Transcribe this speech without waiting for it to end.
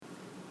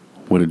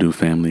What it do,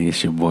 family?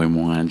 It's your boy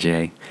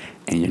Mwanje,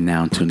 and you're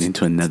now tuned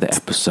into another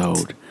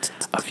episode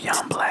of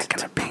Young Black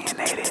and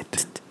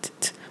Opinionated.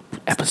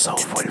 Episode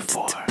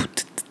 44,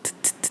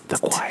 The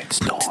Quiet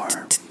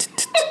Storm.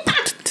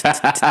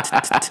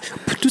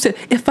 You said,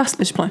 if I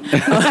switch playing. Say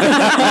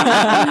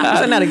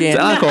that again.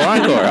 Encore.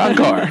 I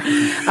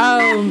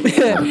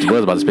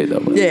was about to spit though.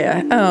 But.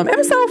 Yeah.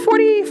 Episode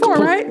 44,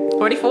 right?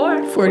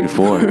 44.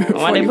 44.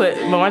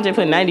 Mwanje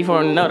put 94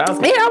 on the note. I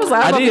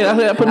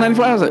I put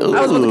 94. I was like, ooh.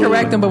 I was going to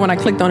correct him, but when I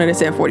clicked on it, it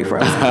said 44.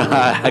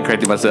 I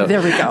corrected myself.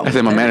 There we go. I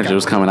said my manager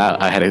was coming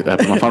out. I had to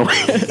put my phone away.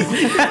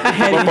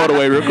 My phone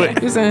away real quick.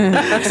 You said,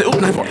 I said,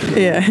 ooh, 94.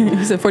 yeah.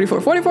 You said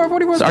 44.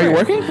 44. So are you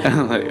working?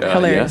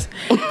 Hilarious.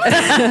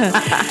 Yeah.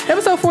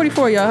 Episode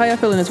 44, y'all. How y'all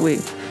feeling this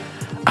week?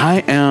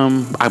 I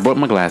brought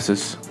my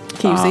glasses.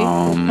 Can you see?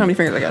 How many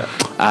fingers I got?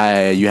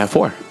 You have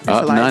 4.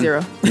 None.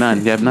 0.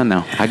 None. You have none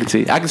now. I can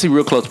see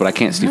real close, but I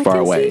can't see far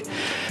away.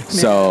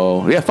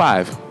 So yeah,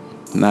 5.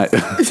 Not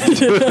What's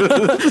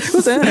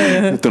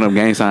that? throwing up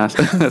gang signs.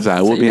 That's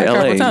how we'll be in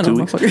LA in 2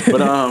 weeks. But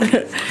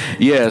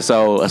yeah.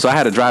 So I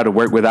had to drive to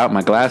work without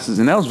my glasses,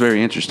 and that was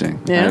very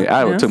interesting. Yeah,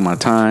 I took my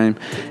time,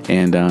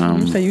 and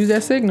so use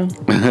that signal.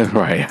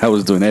 right. I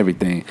was doing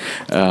everything.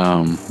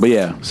 But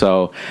yeah.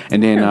 So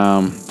and then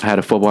I had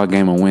a football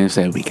game on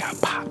Wednesday. We got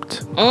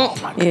popped. Oh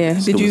my God. Yeah.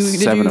 Did you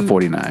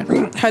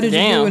 7-49? How did you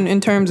do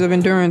in terms of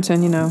endurance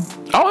and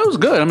Oh, it was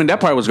good. I mean, that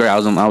part was great. I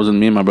was in.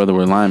 Me and my brother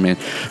were linemen,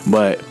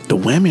 but the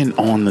women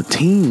on the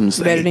teams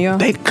better than y'all?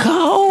 They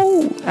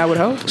cold. I would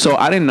hope. So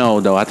I didn't know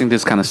though. I think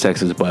this is kind of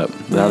sexist, but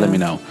y'all let me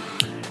know.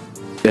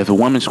 If a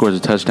woman scores a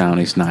touchdown,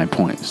 it's 9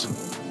 points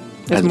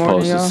as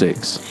opposed to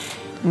 6.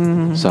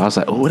 Mm-hmm. So I was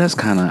like, oh, that's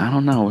kind of, I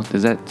don't know.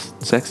 Is that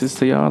sexist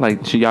to y'all?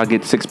 Like, should y'all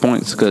get 6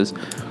 points because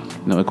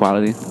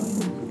equality?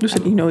 You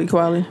said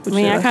equality. I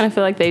mean, I kind of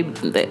feel like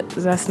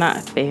that's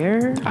not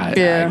fair. I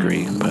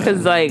agree.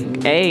 Because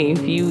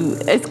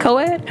if it's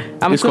co-ed,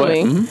 I'm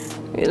assuming. Co-ed.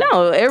 Mm-hmm.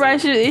 No, it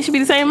should be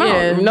the same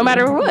amount, no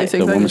matter what.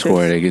 The woman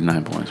score, they get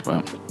 9 points,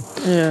 but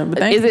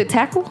is it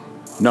tackle?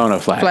 No,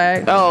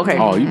 flag. Oh, okay.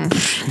 Oh, you.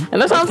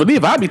 And that's I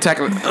believe I'd be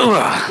tackling.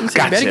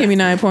 Gotcha. Better give me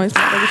 9 points.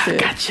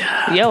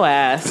 Gotcha. Yo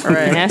ass.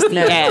 Right. Nasty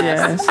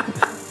ass.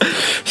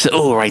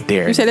 So, right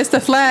there. You said it's the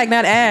flag,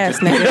 not ass,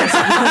 nigga.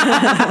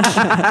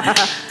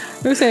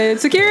 Who said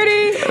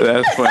security?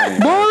 That's funny.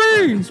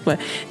 Bullies. But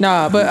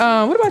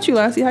what about you,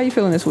 Lassie? How you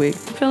feeling this week?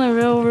 Feeling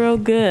real, real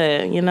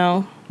good.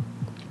 Yeah.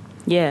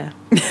 Yeah.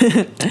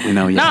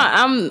 No,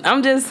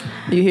 I'm just.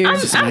 You hear?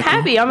 I'm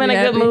happy. I'm in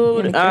a good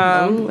mood.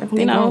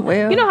 You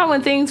know how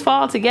when things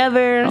fall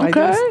together.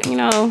 Okay.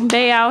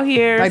 They out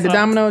here. Like the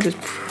domino, just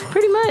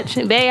pretty much.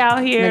 They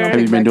out here.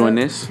 Have you been doing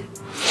this?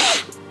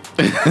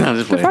 I'm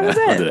just playing. The fuck is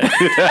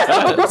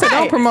that?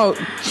 Don't promote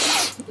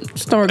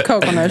Storing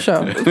Coke on that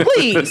show.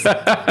 Please.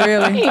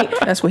 Really?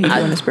 That's what he do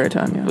in his spare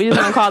time, yeah. We just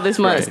gonna call this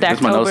month Stacktober.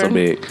 This month so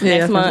big.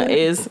 Next month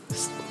is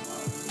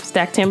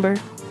Stack Timber.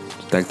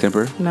 Stack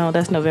Timber? No,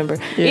 that's November.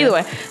 Yeah. Either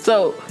way,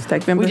 so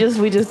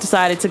we just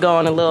decided to go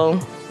on a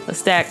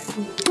stack.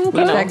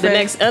 The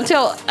next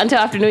until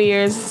after New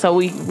Year's, so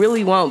we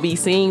really won't be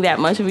seeing that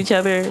much of each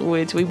other,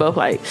 which we both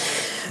like.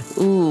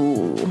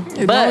 Ooh,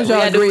 but we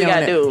gotta do what we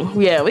gotta do.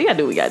 Yeah, we gotta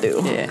do what we gotta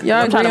do. Yeah,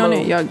 y'all agree on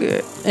it. Y'all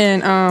good.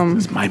 And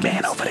it's my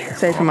man over there.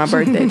 Say for my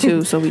birthday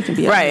too, so we can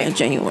be out in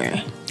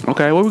January.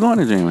 Okay, where we going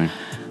in January?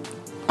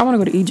 I want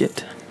to go to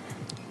Egypt.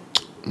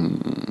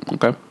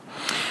 Okay.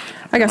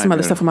 I got some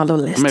other stuff on my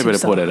little list. Maybe to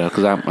put it up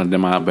because I'm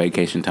in my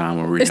vacation time.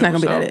 It's not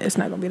gonna be that. It's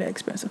not gonna be that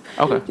expensive.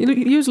 Okay. You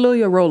use a little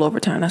your rollover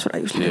time. That's what I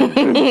usually do. What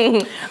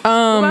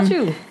about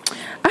you?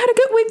 I had a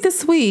good week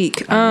this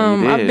week.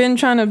 I've been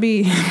trying to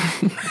be.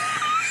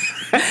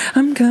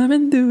 I'm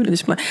coming through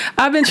this plan.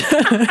 I've been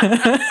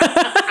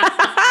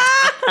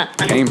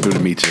came through to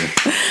meet you.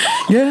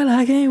 Girl,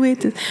 I can't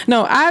wait to.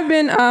 No, I've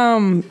been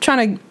I've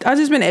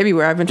just been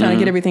everywhere. I've been trying to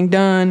get everything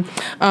done.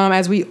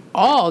 As we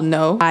all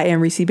know, I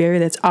am Reese Berry.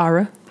 That's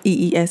Ara,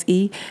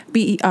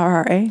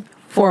 EESEBERRA.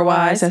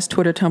 4 Ys. That's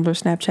Twitter, Tumblr,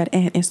 Snapchat,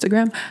 and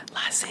Instagram.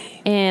 Lassie.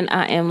 And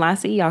I am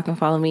Lassie. Y'all can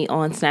follow me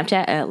on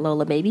Snapchat at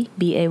LolaBaby,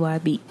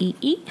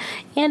 BAYBEE,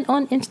 and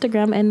on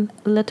Instagram and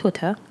La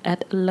Twitter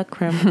at La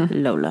Creme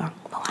Lola.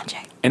 Mwanje.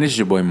 And this is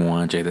your boy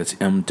Mwanje. That's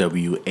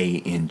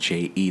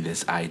MWANJE.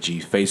 That's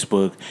IG,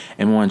 Facebook,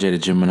 and Mwanje the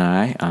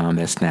Gemini.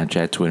 That's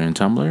Snapchat, Twitter, and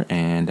Tumblr.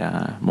 And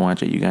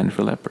Mwanje, you got it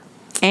for leopard.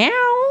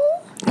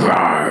 Ow.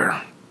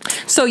 Rawr.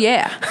 So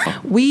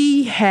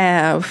we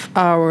have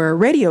our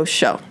radio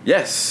show.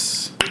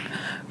 Yes.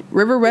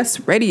 River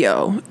West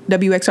Radio,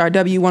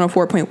 WXRW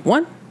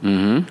 104.1.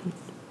 Mm-hmm.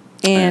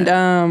 And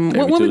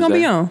when we gonna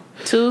be on?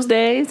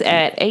 Tuesdays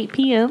at 8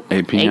 p.m.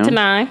 8 to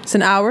 9. It's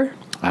an hour.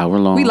 Hour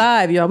long. We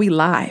live, y'all. We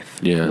live.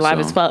 Yeah, live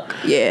as fuck.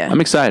 Yeah, I'm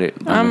excited.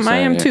 I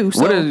am too.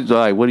 So.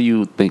 What do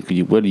you think?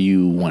 What do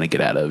you want to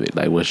get out of it?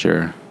 Like, what's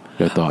your?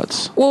 Your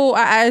thoughts? Well,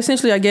 I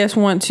essentially, I guess,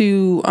 want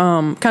to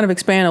kind of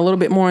expand a little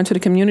bit more into the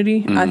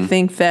community. Mm-hmm. I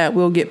think that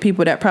we'll get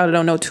people that probably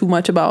don't know too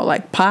much about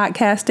like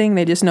podcasting.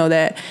 They just know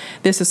that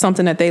this is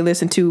something that they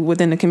listen to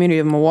within the community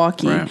of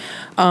Milwaukee, right.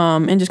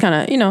 And just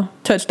kind of,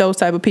 touch those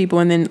type of people,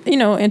 and then,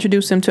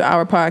 introduce them to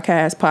our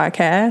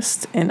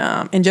podcast and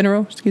in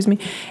general, excuse me.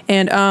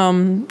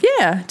 And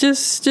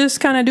just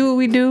kind of do what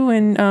we do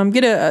and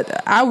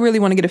I really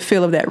want to get a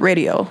feel of that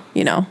radio,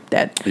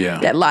 that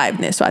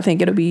liveness. So I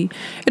think it'll be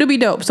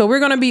dope. So we're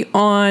going to be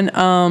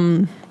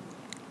on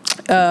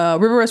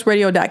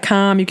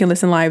riverwestradio.com. You can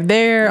listen live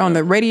there on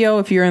the radio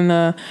if you're in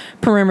the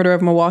perimeter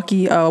of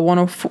Milwaukee.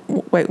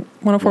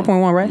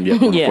 104.1, right? Yeah,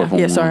 104.1.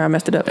 Yeah, sorry, I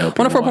messed it up.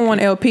 104.1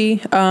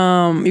 LP.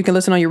 You can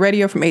listen on your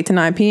radio from 8 to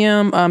 9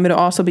 p.m. It'll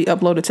also be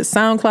uploaded to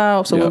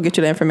SoundCloud, so we'll get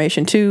you the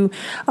information too.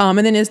 And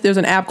then there's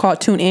an app called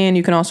TuneIn.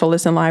 You can also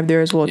listen live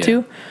there as well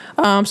too.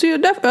 So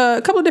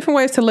a couple of different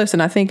ways to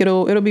listen. I think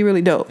it'll be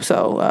really dope.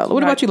 So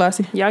what about you,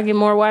 Lassie? Y'all get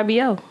more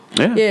YBO.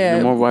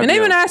 Yeah. More YBO. And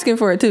they've been asking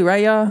for it too,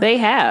 right, y'all? They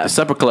have. The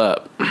Supper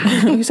Club.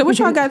 So what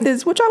y'all got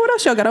this? What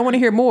else y'all got? I want to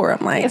hear more.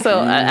 I'm like,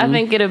 so I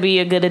think it'll be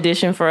a good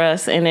addition for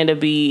us, and it'll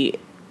be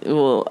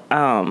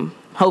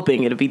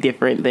hoping it'll be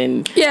different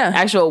than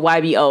actual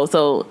YBO.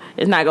 So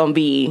it's not gonna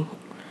be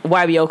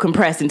YBO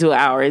compressed into an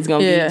hour. It's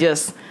gonna be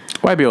just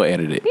YBO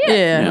edited.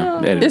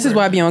 This is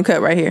YBO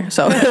Uncut right here.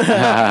 So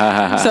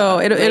so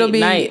it'll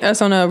be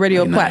us on a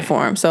radio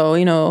platform. So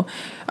we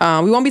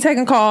won't be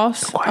taking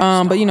calls,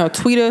 but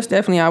tweet us.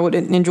 Definitely, I would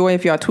enjoy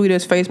if y'all tweet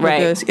us,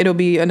 Facebook us. It'll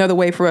be another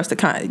way for us to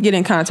get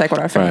in contact with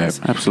our fans.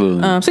 Right,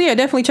 absolutely. So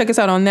definitely check us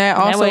out on that.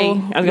 Also,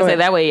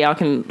 that way y'all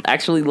can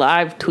actually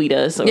live tweet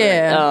us.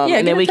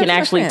 And then we can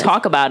actually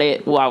talk about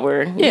it while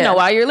we're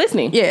while you're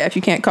listening. Yeah, if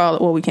you can't call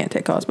it, well, we can't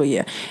take calls, but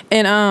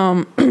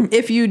and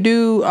if you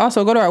do,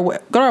 also go to our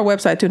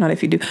website too. Not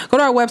if you do, go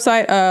to our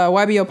website,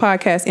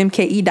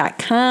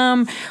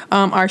 ybopodcastmke.com.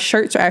 Our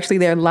shirts are actually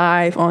there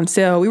live on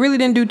sale. We really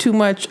didn't do too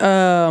much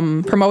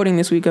promoting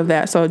this week of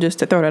that, so just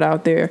to throw that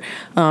out there,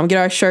 get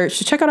our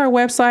shirts. Check out our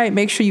website.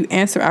 Make sure you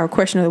answer our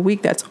question of the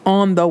week. That's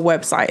on the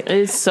website.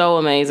 It's so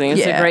amazing.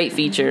 It's a great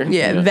feature.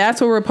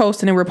 That's what we're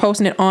posting, and we're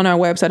posting it on our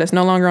website. It's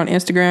no longer on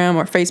Instagram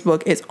or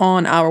Facebook. It's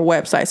on our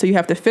website, so you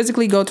have to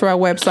physically go to our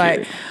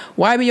website,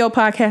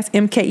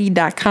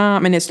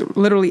 ybopodcastmke.com, and it's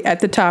literally at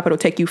the top. It'll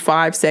take you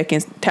 5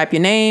 seconds. Tap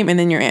your name and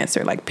then your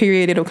answer,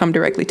 period. It'll come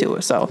directly to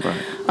us. So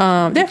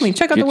definitely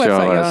check out the website.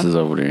 Get your asses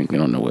over there and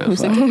get on the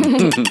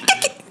website.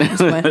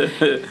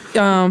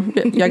 Y'all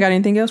got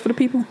anything else for the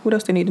people? What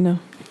else they need to know?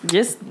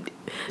 Just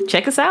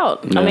check us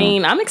out. I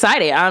mean, I'm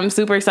excited. I'm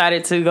super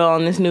excited to go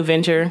on this new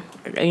venture.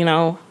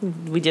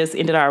 We just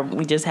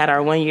had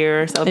our 1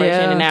 year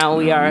celebration, and now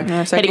we are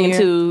heading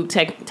into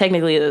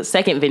technically the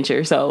second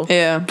venture. So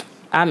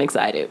I'm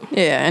excited.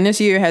 Yeah, and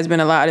this year has been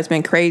a lot. It's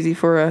been crazy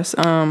for us.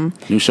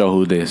 You show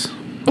who this.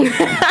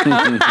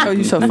 Oh,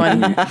 you're so funny.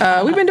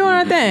 We've been doing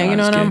our thing,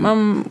 and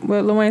I'm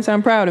Lil Wayne said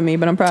I'm proud of me,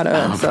 but I'm proud of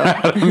us. So.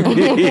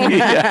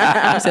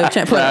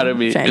 Proud of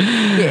me.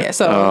 Yeah,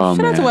 so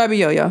shout out to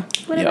YBO, y'all.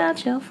 What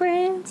about your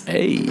friends?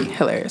 Hey.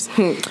 Hilarious.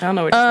 I don't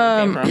know where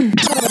this came from.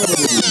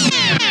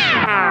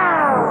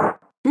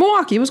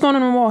 Milwaukee. What's going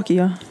on in Milwaukee,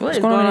 y'all? What's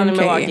going on in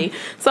Milwaukee?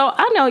 So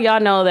I know y'all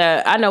know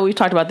that. I know we've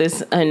talked about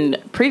this in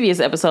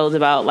previous episodes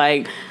about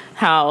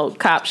how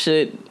cops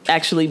should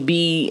actually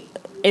be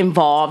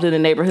involved in the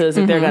neighborhoods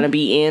that they're going to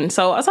be in.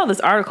 So I saw this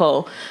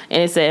article,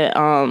 and it said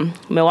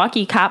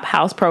Milwaukee Cop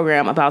House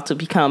program about to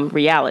become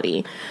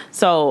reality.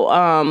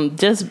 So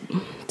just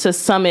to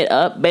sum it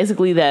up,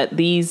 basically that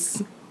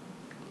these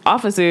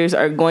officers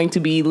are going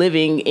to be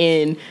living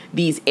in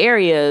these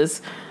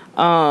areas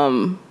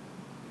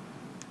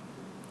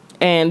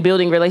and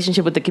building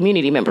relationship with the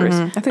community members.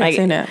 I think I've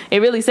seen that.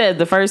 It really said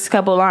the first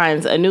couple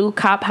lines, a new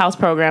cop house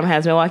program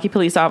has Milwaukee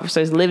police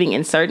officers living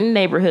in certain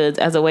neighborhoods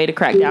as a way to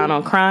crack down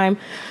on crime.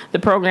 The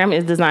program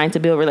is designed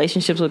to build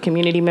relationships with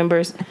community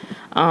members.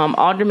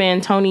 Alderman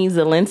Tony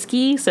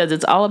Zielinski says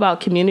it's all about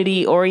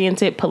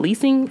community-oriented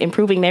policing,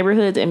 improving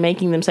neighborhoods, and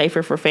making them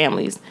safer for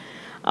families.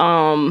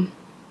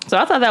 So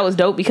I thought that was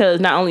dope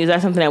because not only is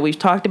that something that we've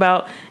talked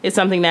about, it's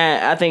something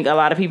that I think a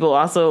lot of people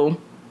also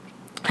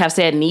have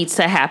said needs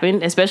to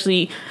happen,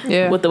 especially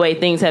with the way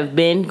things have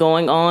been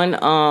going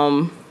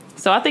on.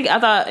 So I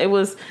thought it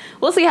was,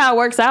 we'll see how it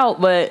works out,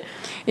 but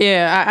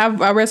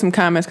I read some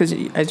comments because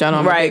as y'all know,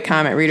 I'm a big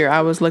comment reader.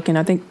 I was looking,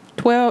 I think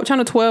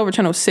channel 12 or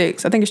channel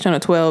 6. I think it's channel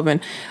 12, and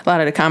a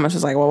lot of the comments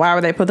was like, well, why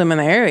would they put them in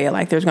the area?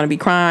 There's going to be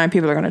crime.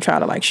 People are going to try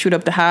to shoot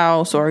up the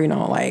house or, do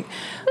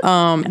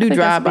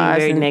drive-bys.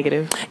 Very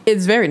negative.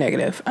 It's very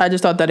negative. I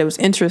just thought that it was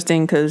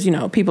interesting because,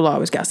 people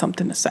always got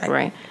something to say.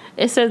 Right.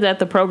 It says that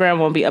the program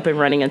won't be up and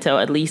running until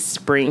at least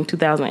spring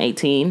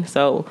 2018.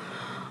 So,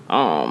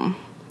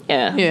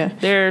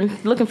 they're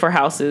looking for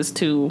houses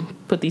to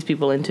put these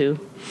people into.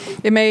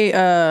 It may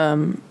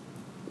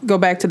go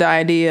back to the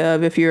idea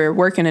of if you're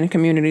working in a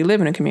community,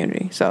 live in a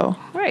community. So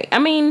right. I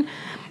mean,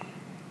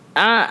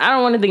 I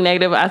don't want to think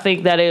negative. I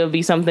think that it'll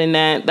be something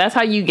that's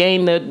how you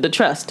gain the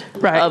trust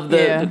of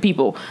the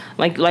people.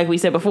 Like we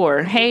said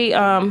before. Hey,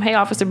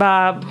 Officer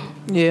Bob.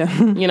 Yeah.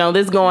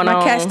 This going on.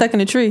 My cat stuck in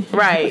the tree.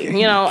 Right.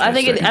 I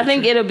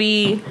think it'll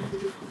be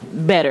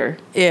better.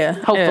 Yeah.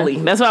 Hopefully.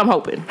 Yeah. That's what I'm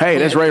hoping. Hey,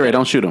 that's Ray.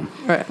 Don't shoot him.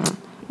 Right.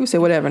 You say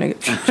whatever, nigga.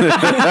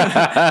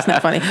 It's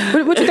not funny.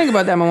 What you think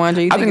about that,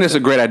 Mwanje? I think that's a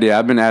great idea.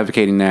 I've been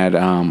advocating that.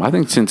 I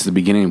think since the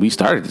beginning we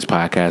started this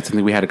podcast, I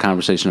think we had a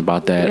conversation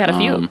about that. We had a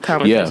few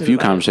conversations. Yeah, a few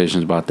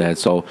conversations about that.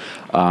 So,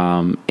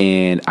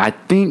 and I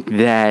think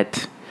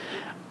that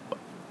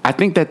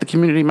the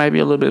community might be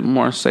a little bit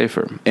more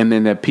safer, and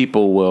then that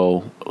people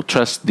will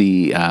trust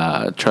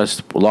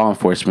law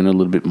enforcement a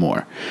little bit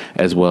more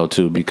as well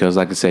too. Because,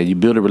 like I said, you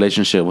build a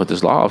relationship with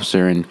this law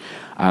officer, and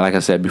like I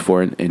said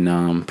before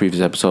in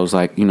previous episodes,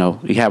 like you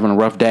having a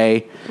rough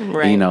day,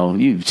 right.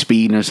 You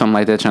speeding or something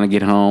like that, trying to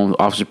get home.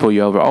 Officer pull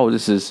you over. Oh,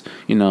 this is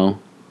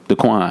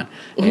Daquan.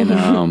 And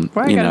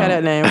why you gotta have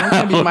that name?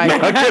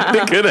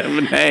 I couldn't have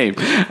a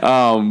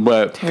name.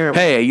 But terrible.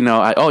 Hey, you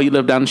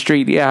live down the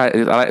street. Yeah,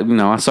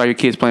 I saw your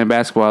kids playing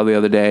basketball the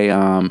other day.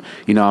 I'm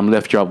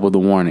left you up with a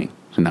warning.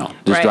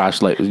 Just drive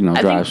slow. I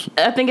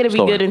think it'd be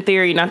good in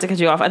theory. Not to cut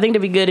you off. I think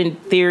it'd be good in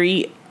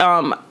theory.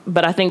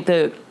 But I think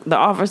the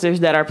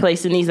officers that are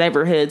placed in these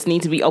neighborhoods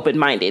need to be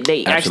open-minded.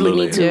 They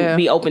Absolutely. actually need to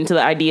be open to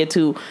the idea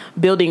to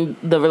building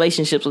the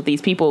relationships with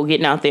these people,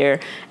 getting out there,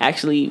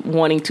 actually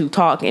wanting to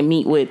talk and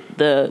meet with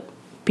the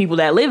people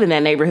that live in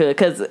that neighborhood.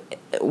 Because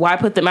why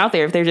put them out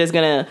there if they're just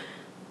gonna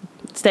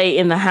stay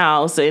in the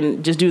house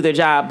and just do their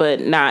job, but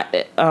not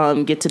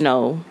get to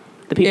know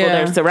the people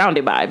they're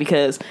surrounded by?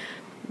 Because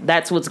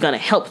that's what's going to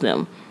help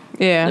them,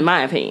 in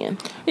my opinion.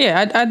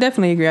 Yeah, I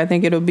definitely agree. I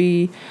think it'll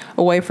be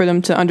a way for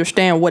them to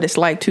understand what it's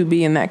like to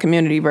be in that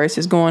community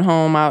versus going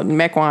home out in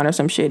Mequon or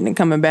some shit and then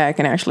coming back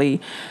and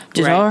actually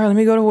just, let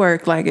me go to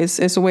work. Like,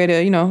 it's a way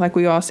to, like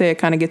we all said,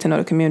 kind of get to know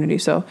the community.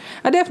 So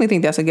I definitely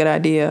think that's a good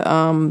idea.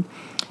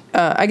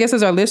 I guess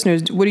as our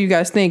listeners, what do you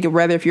guys think?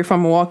 Whether if you're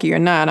from Milwaukee or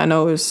not, I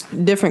know it's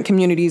different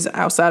communities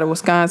outside of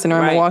Wisconsin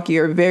or Milwaukee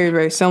are very,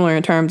 very similar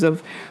in terms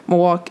of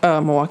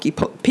Milwaukee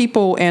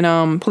people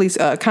and police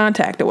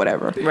contact or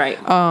whatever. Right.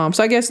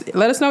 So I guess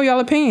let us know y'all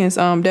opinions.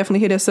 Definitely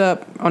hit us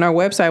up on our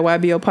website,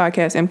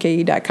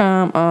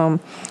 ybopodcastmke.com. I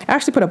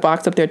actually put a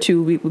box up there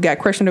too. We got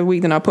question of the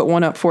week, then I'll put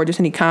one up for just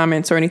any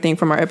comments or anything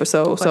from our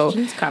episode.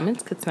 Questions,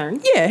 comments,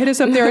 concerns. Yeah, hit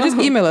us up there or just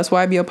email us,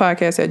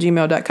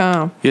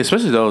 ybopodcast@gmail.com. Yeah,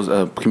 especially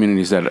those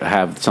communities that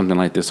have something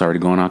like this already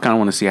going on. I kind of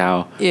want to see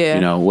how,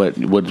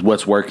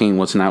 what's working,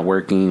 what's not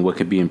working, what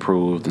could be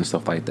improved and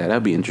stuff like that.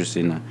 That'd be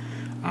interesting to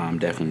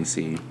definitely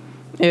see.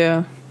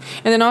 Yeah.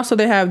 And then also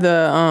they have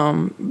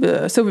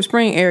the Silver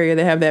Spring area.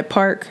 They have that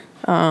park.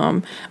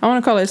 I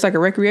want to call it's like a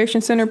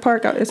recreation center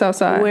park. It's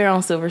outside. Where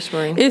on Silver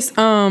Spring? It's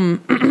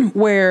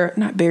where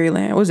not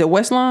Berryland. Was it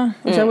Westlawn?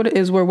 Is that what it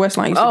is? Where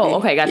Westlawn used to be? Oh,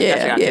 okay,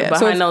 gotcha. Behind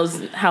so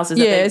those houses.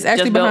 Yeah, it's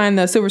actually behind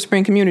the Silver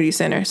Spring Community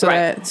Center. So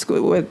that's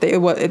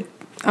what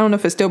I don't know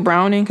if it's still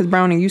Browning, because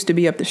Browning used to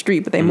be up the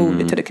street, but they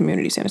moved it to the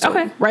community center.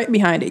 So right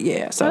behind it,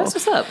 yeah. So that's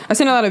what's up. I've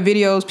seen a lot of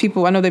videos.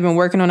 People, I know they've been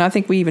working on it. I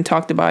think we even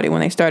talked about it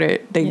when they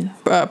started. They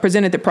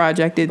presented the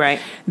project.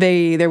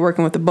 They're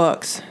working with the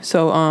Bucks.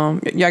 So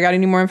y'all got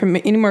any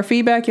more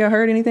feedback? Y'all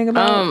heard anything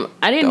about it?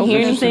 I didn't hear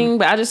anything,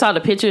 but I just saw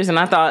the pictures and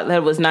I thought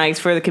that was nice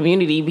for the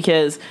community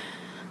because,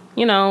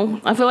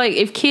 I feel like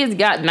if kids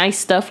got nice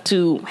stuff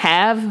to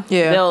have,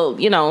 they'll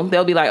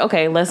be like,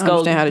 okay, let's go.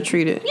 Understand how to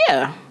treat it.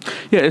 Yeah.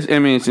 Yeah, it's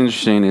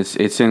interesting.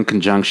 It's in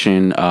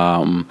conjunction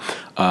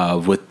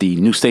with the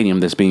new stadium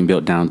that's being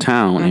built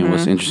downtown. Mm-hmm. And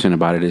what's interesting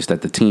about it is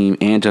that the team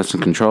and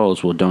Justin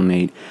Controls will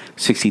donate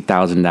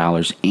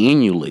 $60,000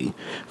 annually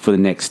for the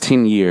next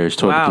 10 years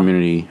toward the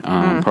community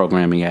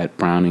programming at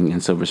Browning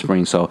and Silver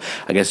Spring. So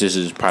I guess this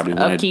is probably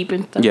upkeep.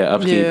 And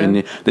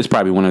this is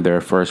probably one of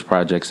their first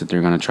projects that they're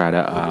going to try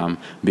to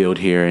build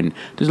here. And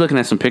just looking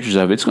at some pictures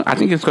of it, I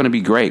think it's going to be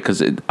great because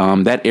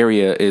that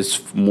area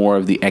is more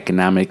of the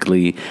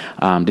economically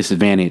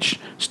disadvantaged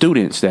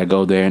students that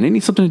go there, and they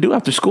need something to do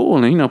after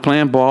school. And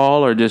playing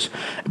ball or just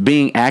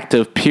being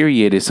active,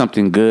 period, is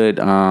something good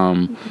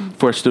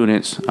for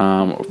students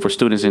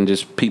and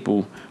just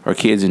people or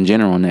kids in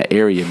general in that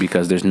area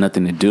because there's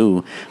nothing to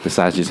do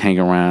besides just hang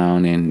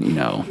around and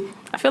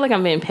I feel like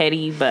I'm being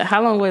petty, but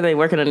how long were they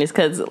working on this?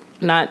 Because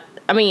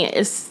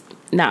it's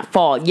not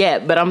fall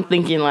yet, but I'm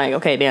thinking like,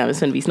 okay, damn, it's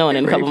gonna be snowing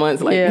in a couple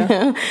months. Like,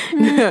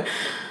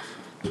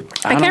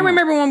 I can't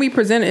remember when we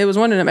presented. It was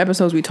one of them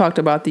episodes we talked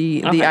about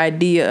the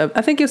idea of.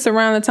 I think it's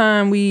around the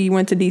time we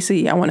went to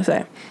DC. I want to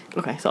say.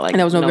 Okay, so like, and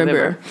that was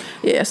November.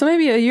 Yeah, so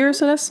maybe a year or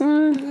so. That's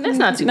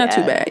not too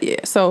bad. Yeah,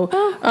 so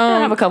I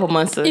have a couple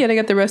months. They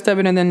got the rest of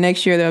it, and then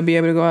next year they'll be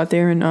able to go out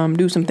there and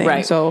do some things.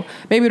 Right. So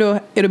maybe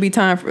it'll be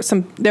time for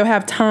some. They'll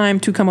have time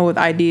to come up with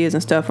ideas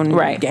and stuff on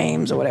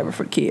games or whatever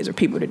for kids or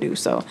people to do.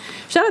 So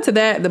shout out to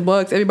that, the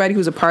Bucks, everybody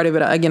who's a part of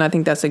it. Again, I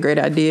think that's a great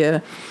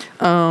idea.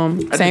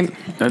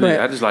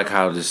 I just like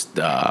how of just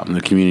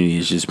the community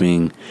is just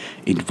being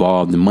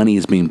involved. The money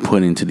is being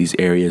put into these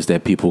areas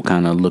that people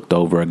kind of looked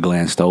over or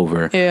glanced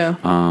over. Yeah.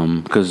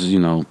 Because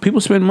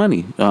people spend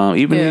money.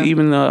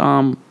 Even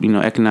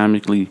the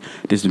economically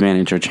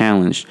disadvantaged or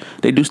challenged,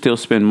 they do still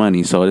spend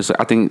money. So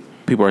I think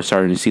people are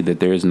starting to see that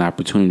there is an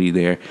opportunity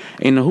there.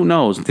 And who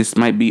knows? This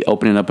might be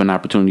opening up an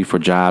opportunity for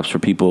jobs for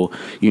people.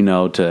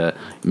 To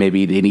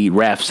maybe they need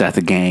refs at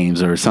the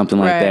games or something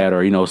like that,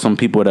 or some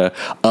people to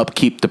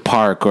upkeep the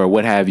park or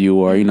what have you,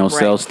 or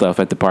sell stuff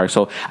at the park.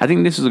 So I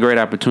think this is a great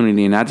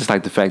opportunity, and I just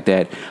like the fact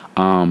that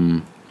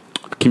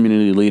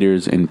community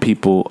leaders and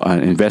people,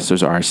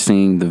 investors, are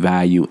seeing the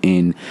value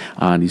in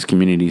these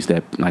communities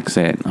that, like I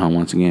said,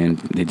 once again,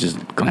 they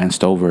just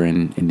glanced over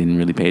and didn't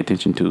really pay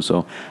attention to.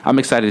 So I'm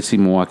excited to see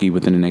Milwaukee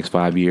within the next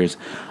 5 years,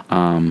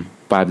 5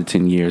 to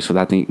 10 years. So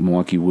I think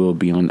Milwaukee will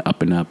be on the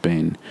up and up,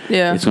 and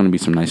it's going to be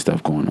some nice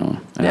stuff going on.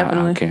 And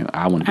definitely.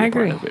 I want to be a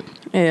part of it.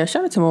 Yeah,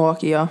 shout out to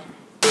Milwaukee, y'all.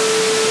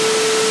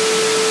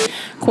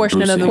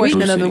 Question of the week.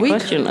 Question of the week.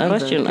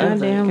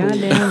 Goddamn.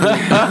 Sorry,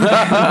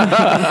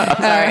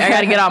 I got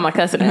to get all my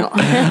cussing out.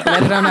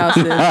 Let it on out,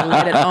 sis.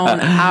 Let it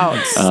on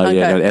out.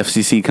 Yeah, got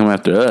FCC come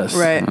after us.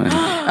 Right.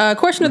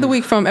 Question of the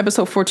week from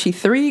episode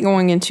 43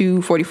 going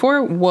into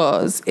 44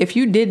 was, if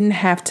you didn't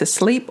have to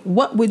sleep,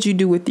 what would you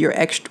do with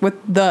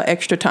the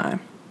extra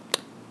time?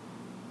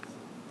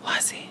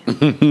 Was he?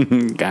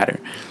 Got her.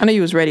 I know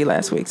you was ready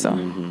last week, so.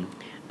 Mm-hmm.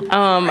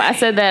 I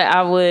said that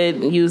I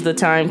would use the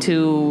time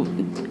to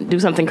do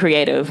something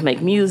creative,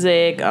 make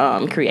music,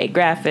 create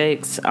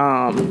graphics,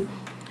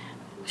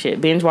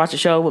 binge watch a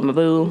show with my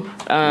boo.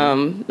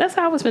 That's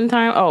how I would spend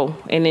time. Oh,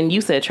 and then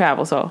you said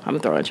travel, so I'm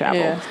throwing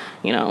travel.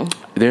 Yeah.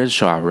 There's a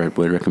show I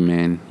would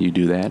recommend you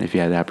do that if you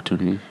had the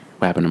opportunity.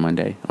 What Happened on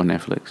Monday on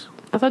Netflix.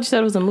 I thought you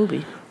said it was a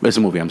movie. It's a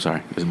movie. I'm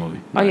sorry. It's a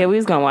movie. Oh, yeah, we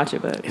was going to watch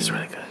it, but it's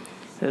really good.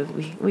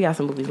 We got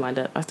some movies lined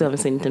up. I still haven't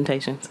seen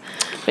Temptations.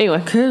 But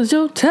anyway. Cause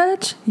your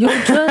touch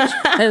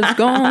has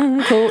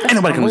gone cold. Ain't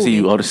nobody come to see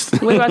you, Otis.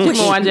 What about you,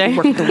 Mwanje?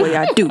 Work the way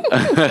I do.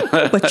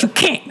 But you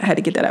can't. I had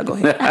to get that out. Go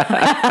ahead.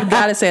 You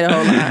gotta say the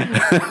whole line.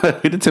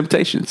 The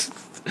Temptations.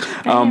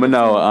 But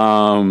no,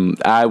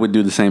 I would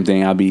do the same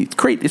thing.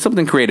 It's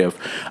something creative,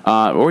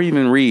 or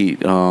even read.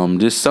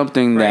 Just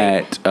something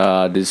that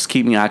just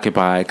keep me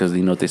occupied, because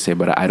you know what they say,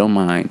 but I don't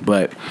mind.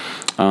 But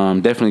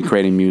definitely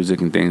creating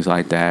music and things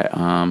like that.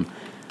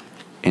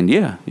 And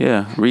yeah,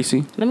 Reese.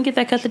 Let me get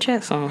that Cut the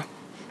Check song.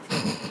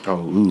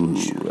 Oh, ooh,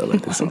 I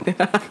like that song.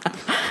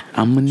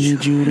 I'm gonna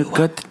need you to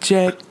cut the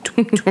check.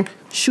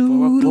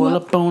 Shoot, pull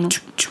up on 'em.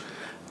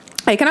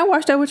 Hey, can I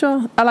watch that with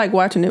y'all? I like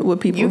watching it with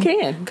people. You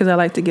can. Because I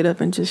like to get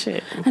up and just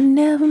shit. I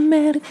never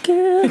met a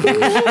girl.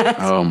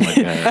 Oh, my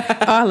God.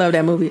 Oh, I love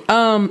that movie.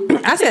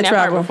 I said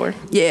travel.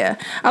 Yeah.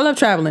 I love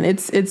traveling.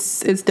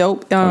 It's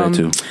dope. I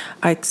too.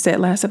 I said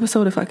last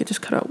episode, if I could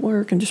just cut out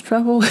work and just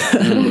travel.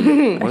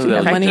 If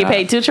I get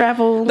paid to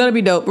travel. That'll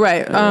be dope.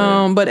 Right.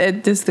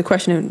 But the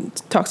question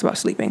talks about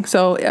sleeping.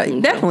 So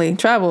definitely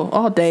travel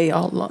all day,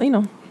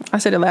 I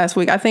said it last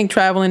week. I think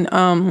traveling,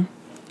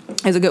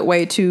 is a good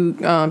way to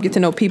get to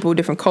know people,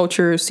 different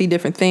cultures, see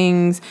different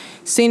things,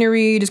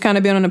 scenery, just kind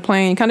of being on a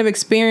plane, kind of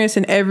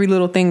experiencing every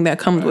little thing that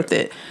comes with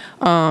it.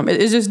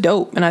 It's just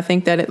dope. And I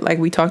think that like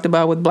we talked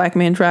about with black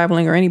men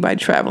traveling or anybody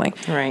traveling,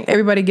 right?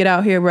 Everybody get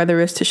out here, whether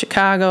it's to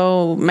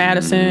Chicago,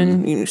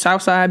 Madison,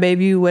 Southside,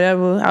 Bayview,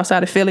 whatever,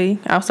 outside of Philly,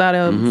 outside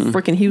of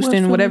freaking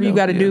Houston, whatever you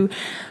got to do,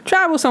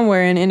 travel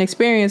somewhere and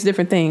experience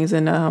different things.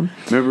 And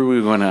remember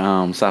we were going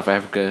to South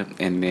Africa,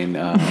 and then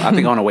I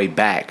think on the way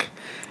back,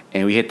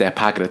 and we hit that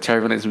pocket of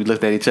turbulence. We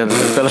looked at each other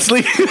and fell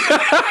asleep.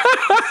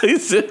 He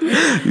said,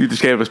 you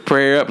just gave us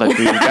prayer up like,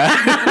 please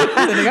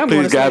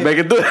God, make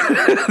it through.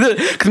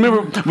 Because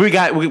remember, we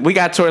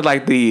got toward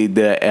like the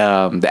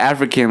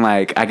African,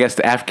 like I guess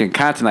the African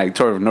continent, like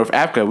toward North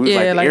Africa. We was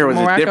like the air was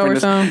just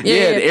different. The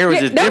air was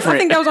just different. I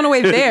think that was on the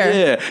way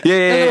there.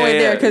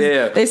 Yeah.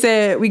 Because they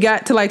said we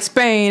got to like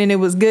Spain and it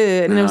was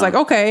good, and it was like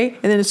okay,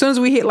 and then as soon as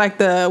we hit like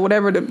the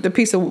whatever the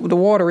piece of the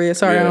water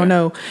is, I don't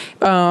know,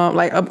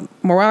 like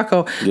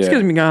Morocco.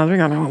 Excuse me, guys, we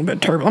got a little bit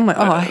of turbulence. I'm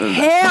like, oh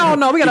hell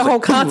no, we got a whole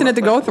continent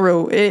to go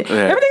through.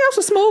 Everything else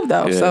was smooth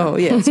though. So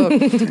it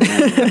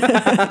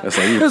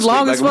was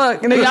long as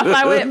fuck. And then y'all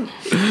fly with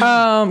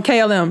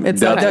KLM. It's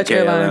Dutch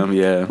airline.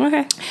 Yeah.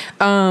 Okay.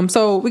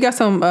 So we got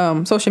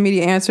some social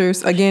media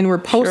answers. Again, we're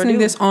posting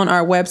this on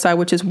our website,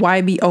 which is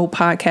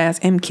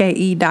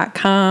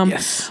ybopodcastmke.com.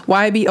 Yes.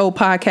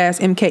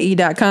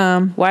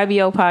 ybopodcastmke.com.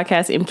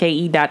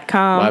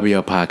 ybopodcastmke.com.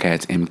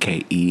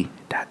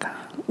 ybopodcastmke.com.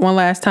 One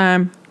last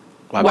time.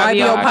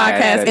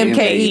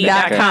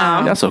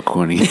 ybopodcastmke.com. That's so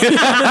corny.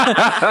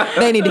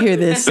 They need to hear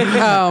this.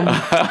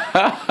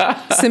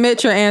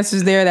 Submit your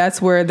answers there.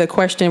 That's where the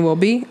question will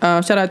be.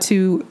 Shout out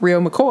to Real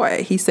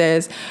McCoy. He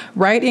says,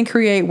 write and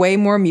create way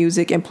more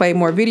music and play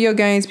more video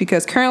games,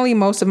 because currently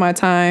most of my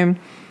time,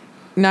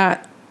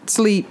 not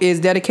sleep, is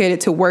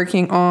dedicated to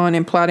working on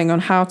and plotting on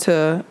how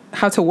to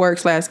work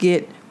 /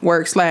 get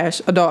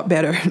work/adult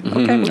better.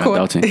 Okay,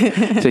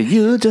 adulting. So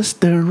you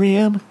just a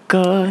real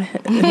girl.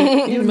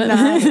 You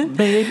not,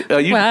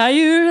 baby. Why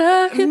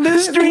you in the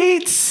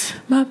streets,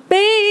 my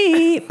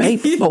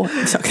baby boy?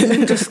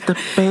 Just a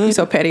baby. You're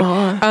so petty.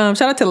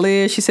 Shout out to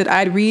Liz. She said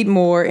I'd read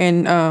more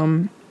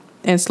and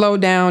slow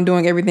down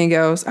doing everything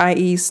else,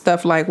 i.e.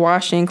 stuff like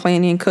washing,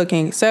 cleaning,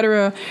 cooking,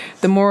 etc.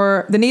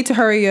 The need to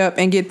hurry up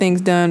and get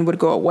things done would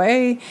go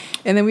away.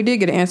 And then we did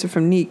get an answer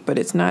from Neek, but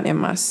it's not in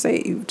my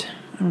saved.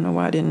 I don't know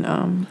why I didn't.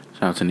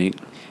 Shout out to Neek.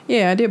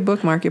 Yeah, I did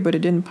bookmark it, but it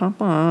didn't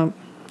pop up.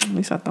 At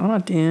least I thought I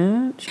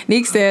did.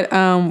 Neek said,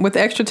 with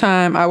extra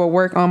time, I will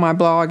work on my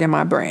blog and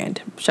my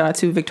brand. Shout out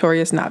to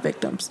Victorious Not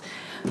Victims.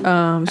 I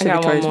got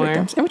Victorious one more.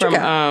 Victims. And what you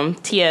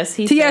got? TS.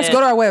 TS, go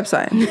to our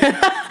website.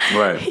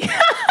 Right.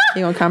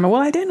 You gonna comment?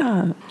 Well, I did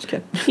not. Just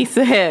kidding. He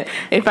said,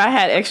 if I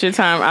had extra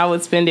time, I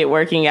would spend it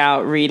working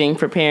out, reading,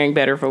 preparing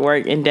better for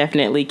work, and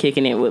definitely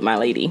kicking it with my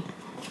lady.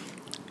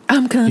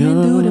 I'm coming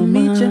through to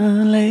meet you,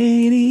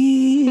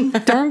 lady.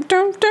 Dum,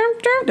 dum, dum,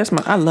 dum. That's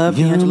I love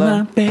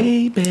D'Angelo.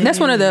 That's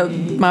one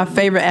of my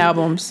favorite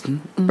albums.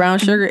 Brown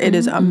Sugar. It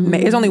is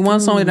amazing. It's only one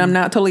song that I'm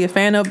not totally a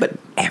fan of, but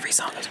every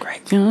song is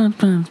great. I'm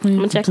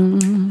gonna check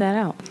that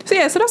out. So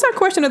that's our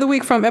question of the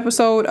week from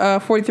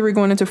episode 43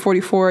 going into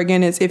 44.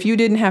 Again, is if you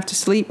didn't have to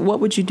sleep, what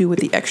would you do with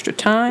the extra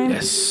time?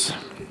 Yes.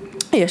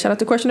 Yeah, shout out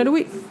to question of the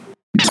week.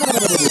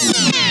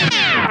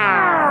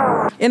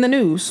 In the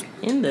news.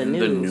 In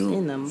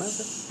the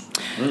mother.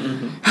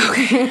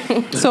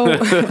 Okay, so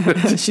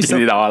she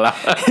said it all out.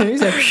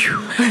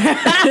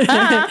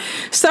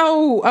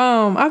 So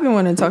I've been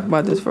wanting to talk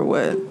about this for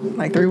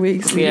like 3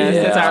 weeks. Yeah,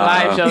 since our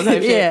live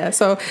shows. Yeah,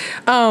 so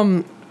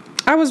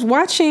I was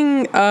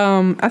watching.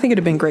 I think it'd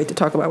have been great to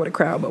talk about with a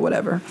crowd, but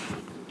whatever.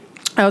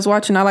 I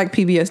like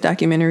PBS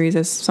documentaries,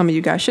 as some of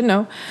you guys should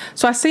know.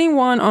 So I seen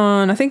one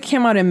I think it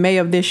came out in May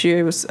of this year.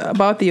 It was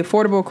about the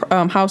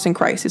affordable housing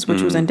crisis,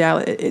 which was in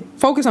Dallas. It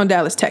focused on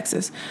Dallas,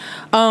 Texas.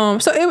 So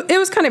it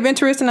was kind of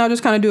interesting. I'll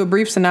just kind of do a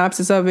brief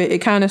synopsis of it. It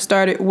kind of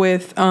started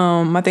with,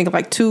 I think,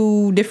 like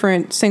 2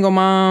 different single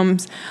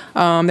moms. They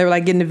were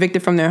like getting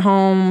evicted from their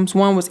homes.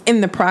 One was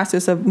in the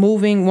process of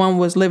moving. One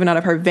was living out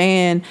of her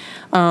van.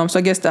 So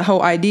I guess the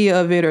whole idea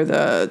of it, or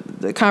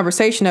the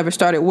conversation of it,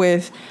 started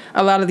with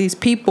a lot of these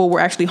people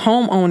were actually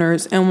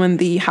homeowners, and when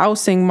the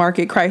housing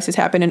market crisis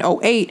happened in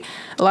 2008,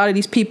 a lot of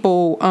these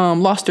people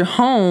lost their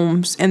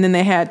homes, and then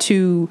they had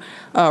to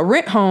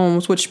rent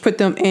homes, which put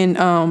them in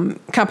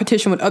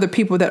competition with other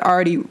people that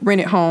already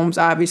rented homes,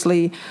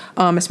 obviously,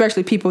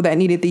 especially people that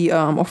needed the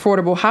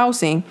affordable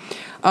housing.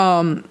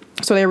 So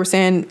they were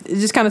saying, it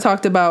just kind of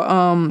talked about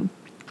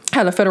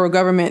how the federal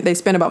government, they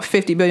spend about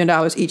 $50 billion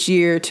each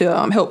year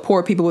to help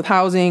poor people with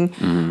housing.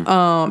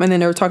 And then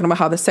they were talking about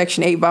how the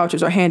Section 8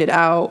 vouchers are handed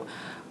out.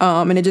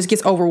 And it just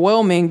gets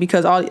overwhelming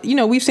because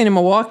we've seen in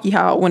Milwaukee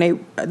how when they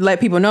let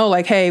people know,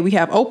 like, hey, we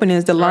have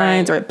openings, the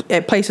lines are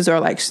at places are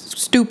like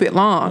stupid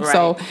long. Right.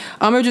 So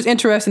it was just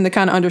interesting to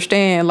kind of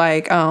understand,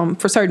 like,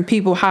 for certain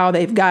people, how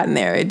they've gotten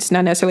there. It's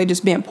not necessarily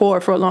just being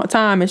poor for a long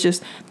time. It's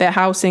just that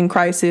housing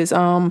crisis.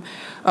 When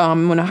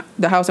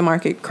the housing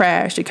market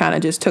crashed, it kind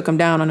of just took them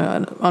down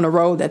on a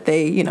road that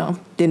they,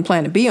 didn't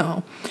plan to be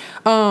on.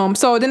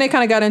 So then they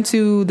kind of got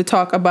into the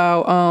talk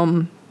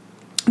about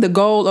the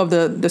goal of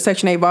the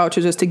Section 8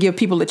 vouchers is to give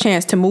people a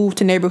chance to move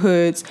to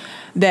neighborhoods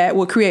that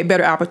will create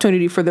better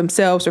opportunity for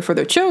themselves or for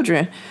their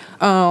children.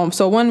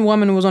 So one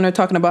woman was on there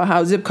talking about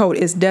how zip code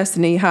is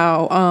destiny,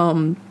 how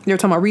they were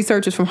talking about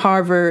researchers from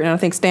Harvard and I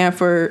think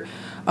Stanford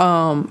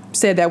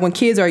said that when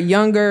kids are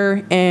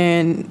younger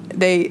and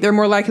they're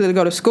more likely to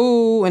go to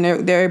school and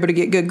they're able to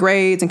get good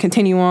grades and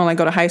continue on, like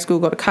go to high school,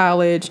 go to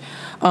college,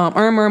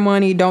 earn more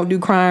money, don't do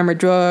crime or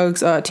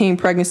drugs, teen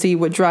pregnancy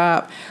would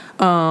drop.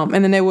 And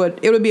then it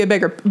would be a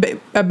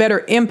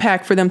better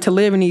impact for them to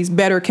live in these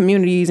better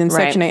communities in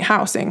Section 8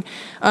 housing.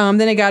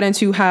 Then it got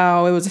into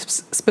how it was a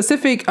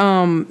specific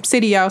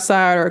city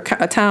outside or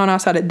a town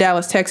outside of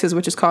Dallas, Texas,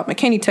 which is called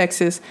McKinney,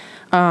 Texas.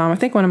 I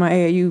think one of my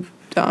AAU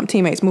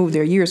teammates moved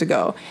there years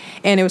ago.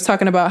 And it was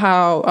talking about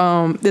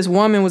how this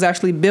woman was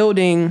actually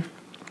building,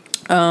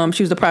 she was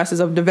in the process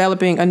of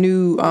developing a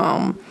new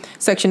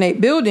Section 8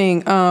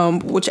 building,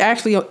 which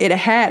actually it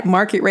had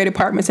market rate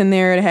apartments in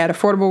there. It had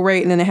affordable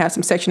rate, and then it had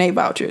some Section 8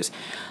 vouchers.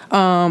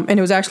 And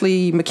it was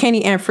actually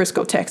McKinney and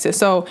Frisco, Texas.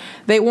 So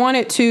they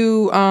wanted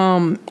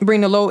to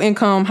bring the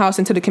low-income house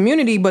into the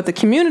community, but the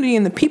community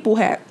and the people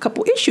had a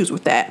couple issues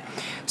with that.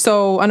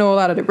 So I know a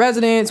lot of the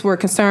residents were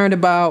concerned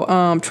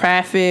about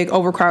traffic,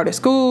 overcrowded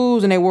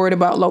schools, and they worried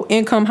about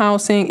low-income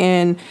housing.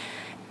 And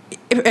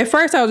at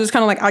first I was just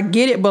kind of like, I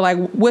get it, but like,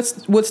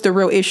 what's the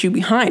real issue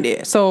behind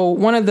it? So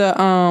one of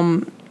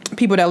the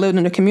people that lived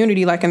in the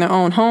community, like in their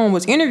own home,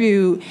 was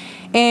interviewed,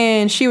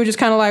 and she was just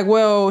kind of like,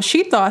 well,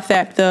 she thought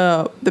that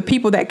the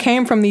people that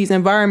came from these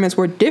environments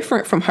were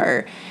different from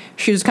her.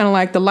 She was kind of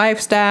like the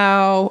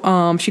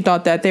lifestyle. She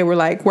thought that they were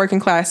like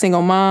working class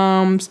single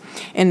moms,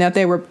 and that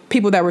they were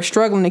people that were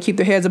struggling to keep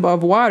their heads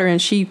above water.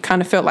 And she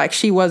kind of felt like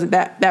she wasn't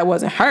that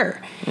wasn't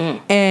her,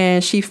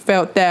 and she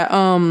felt that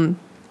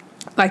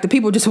like the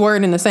people just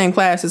weren't in the same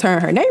class as her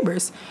and her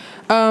neighbors.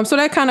 So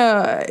that kind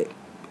of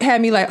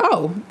had me like,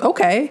 oh,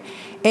 okay.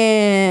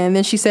 And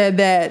then she said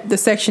that the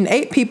Section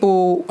 8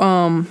 people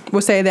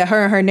would say that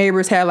her and her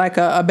neighbors had like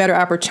a better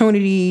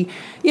opportunity,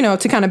 you know,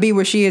 to kind of be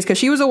where she is, because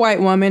she was a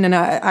white woman, and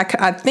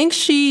I think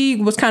she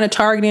was kind of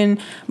targeting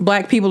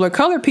black people or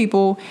colored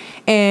people,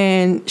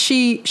 and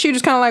she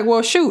just kind of like,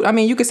 well, shoot, I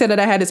mean, you could say that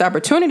I had this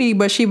opportunity,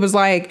 but she was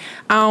like,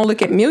 I don't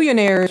look at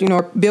millionaires, you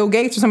know, Bill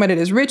Gates or somebody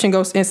that's rich and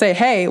go and say,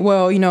 hey,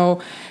 well, you know,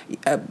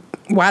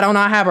 why don't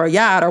I have a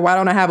yacht, or why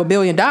don't I have $1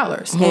 billion?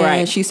 Right.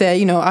 And she said,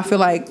 you know, I feel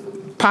like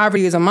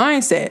poverty is a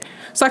mindset.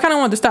 So I kind of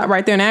wanted to stop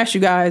right there and ask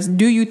you guys,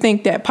 do you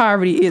think that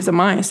poverty is a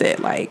mindset?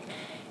 Like,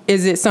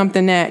 is it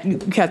something that you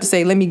have to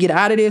say, let me get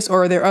out of this?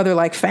 Or are there other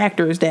like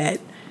factors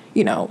that,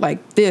 you know,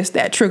 like this,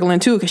 that trickle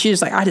into? Because she's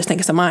just like, I just think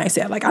it's a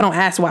mindset. Like, I don't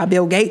ask why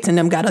Bill Gates and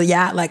them got a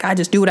yacht. Like, I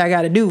just do what I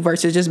got to do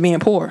versus just being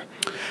poor.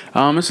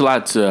 It's a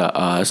lot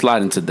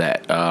into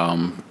that.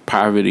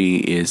 Poverty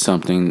is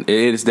something.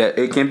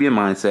 It can be a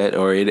mindset,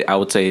 or I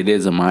would say it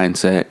is a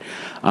mindset.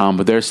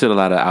 But there's still a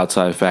lot of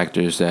outside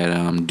factors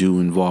that do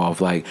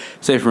involve. Like,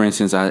 say for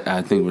instance,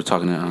 I think we were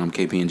talking to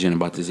KP and Jen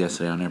about this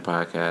yesterday on their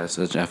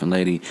podcast, Jeff and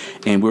Lady,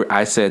 and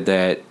I said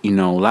that, you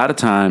know, a lot of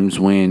times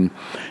when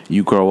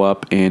you grow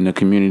up in a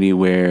community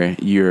where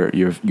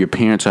your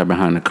parents are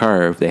behind the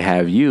curve, they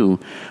have you.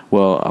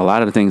 Well, a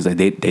lot of the things that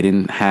they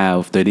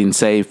didn't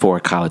save for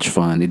a college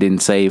fund. They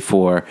didn't save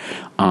for,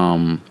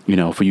 you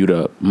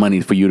know,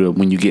 money for you to,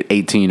 when you get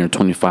 18 or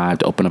 25,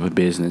 to open up a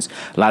business.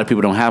 A lot of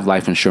people don't have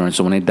life insurance.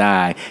 So when they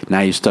die, now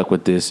you're stuck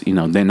with this, you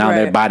know, then now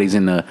their body's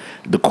in the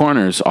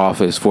coroner's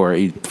office for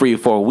 3 or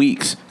 4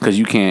 weeks because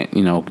you can't,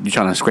 you know, you're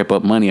trying to scrape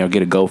up money or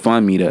get a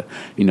GoFundMe to,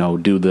 you know,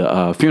 do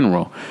the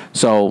funeral.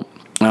 So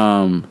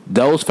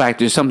those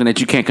factors, something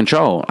that you can't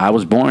control. I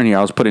was born here.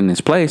 I was put in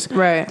this place.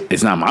 Right.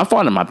 It's not my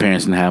fault that my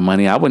parents didn't have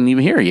money. I wasn't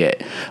even here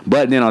yet.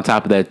 But then on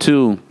top of that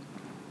too,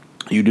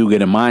 you do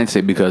get a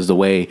mindset because the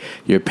way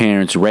your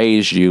parents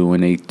raised you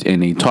and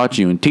they taught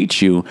you and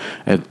teach you,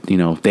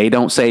 if they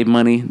don't save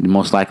money,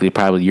 most likely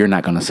probably you're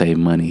not going to save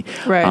money.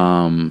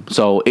 Right.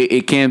 So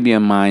it can be a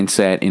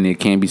mindset, and it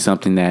can be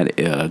something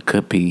that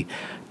could be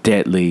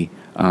deadly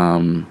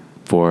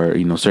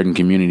for certain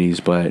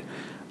communities, but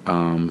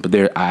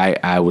there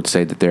I would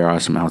say that there are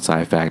some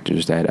outside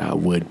factors that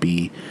would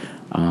be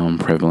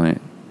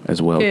prevalent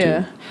as well.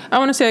 Yeah. Too. I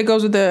want to say it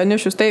goes with the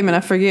initial statement.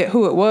 I forget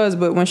who it was,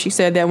 but when she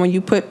said that when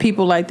you put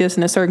people like this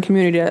in a certain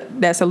community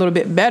that's a little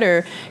bit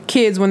better,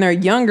 kids, when they're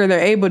younger, they're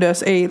able to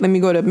say, let me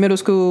go to middle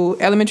school,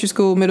 elementary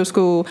school, middle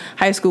school,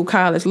 high school,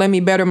 college. Let me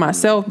better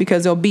myself,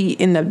 because they'll be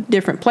in a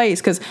different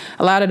place. Because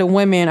a lot of the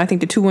women, I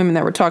think the 2 women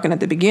that were talking at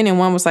the beginning,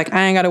 one was like,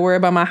 I ain't got to worry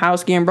about my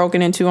house getting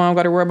broken into. I don't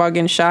got to worry about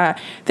getting shot.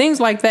 Things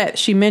like that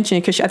she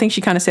mentioned, because I think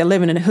she kind of said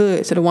living in the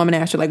hood. So the woman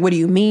asked her, like, what do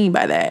you mean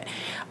by that?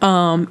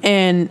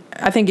 And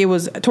I think it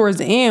was towards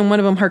the end, one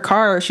of them, her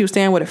car, she was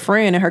staying with a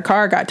friend, and her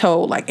car got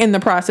towed, like in the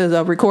process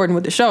of recording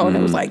with the show. And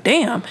it was like,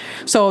 damn.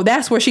 So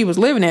that's where she was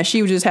living at.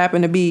 She just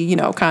happened to be,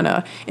 kind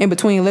of in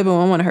between living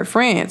with one of her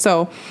friends.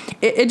 So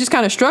it just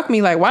kind of struck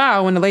me like,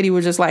 wow, when the lady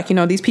was just like,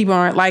 these people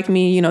aren't like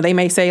me. They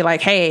may say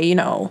like, hey,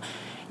 you're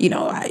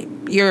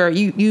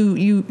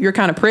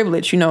kind of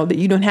privileged, that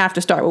you don't have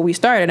to start where we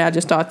started. And I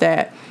just thought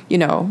that,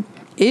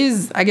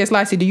 I guess,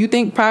 Lassie, do you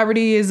think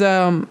poverty is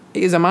a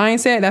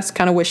mindset? That's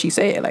kind of what she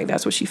said. Like,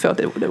 that's what she felt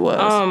it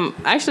was.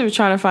 I actually was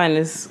trying to find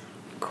this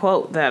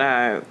quote that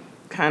I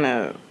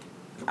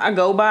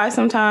go by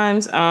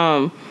sometimes.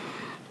 I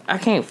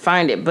can't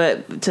find it,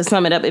 but to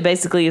sum it up, it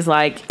basically is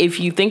like,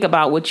 if you think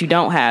about what you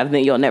don't have,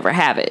 then you'll never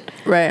have it.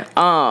 Right.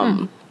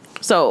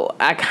 So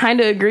I kind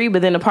of agree,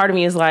 but then a part of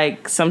me is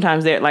like,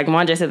 sometimes there, like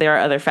Monja said, there are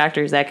other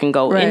factors that can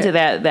go into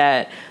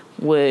that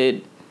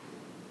would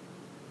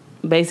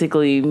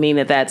basically mean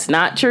that that's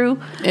not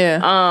true. Yeah.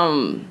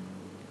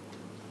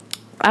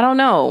 I don't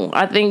know.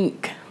 I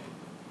think.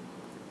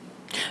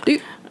 Do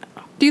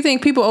you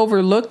think people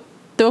overlook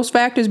those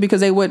factors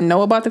because they wouldn't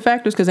know about the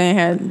factors because they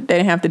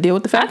didn't have to deal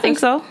with the factors? I think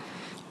so.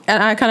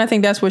 And I kind of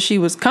think that's where she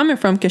was coming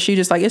from, because she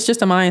just like, it's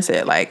just a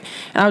mindset. Like,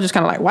 and I was just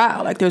kind of like,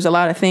 wow, like there's a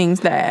lot of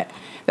things that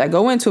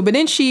go into it. But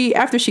then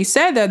after she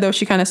said that though,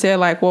 she kind of said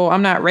like, well,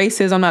 I'm not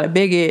racist, I'm not a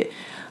bigot.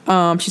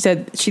 She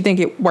said she think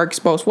it works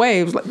both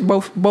ways, like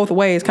both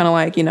ways, kind of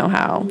like,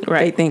 how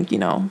they think,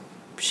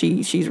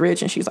 she's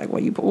rich and she's like,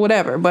 well, you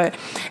whatever. But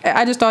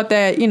I just thought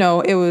that,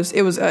 it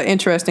was an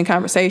interesting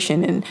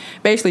conversation. And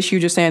basically she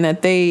was just saying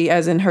that they,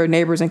 as in her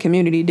neighbors and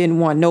community, didn't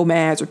want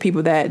nomads or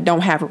people that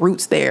don't have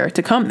roots there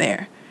to come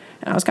there.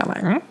 And I was kind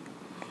of like,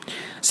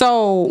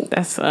 So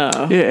that's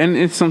yeah, and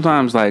it's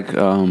sometimes like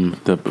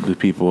the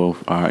people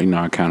are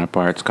our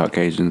counterparts,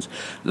 Caucasians.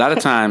 A lot of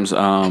times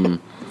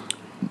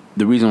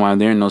the reason why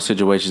they're in those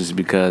situations is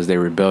because they're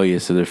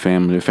rebellious to their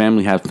family. Their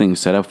family have things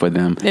set up for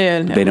them.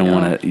 Yeah, they don't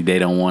want to. They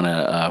don't want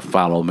to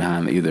follow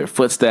behind either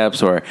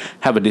footsteps or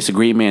have a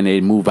disagreement. They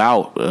move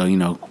out,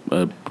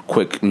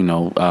 quick,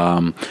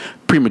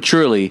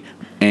 prematurely.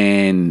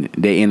 and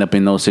they end up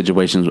in those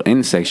situations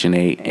in Section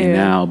 8. And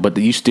now, but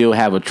you still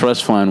have a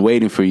trust fund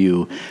waiting for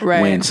you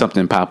when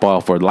something pop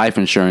off, or life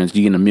insurance.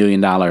 You get $1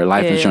 million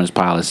life insurance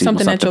policy.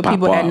 Something that your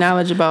people had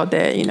knowledge about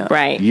that,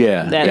 Right.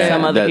 Yeah. That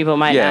some other people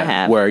might not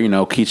have. Where,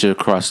 Keisha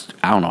crossed,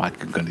 I don't know,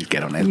 I'm going to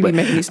get on that. But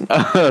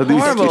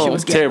horrible.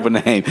 Terrible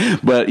name.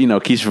 But,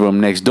 Keisha from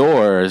next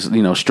door is,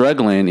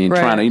 struggling and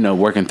trying to,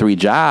 working 3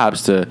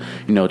 jobs to,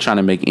 trying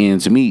to make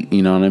ends meet.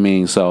 You know what I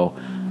mean? So...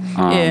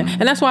 and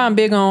that's why I'm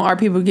big on our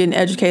people getting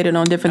educated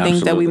on different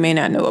things that we may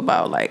not know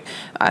about. Like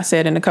I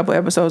said in a couple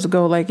episodes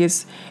ago, like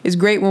it's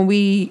great when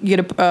we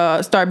get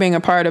start being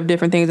a part of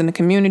different things in the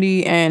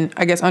community, and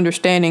I guess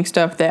understanding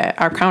stuff that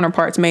our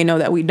counterparts may know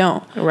that we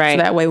don't. Right.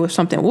 So that way, if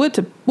something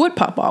would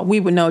pop off, we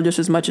would know just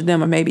as much as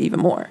them, or maybe even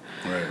more.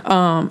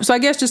 Right. So I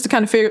guess just to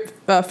kind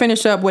of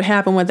finish up what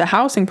happened with the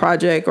housing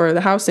project, or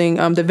the housing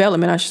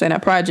development, I should say,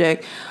 that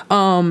project.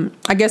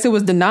 I guess it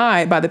was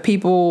denied by the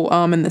people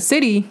in the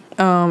city.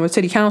 The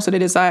city council, they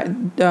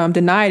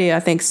denied it, I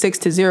think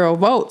 6-0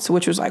 votes,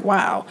 which was like,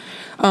 wow.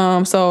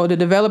 So the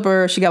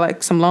developer, she got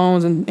like some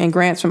loans and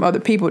grants from other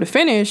people to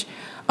finish.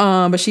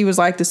 But she was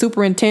like, the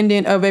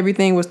superintendent of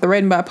everything was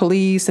threatened by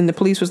police, and the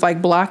police was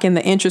like blocking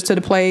the entrance to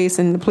the place.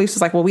 And the police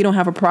was like, well, we don't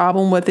have a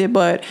problem with it,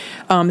 but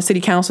the city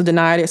council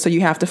denied it, so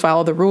you have to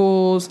follow the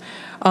rules.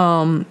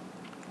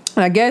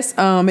 And I guess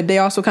they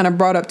also kind of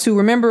brought up too,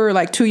 remember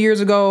like 2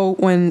 years ago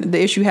when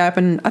the issue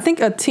happened, I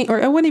think a teen, or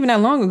it wasn't even that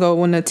long ago,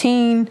 when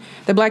the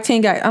black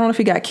teen I don't know if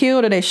he got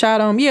killed or they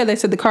shot him. Yeah, they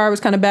said the car was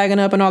kind of bagging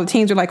up and all the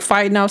teens were like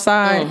fighting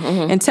outside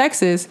in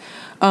Texas.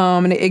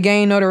 And it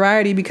gained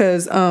notoriety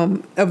because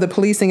of the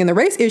policing and the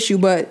race issue.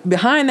 But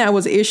behind that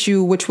was an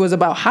issue which was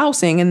about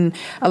housing. And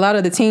a lot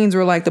of the teens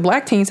were like, the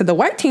black teens said the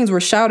white teens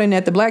were shouting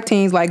at the black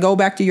teens, like, go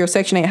back to your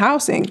Section 8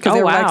 housing. Because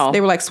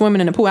they were like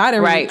swimming in the pool. I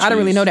didn't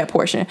really know that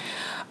portion.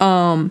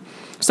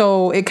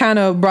 So it kind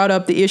of brought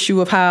up the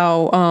issue of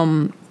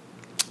how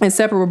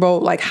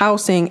inseparable like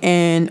housing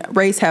and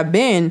race have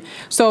been.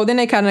 So then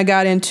they kind of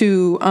got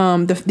into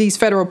these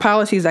federal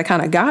policies that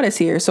kind of got us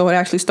here. So it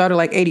actually started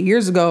like 80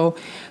 years ago.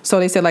 So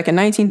they said like in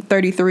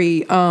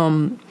 1933,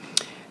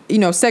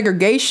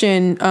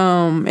 segregation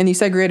and these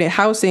segregated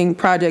housing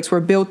projects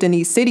were built in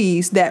these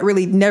cities that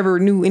really never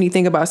knew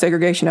anything about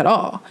segregation at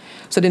all.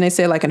 So then they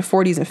said like in the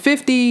 40s and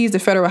 50s, the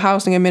Federal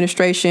Housing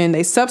Administration,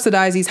 they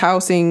subsidized these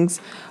houses,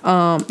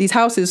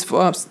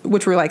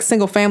 which were like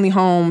single family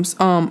homes,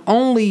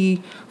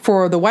 only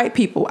for the white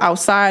people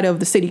outside of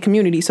the city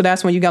community. So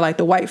that's when you got like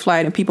the white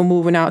flight and people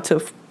moving out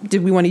to,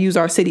 did we want to use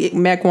our city,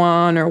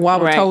 Mequon or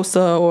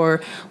Wauwatosa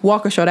or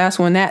Waukesha? That's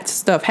when that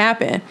stuff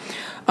happened.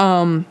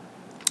 And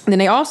then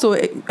they also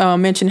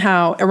mentioned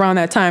how around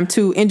that time,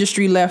 too,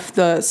 industry left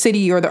the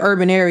city or the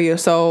urban area.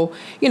 So,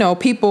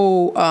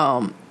 people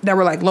that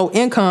were like low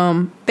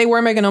income, they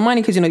weren't making no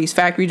money because, these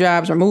factory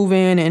jobs are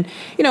moving. And,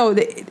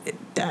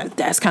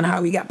 that's kind of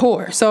how we got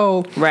poor.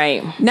 So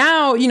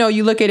now,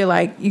 you look at it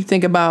like you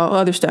think about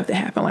other stuff that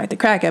happened, like the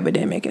crack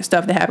epidemic and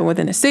stuff that happened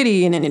within the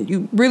city. And then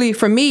you really,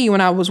 for me,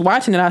 when I was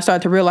watching it, I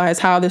started to realize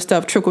how this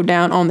stuff trickled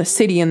down on the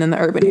city and then the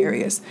urban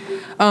areas.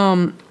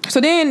 So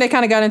then they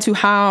kind of got into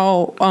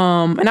how,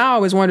 and I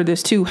always wondered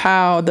this too,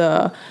 how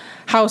the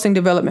housing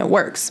development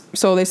works.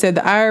 So they said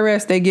the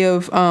IRS, they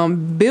give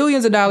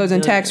billions of dollars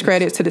in tax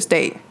credits to the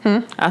state.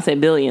 I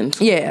said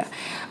billions. Yeah.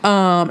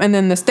 And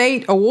then the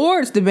state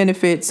awards the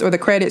benefits or the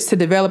credits to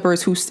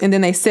developers and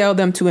then they sell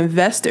them to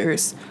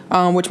investors,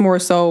 which more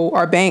so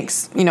are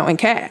banks, in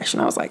cash.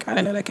 And I was like, I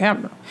didn't know that could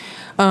happen.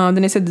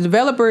 Then they said the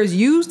developers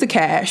use the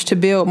cash to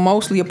build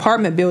mostly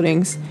apartment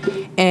buildings,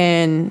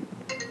 and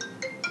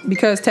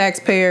because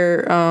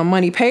taxpayer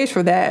money pays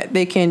for that,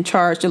 they can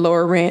charge the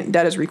lower rent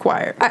that is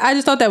required. I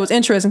just thought that was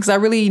interesting because I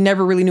really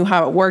never really knew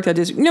how it worked. I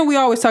just, we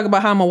always talk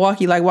about how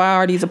Milwaukee, like, why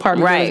are these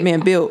apartment buildings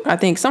being built? I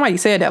think somebody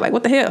said that, like,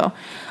 what the hell?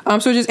 So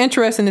it's just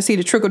interesting to see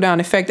the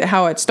trickle-down effect of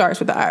how it starts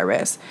with the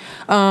IRS.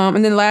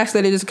 And then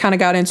lastly, they just kind of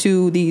got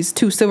into these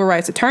 2 civil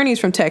rights attorneys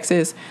from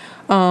Texas.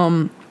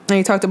 And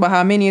he talked about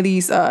how many of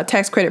these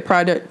tax credit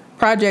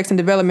projects and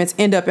developments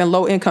end up in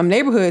low-income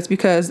neighborhoods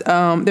because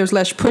there's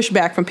less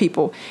pushback from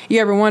people. You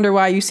ever wonder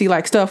why you see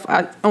like stuff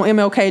on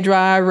MLK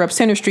Drive or up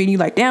Center Street, and you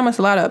like, damn, it's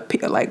a lot of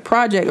like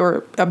project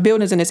or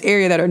buildings in this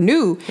area that are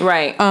new,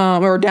 right?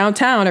 Or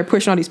downtown, they're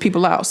pushing all these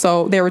people out.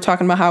 So they were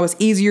talking about how it's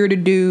easier to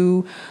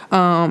do,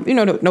 no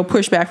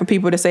pushback from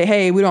people to say,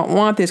 hey, we don't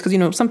want this,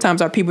 because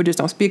sometimes our people just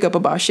don't speak up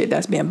about shit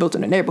that's being built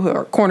in the neighborhood,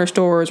 or corner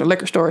stores or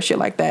liquor stores, shit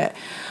like that.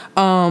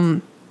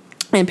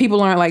 And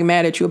people aren't like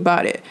mad at you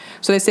about it.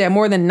 So they said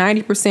more than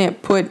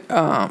 90%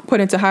 put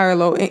into higher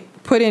low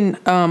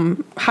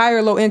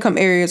income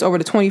areas over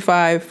a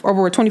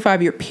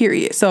 25-year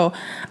period. So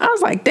I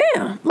was like,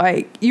 damn,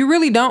 like you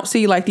really don't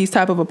see like these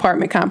type of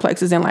apartment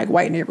complexes in like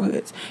white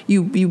neighborhoods.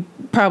 You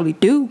probably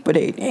do, but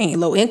they ain't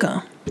low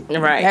income.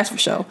 Right. That's for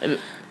sure.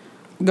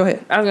 Go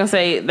ahead. I was gonna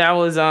say that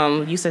was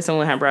you said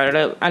someone had brought it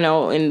up. I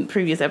know in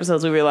previous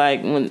episodes we were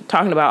like, when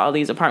talking about all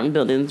these apartment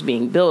buildings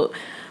being built,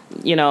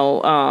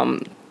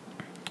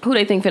 who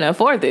they think can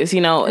afford this.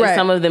 You know, is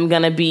some of them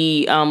going to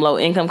be low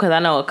income? Because I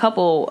know a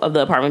couple of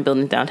the apartment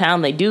buildings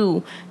downtown, they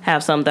do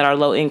have some that are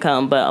low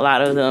income, but a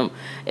lot of them,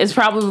 it's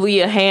probably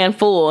a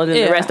handful, and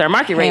then the rest are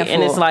market rate.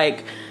 And it's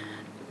like,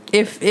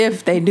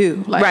 if they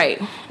do, like,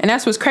 right. And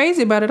that's what's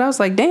crazy about it. I was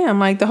like, damn,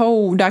 like the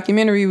whole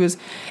documentary was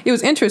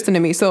interesting to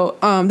me. So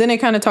then they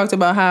kind of talked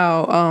about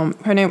how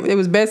her name, it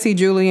was Betsy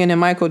Julian and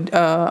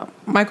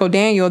Michael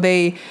Daniel.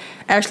 They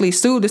actually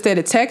sued the state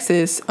of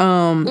Texas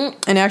and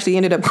actually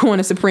ended up going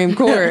to Supreme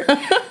Court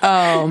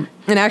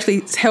and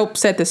actually helped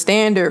set the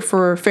standard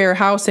for fair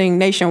housing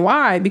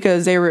nationwide,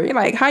 because they were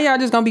like, how y'all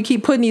just gonna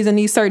keep putting these in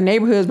these certain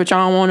neighborhoods but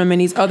y'all don't want them in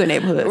these other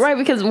neighborhoods? Right,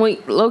 because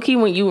low-key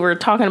when you were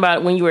talking about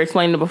it, when you were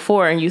explaining it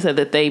before, and you said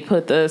that they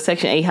put the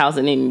Section 8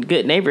 housing in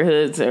good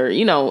neighborhoods, or,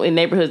 you know, in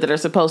neighborhoods that are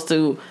supposed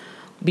to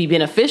be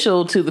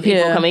beneficial to the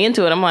people coming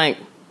into it, I'm like,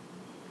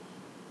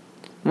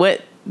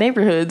 what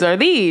neighborhoods are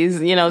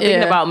these? You know,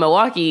 thinking about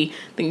Milwaukee,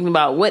 thinking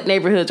about what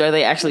neighborhoods are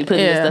they actually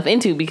putting this stuff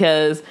into,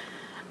 because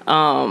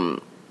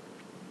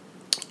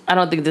I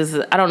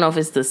don't know if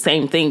it's the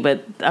same thing,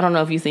 but I don't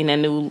know if you've seen that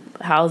new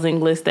housing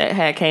list that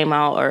had came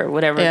out or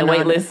whatever, the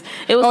wait list.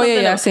 It was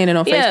I've seen it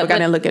on Facebook. I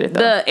didn't look at it though.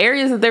 The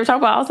areas that they were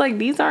talking about, I was like,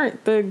 these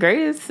aren't the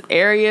greatest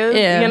areas,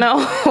 you know?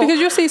 Because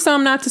you'll see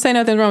some, not to say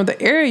nothing wrong with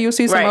the area, you'll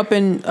see some up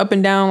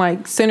and down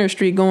like Center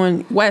Street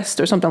going west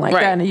or something like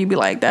that, and you'd be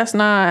like, that's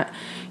not,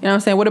 you know what I'm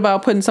saying? What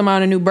about putting some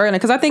out in New Berlin?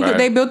 Because I think that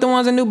they built the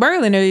ones in New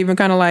Berlin. They're even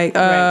kind of like,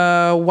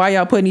 why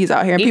y'all putting these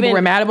out here? And people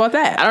were mad about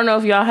that. I don't know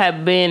if y'all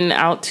have been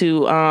out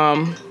to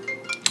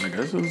I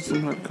guess it's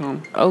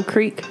come. Oak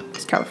Creek.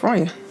 It's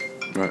California.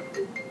 Right.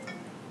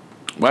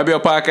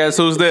 YBL Podcast,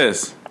 who's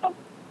this?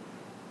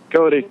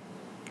 Cody.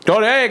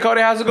 Hey,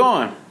 Cody, how's it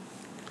going?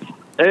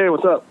 Hey,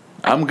 what's up?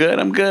 I'm good.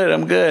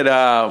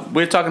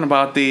 We're talking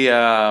about the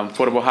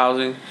affordable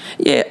housing.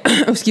 Yeah.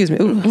 Excuse me.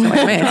 Ooh, sound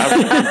like a man.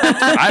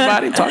 Hi,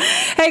 buddy. Talk.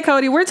 Hey,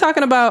 Cody. We're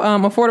talking about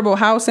affordable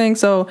housing.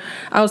 So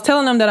I was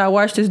telling them that I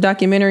watched this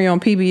documentary on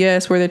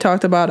PBS where they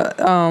talked about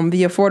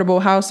the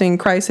affordable housing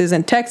crisis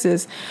in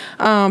Texas.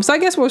 So I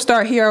guess we'll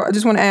start here. I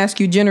just want to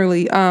ask you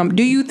generally,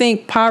 do you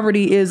think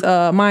poverty is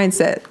a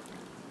mindset?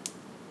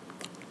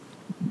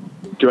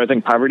 Do I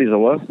think poverty is a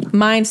what?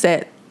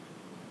 Mindset.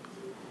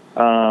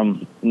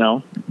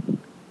 No.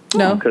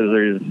 No? Because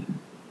there's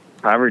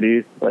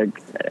poverty, like,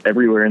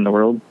 everywhere in the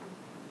world.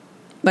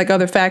 Like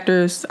other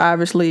factors,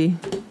 obviously,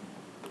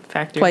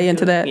 play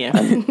into that?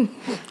 Yeah.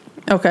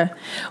 Okay.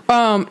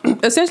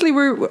 Essentially,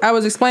 I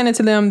was explaining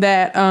to them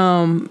that,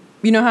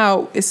 you know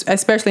how,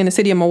 especially in the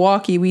city of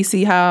Milwaukee, we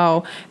see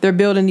how they're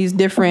building these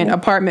different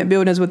apartment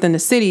buildings within the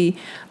city.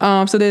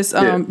 So this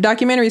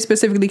documentary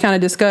specifically kind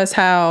of discussed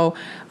how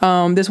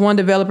this one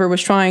developer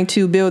was trying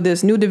to build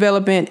this new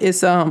development.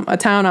 It's a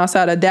town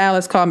outside of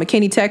Dallas called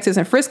McKinney, Texas,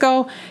 and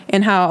Frisco,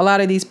 and how a lot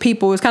of these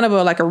people, it's kind of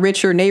like a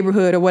richer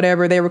neighborhood or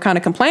whatever. They were kind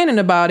of complaining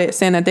about it,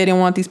 saying that they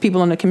didn't want these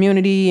people in the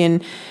community,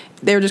 and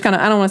they were just kind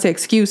of, I don't want to say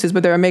excuses,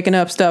 but they were making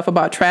up stuff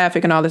about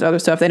traffic and all this other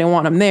stuff. They didn't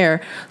want them there.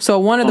 So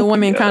one of the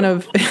women kind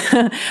of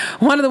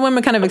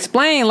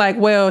explained, like,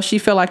 well, she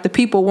felt like the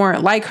people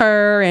weren't like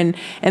her, and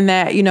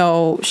that, you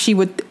know, she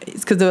would,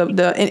 because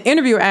the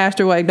interviewer asked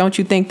her, like, don't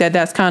you think that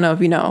that's kind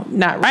of, you know,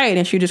 not right?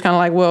 And she just kind of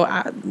like,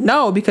 well,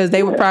 no, because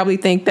they would probably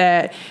think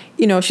that,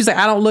 you know, she's like,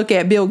 I don't look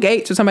at Bill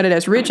Gates or somebody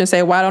that's rich and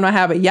say, why don't I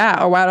have a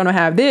yacht, or why don't I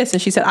have this?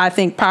 And she said, I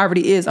think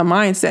poverty is a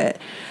mindset.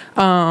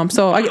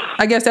 So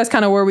I guess that's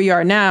kind of where we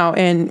are now.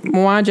 And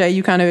Mwanje,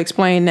 you kind of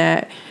explained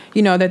that,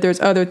 you know, that there's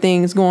other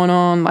things going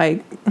on,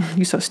 like,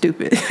 you're so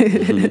stupid,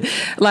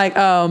 like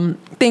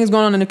things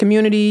going on in the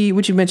community,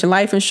 which you mentioned,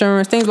 life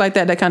insurance, things like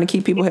that kind of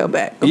keep people held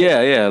back.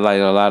 Yeah,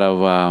 like a lot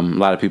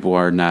of people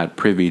are not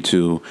privy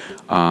to,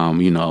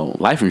 you know,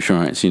 life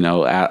insurance. You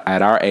know,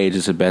 at our age,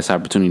 it's the best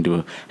opportunity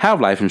to have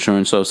life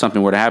insurance. So if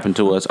something were to happen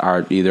to us,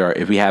 either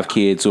if we have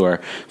kids or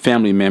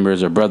family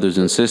members or brothers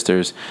and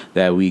sisters,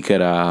 that we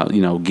could,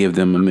 you know, give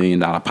them $1 million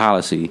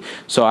policy.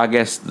 So I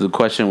guess the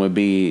question would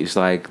be, it's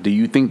like, do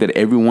you think that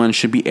everyone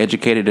should be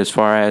educated as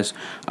far as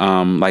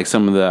like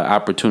some of the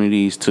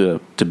opportunities to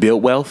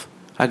build wealth,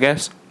 I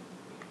guess?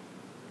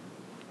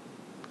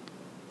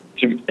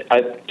 Do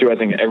I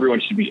think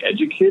everyone should be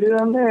educated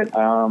on that?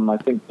 I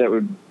think that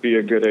would be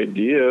a good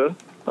idea.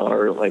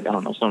 Or, like, I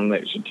don't know, something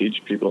that you should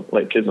teach people,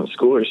 like kids in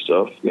school or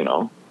stuff, you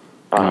know.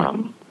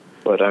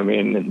 But, I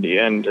mean, in the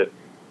end, I'm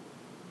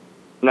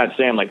not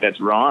saying, like, that's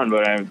wrong,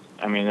 but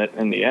I mean,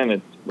 in the end,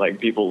 it's, like,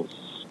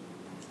 people's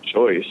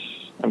choice.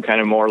 I'm kind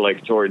of more,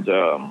 like, towards,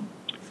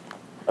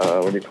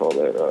 what do you call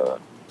that?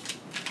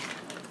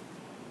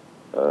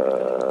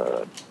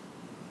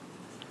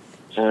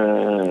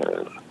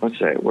 What's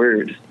that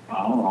word?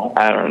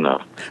 I don't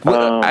know.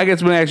 Well, I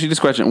guess when I ask you this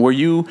question, were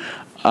you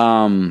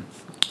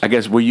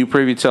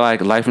privy to,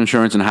 like, life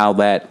insurance and how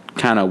that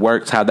kind of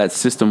works, how that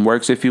system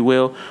works, if you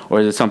will, or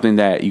is it something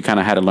that you kind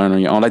of had to learn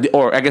on your own? Like,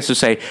 or I guess to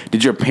say,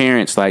 did your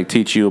parents, like,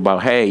 teach you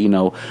about, hey, you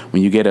know,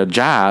 when you get a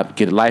job,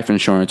 get life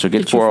insurance or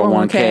get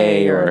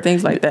 401k or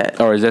things like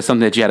that? Or is that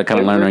something that you had to kind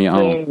of learn on your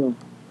own?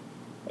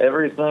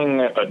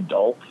 Everything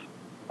adult,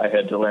 I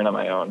had to learn on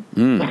my own.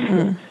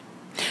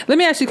 Let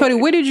me ask you, Cody,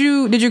 where did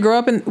you grow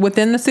up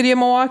within the city of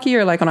Milwaukee,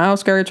 or like on the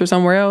outskirts or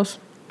somewhere else?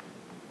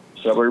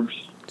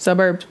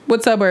 Suburbs.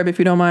 What suburb, if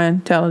you don't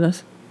mind telling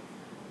us?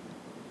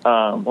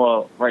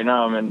 Well, right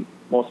now I'm in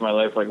most of my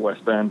life like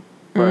West Bend.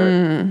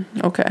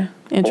 But okay.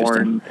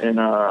 Interesting. Born in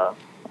I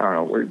don't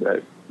know, where's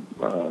that?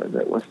 Is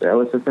that West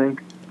Dallas, I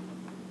think?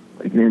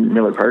 Like near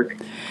Miller Park.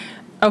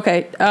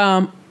 Okay.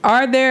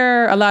 Are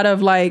there a lot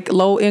of like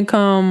low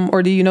income,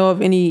 or do you know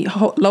of any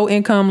low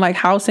income like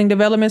housing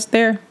developments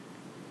there?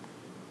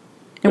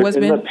 In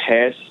the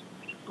past,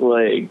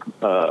 like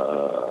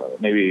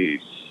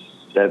maybe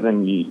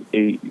 7,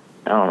 8,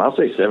 I don't know, I'll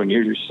say 7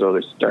 years or so,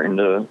 they're starting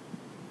to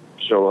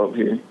show up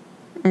here.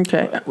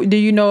 Okay. Do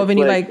you know of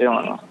any I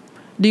don't know.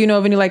 Do you know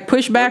of any like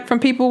pushback from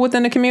people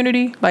within the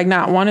community, like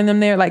not wanting them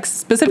there, like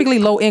specifically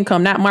low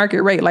income, not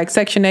market rate, like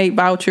Section 8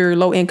 voucher,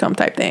 low income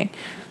type thing?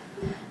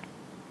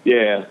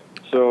 Yeah.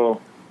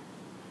 So,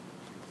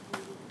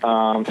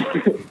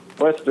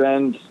 West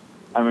Bend,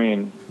 I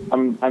mean,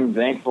 I'm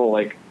thankful.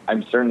 Like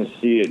I'm starting to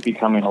see it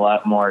becoming a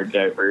lot more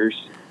diverse,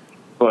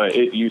 but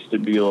it used to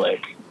be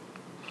like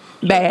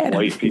bad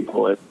white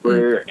people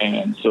everywhere,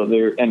 and so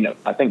and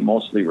I think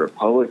mostly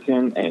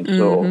Republican, and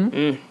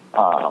so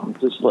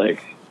just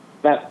like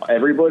not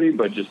everybody,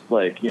 but just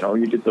like, you know,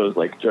 you get those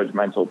like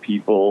judgmental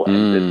people,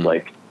 and it's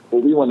like,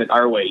 well, we want it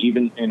our way,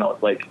 even, you know,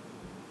 it's like,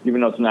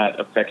 even though it's not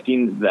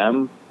affecting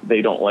them,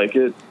 they don't like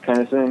it, kind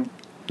of thing.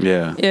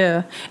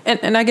 Yeah.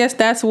 And I guess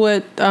that's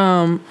what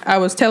I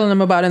was telling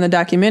them about in the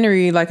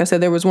documentary. Like I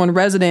said, there was one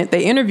resident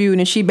they interviewed,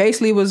 and she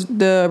basically was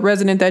the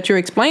resident that you're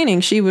explaining.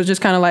 She was just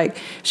kind of like,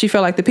 she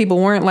felt like the people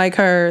weren't like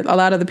her. A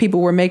lot of the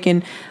people were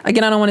making,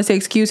 again, I don't want to say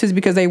excuses,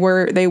 because they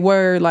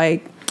were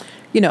like,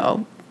 you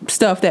know,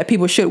 stuff that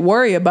people should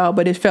worry about,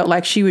 but it felt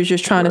like she was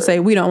just trying to say,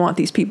 we don't want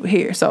these people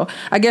here. So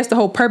I guess the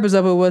whole purpose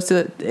of it was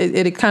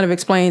it kind of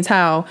explains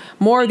how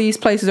more of these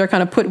places are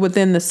kind of put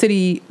within the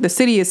city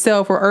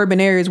itself, or urban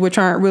areas which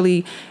aren't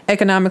really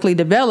economically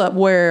developed,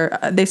 where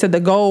they said the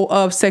goal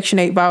of Section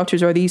 8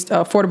 vouchers or these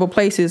affordable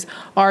places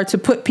are to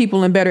put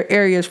people in better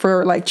areas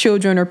for like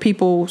children or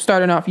people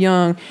starting off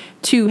young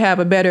to have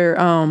a better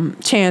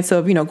chance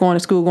of, you know, going to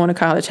school, going to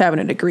college, having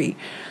a degree.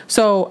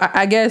 So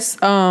I guess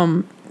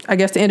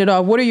to end it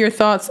off, what are your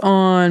thoughts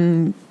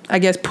on, I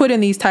guess,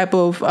 putting these type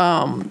of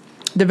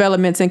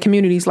developments in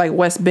communities like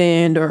West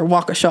Bend or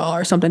Waukesha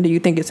or something? Do you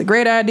think it's a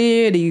great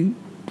idea?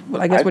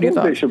 What are your thoughts? I think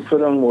they should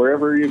put them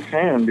wherever you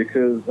can,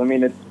 because, I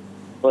mean, it's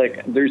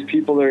like, there's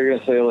people that are going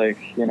to say, like,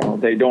 you know,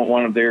 they don't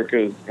want them there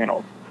because, you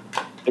know,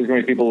 there's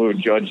going to be people who would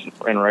judge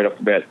and right off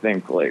the bat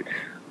think, like,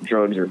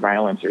 drugs or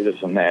violence or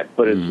this and that.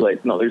 But it's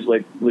like, no, there's,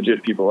 like,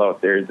 legit people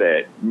out there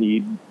that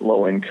need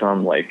low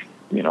income, like,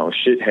 you know,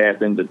 shit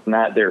happens. It's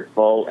not their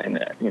fault,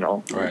 and you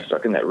know, they're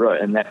stuck in that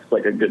rut, and that's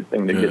like a good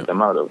thing to get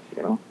them out of.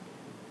 You know.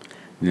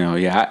 No,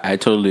 yeah, I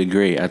totally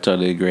agree. I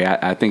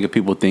think if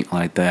people think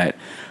like that,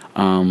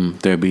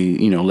 there'd be,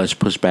 you know, less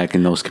pushback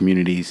in those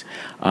communities.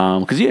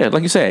 Because, yeah,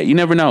 like you said, you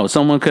never know.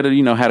 Someone could have,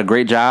 you know, had a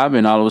great job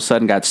and all of a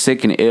sudden got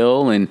sick and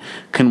ill and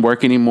couldn't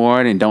work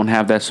anymore and don't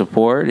have that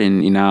support.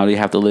 And, you know, they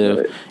have to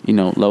live, you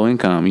know, low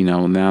income. You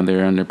know, now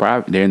they're in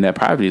that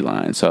poverty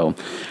line. So,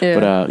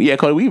 but, yeah,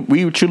 Cody,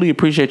 we truly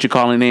appreciate you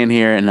calling in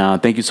here.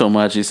 And thank you so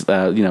much. It's,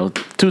 you know,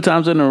 2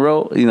 times in a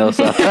row, you know,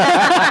 so,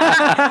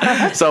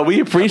 so we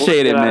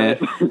appreciate it, man.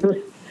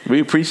 We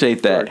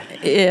appreciate that.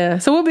 Yeah.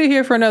 So we'll be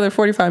here for another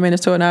 45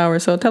 minutes to an hour.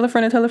 So tell a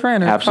friend and tell a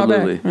friend. Or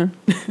absolutely. Call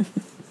back.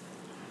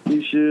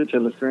 You should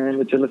tell a friend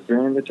to tell a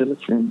friend to tell a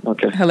friend.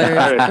 Okay.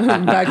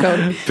 Hilarious. Bye,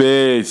 Cody.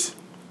 Peace.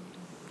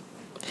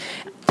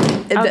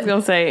 I was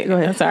going to say, go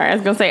ahead. Sorry. I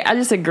was going to say, I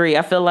just agree.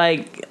 I feel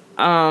like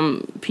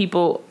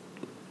people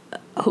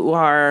who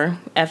are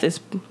at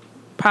this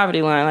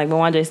poverty line, like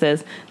Mwanje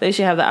says, they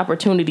should have the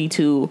opportunity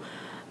to...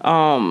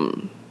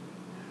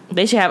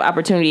 they should have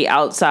opportunity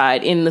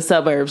outside in the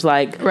suburbs,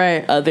 like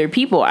other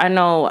people. I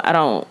know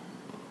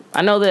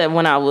that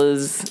when I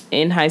was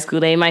in high school,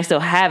 they might still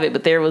have it,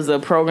 but there was a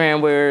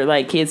program where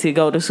like kids could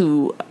go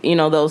to, you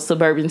know, those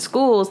suburban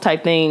schools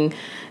type thing.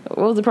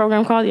 What was the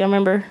program called? Y'all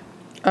remember?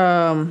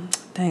 Dang,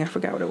 I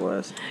forgot what it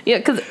was. Yeah,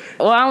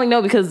 I only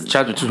know because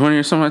Chapter 220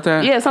 or something like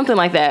that. Yeah, something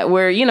like that,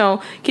 where, you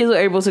know, kids were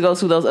able to go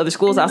to those other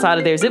schools outside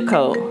of their zip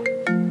code.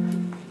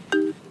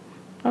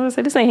 I was gonna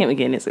say, this ain't him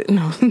again, is it?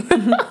 No.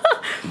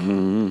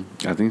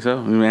 I think so.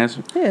 Let me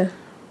answer. Yeah.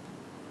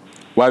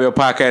 YBL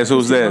Podcast,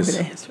 who's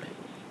this?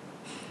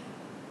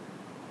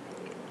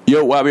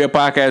 Yo, YBL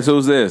Podcast,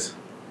 who's this?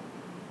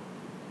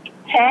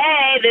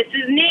 Hey, this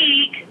is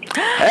Neek.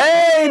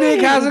 Hey,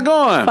 Nick, how's it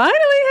going? Finally,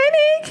 hey,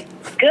 Nick.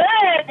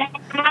 Good.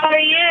 How are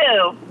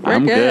you?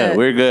 I'm good.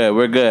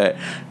 We're good.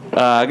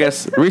 I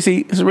guess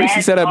Reese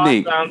set up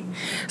Neek.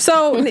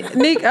 So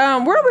Neek,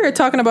 where we were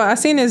talking about, I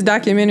seen this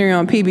documentary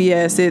on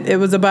PBS. It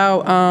was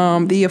about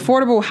the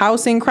affordable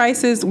housing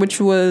crisis, which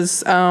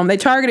was they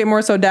targeted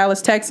more so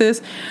Dallas,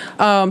 Texas.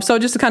 So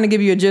just to kind of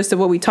give you a gist of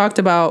what we talked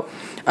about.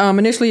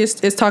 Initially,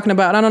 it's talking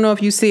about, I don't know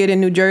if you see it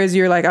in New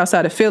Jersey or like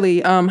outside of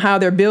Philly, how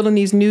they're building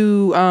these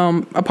new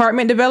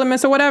apartment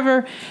developments or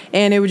whatever,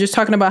 and they were just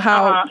talking about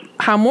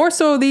how more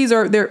so these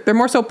are they're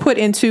more so put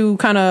into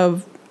kind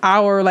of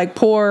our like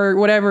poor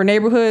whatever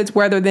neighborhoods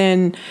rather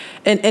than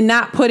and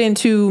not put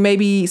into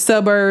maybe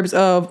suburbs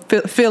of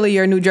Philly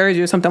or New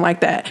Jersey or something like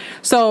that.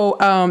 So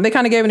they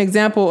kind of gave an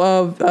example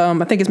of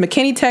I think it's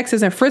McKinney,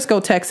 Texas and Frisco,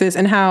 Texas,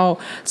 and how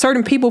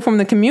certain people from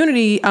the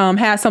community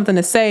had something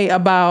to say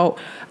about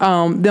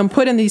them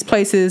putting these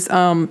places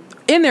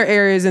in their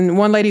areas. And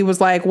one lady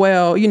was like,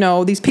 well,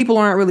 these people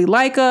aren't really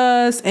like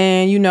us,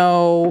 and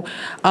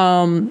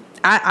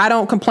I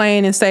don't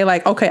complain and say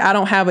like, okay, I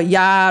don't have a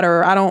yacht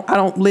or I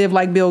don't live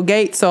like Bill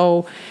Gates.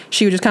 So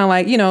she was just kind of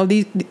like,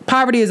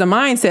 poverty is a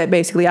mindset.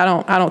 Basically, I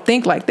don't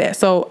think like that.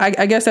 So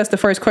I guess that's the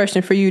first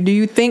question for you. Do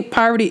you think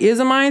poverty is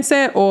a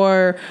mindset,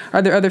 or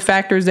are there other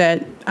factors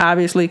that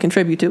obviously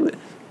contribute to it?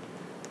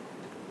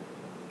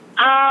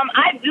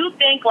 I do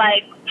think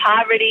like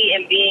poverty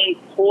and being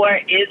poor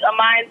is a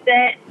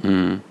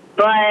mindset,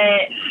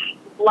 but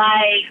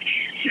like,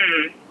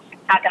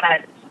 how can I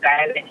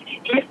describe it?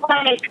 It's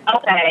like,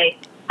 okay,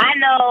 I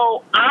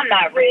know I'm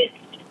not rich,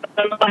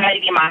 but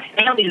nobody in my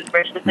family is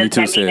rich. Does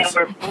that mean that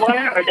we're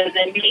poor, or does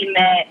it mean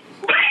that,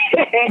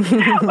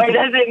 or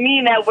does it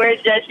mean that we're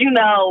just,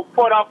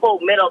 quote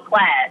unquote middle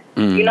class?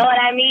 You know what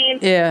I mean?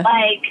 Yeah.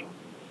 Like,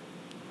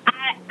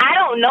 I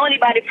don't know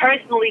anybody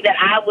personally that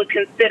I would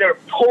consider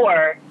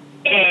poor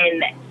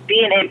and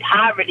being in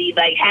poverty,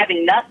 like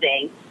having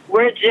nothing.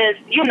 We're just,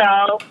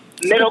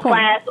 middle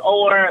class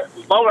or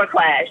lower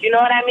class. You know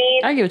what I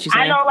mean? I get what you're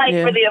saying. I know, like,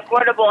 for the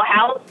affordable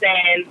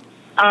housing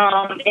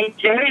in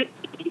Jersey,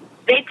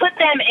 they put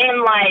them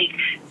in, like,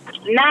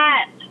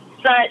 not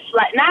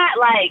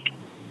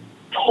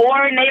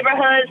poor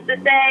neighborhoods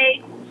to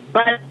say,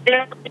 but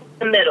they're in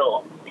the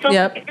middle. So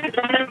if you're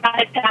driving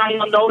by town,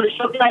 you'll notice,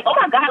 you'll be like, oh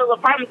my God, those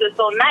apartments are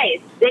so nice.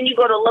 Then you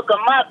go to look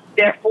them up.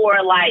 They're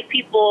for, like,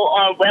 people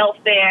on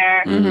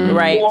welfare.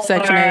 Right, or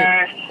Section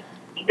 8.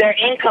 their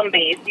income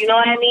base. You know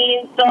what I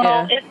mean?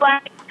 So it's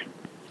like,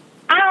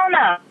 I don't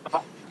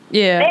know.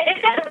 Yeah.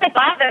 It doesn't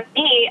bother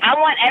me. I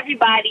want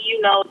everybody,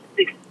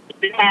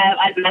 to have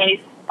a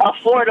nice,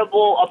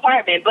 affordable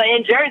apartment. But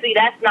in Jersey,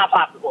 that's not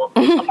possible.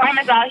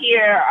 Apartments out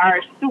here are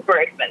super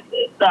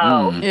expensive.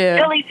 So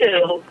Philly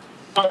too.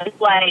 So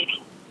it's like,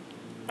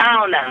 I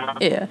don't know.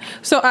 Yeah.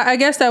 So I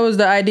guess that was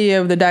the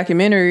idea of the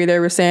documentary. They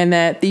were saying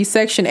that these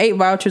Section 8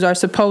 vouchers are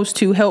supposed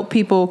to help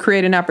people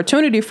create an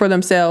opportunity for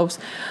themselves.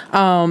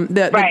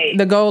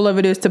 The goal of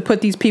it is to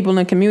put these people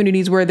in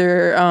communities where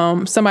they're,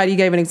 somebody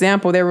gave an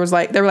example. They were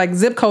like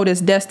zip code is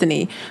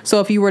destiny.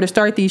 So if you were to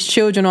start these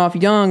children off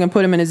young and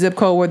put them in a zip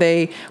code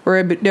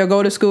where they'll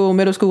go to school,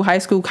 middle school, high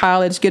school,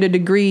 college, get a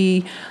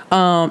degree,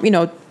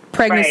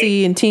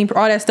 pregnancy and teen,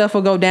 all that stuff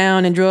will go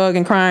down, and drug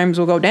and crimes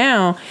will go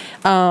down.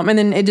 And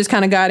then it just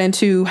kind of got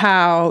into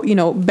how,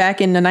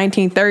 back in the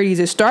 1930s,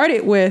 it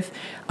started with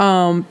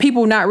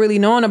people not really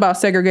knowing about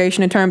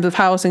segregation in terms of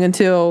housing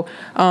until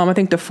I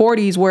think the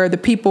 40s, where the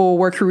people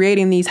were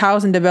creating these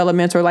housing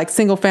developments or like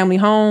single family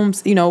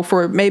homes,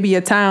 for maybe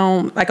a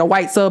town, like a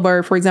white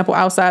suburb, for example,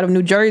 outside of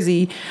New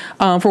Jersey,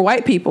 for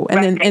white people,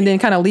 and then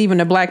kind of leaving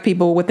the black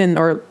people within,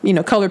 or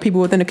colored people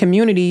within the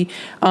community,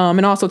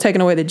 and also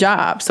taking away the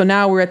jobs. So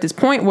now we're at this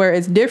point where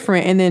it's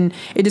different, and then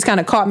it just kind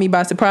of caught me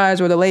by surprise,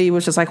 where the lady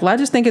was just like, well, I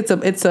just think it's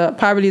a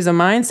poverty is a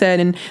mindset,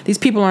 and these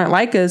people aren't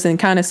like us, and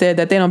kind of said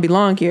that they don't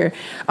belong here.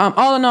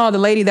 All in all, the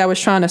lady that was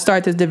trying to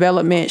start this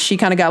development, she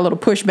kind of got a little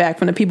pushback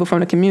from the people from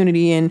the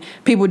community, and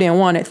people didn't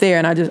want it there.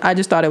 And I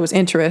just thought it was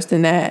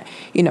interesting that,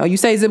 you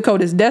say zip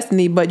code is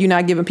destiny, but you're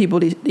not giving people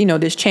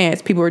this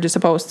chance. People are just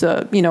supposed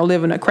to,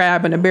 live in a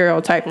crab in a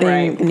barrel type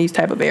thing in these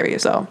type of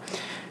areas. So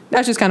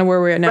that's just kind of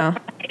where we're at now.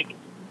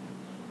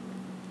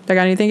 I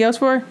got anything else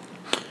for her?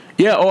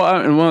 Yeah,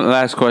 and one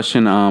last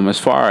question. As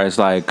far as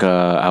like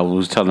I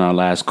was telling our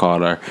last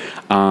caller,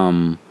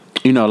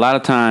 a lot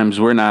of times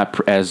we're not,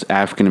 as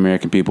African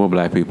American people,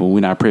 black people,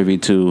 we're not privy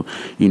to,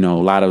 a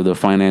lot of the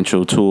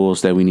financial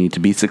tools that we need to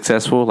be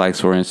successful. Like,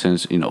 for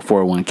instance,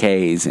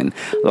 401ks and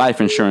life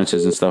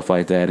insurances and stuff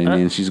like that. And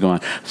then she's going.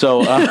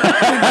 So, well,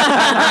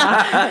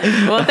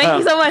 thank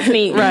you so much,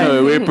 Neek. Right,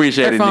 no, we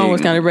appreciate it. Her phone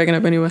was kind of breaking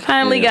up anyway.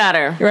 Finally got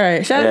her.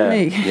 Right, shout out to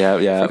Neek.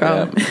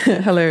 Yeah.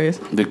 Hilarious.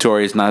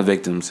 Victorious, not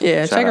victims.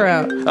 Yeah, check her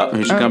out. Oh,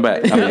 he should come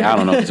back. I mean, I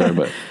don't know if it's her,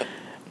 but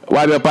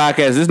YBL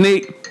Podcast. This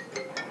Neek.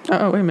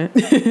 Oh, wait a minute.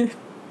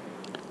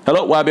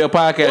 Hello, YBL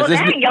Podcast. Well,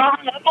 dang, y'all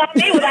hung up on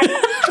me. Was I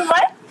too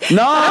much?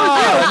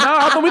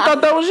 No, we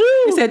thought that was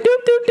you. He said,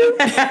 doop, doop,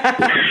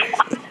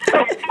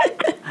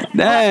 doop.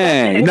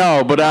 Dang.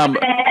 No, but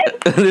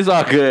It's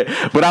all good.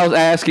 But I was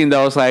asking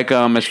though, it's like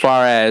as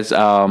far as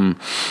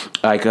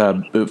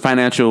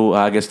financial,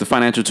 I guess the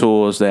financial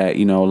tools that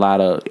a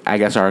lot of, I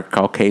guess, our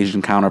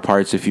Caucasian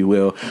counterparts, if you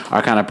will,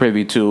 are kind of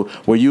privy to.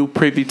 Were you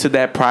privy to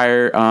that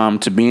prior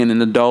to being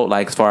an adult,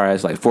 like as far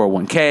as like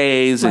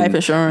 401ks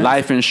and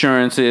life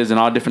insurances and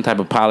all different type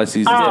of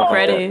policies? And stuff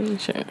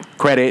credit, like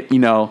credit,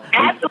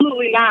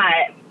 Absolutely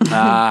not.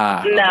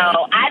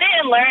 No, I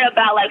didn't learn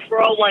about like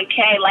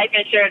 401k, life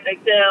insurance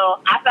until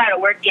I started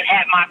working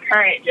at my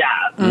current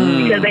job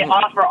because they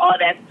offer all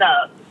that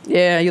stuff.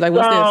 Yeah, you're like,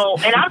 what's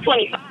this? And I'm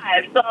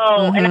 25,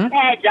 and I've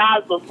had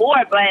jobs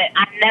before, but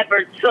I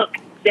never took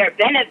their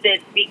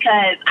benefits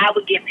because I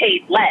would get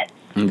paid less.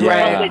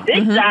 Yeah. So with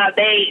this job,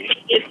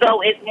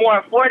 it's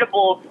more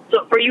affordable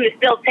for you to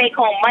still take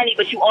home money,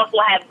 but you also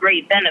have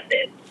great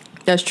benefits.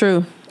 That's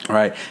true.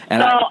 Right.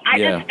 And I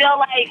just feel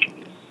like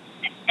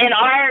in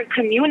our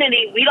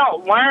community, we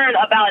don't learn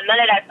about none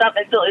of that stuff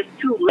until it's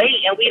too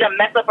late, and we done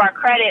mess up our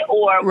credit,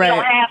 or we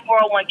don't have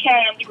 401k,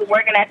 and we were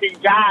working at this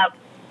job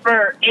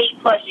for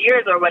 8+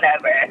 years or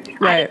whatever. I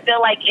just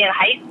feel like in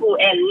high school,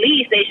 at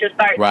least they should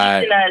start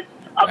teaching us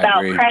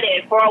about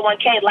credit,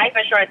 401k, life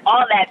insurance,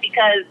 all that,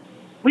 because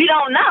we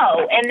don't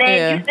know. And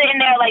then you sitting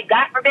there like,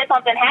 God forbid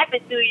something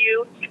happened to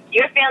you,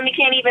 your family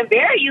can't even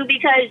bury you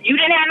because you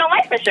didn't have no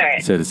life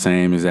insurance. Said the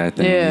same exact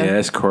thing. Yeah,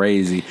 that's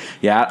crazy.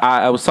 Yeah,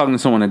 I was talking to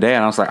someone today,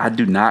 and I was like, I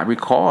do not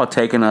recall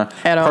taking a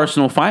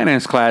personal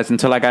finance class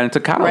until I got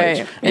into college.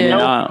 Right.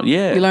 And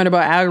you learned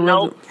about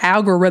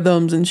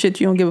algorithms and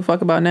shit you don't give a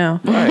fuck about now.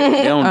 Right.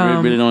 They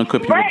don't really don't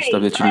equip you with the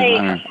stuff that you need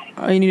to learn.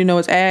 All you need to know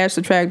is add,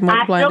 subtract,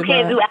 multiply, I still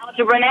can't do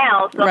algebra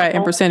now. So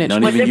and percentage.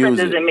 Don't what even difference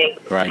use does it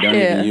make? Right, don't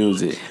even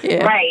use it.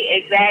 Yeah. Right,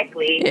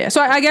 exactly. Yeah,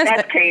 so I guess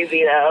that's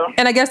crazy though.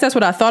 And I guess that's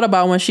what I thought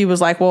about when she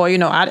was like, well,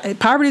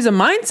 poverty is a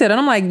mindset. And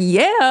I'm like,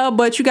 yeah,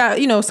 but you got,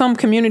 some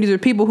communities or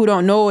people who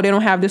don't know, they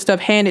don't have this stuff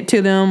handed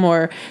to them,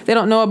 or they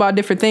don't know about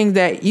different things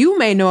that you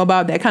may know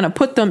about that kind of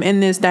put them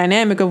in this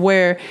dynamic of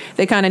where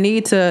they kind of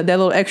need that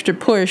little extra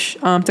push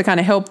to kind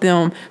of help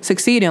them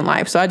succeed in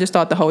life. So I just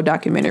thought the whole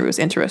documentary was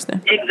interesting.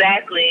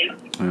 Exactly.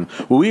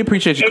 Well, we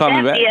appreciate you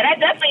calling back. Yeah, that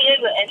definitely is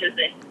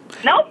interesting.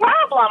 No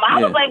problem.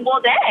 I was like,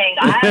 well, dang.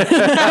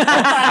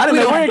 I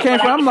didn't know where it came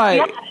from.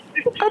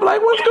 I'm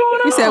like, what's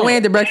going on? You said we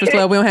ain't the Breakfast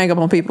Club. We don't hang up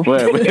on people.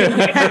 We're the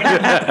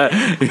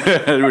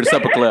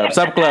supper club.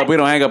 Supper club. We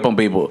don't hang up on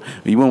people.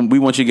 We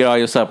want you to get all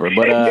your supper.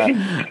 But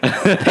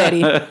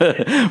petty.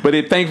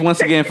 But thanks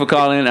once again for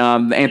calling.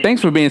 And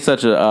thanks for being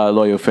such a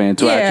loyal fan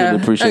too. I truly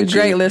appreciate you.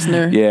 A great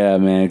listener. Yeah,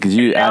 man. Because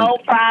no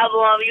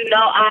problem.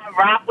 I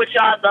rock with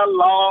y'all the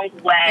long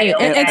way.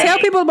 Okay? And tell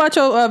people about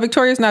your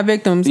Victorious Not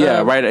Victims.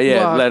 Right.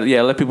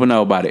 Yeah. Let people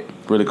know about it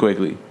really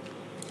quickly.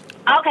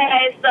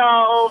 Okay,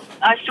 so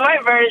a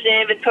short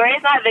version,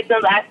 Victorious Not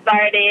Victims, I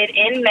started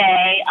in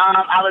May.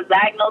 I was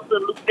diagnosed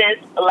with lupus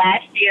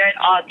last year in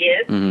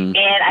August, and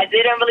I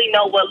didn't really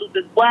know what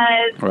lupus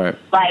was,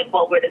 like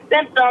what were the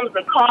symptoms,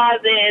 the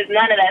causes,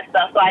 none of that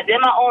stuff. So I did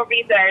my own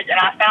research, and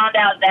I found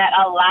out that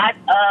a lot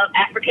of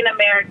African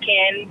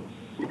Americans,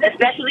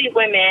 especially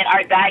women,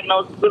 are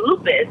diagnosed with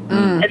lupus,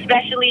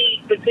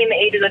 especially between the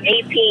ages of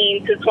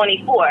 18 to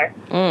 24.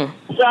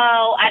 So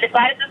I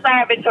decided to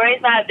start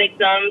Victorious Not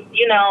Victims,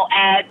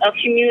 as a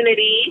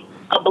community,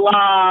 a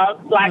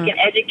blog, so I can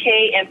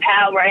educate,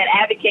 empower, and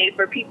advocate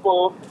for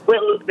people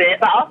with lupus.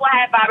 I also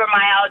have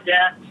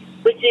fibromyalgia,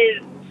 which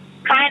is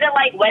kind of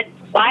like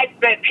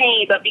widespread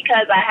pain, but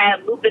because I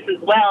have lupus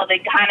as well, they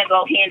kind of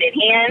go hand in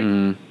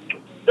hand.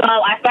 So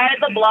I started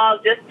the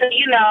blog just to,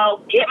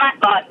 get my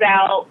thoughts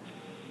out.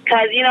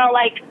 Because,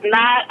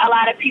 not a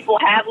lot of people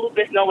have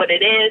lupus, know what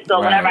it is. So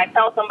whenever I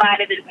tell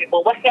somebody, they're just like,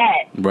 well, what's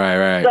that?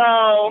 Right.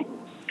 So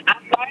I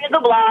started the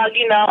blog,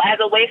 as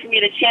a way for me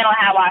to channel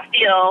how I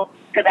feel.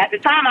 Because at the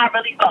time, I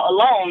really felt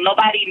alone.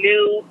 Nobody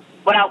knew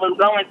what I was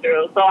going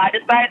through. So I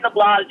just started the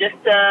blog just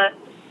to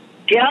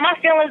get all my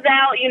feelings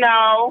out,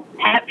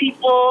 have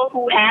people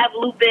who have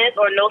lupus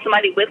or know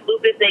somebody with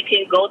lupus, they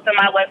can go to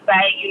my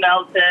website,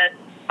 to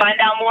find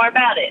out more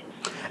about it.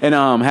 And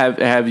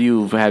have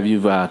you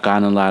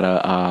gotten a lot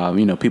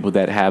of people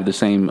that have the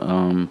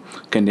same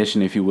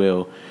condition, if you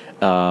will?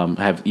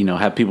 Have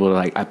people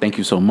like, I thank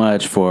you so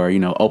much for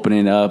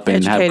opening up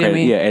and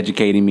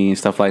educating me and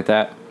stuff like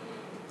that.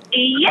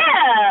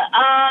 Yeah,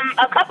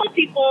 a couple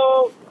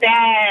people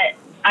that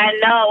I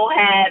know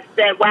have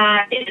said,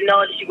 wow, I didn't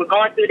know that you were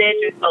going through this.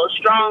 You're so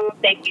strong.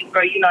 Thank you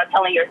for,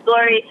 telling your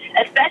story,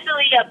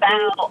 especially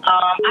about,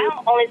 I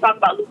don't only talk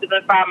about lupus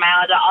and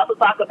fibromyalgia. I also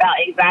talk about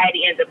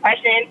anxiety and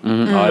depression.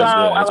 So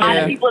a lot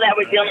of people that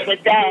were dealing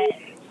with that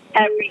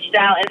have reached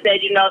out and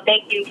said,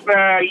 thank you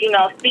for,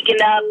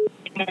 speaking up.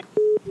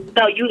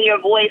 So using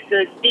your voice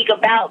to speak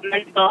about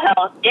mental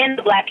health in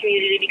the Black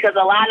community, because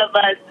a lot of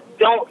us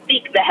don't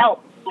seek the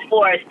help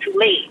before it's too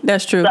late.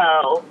 That's true.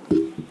 So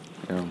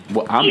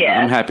Well,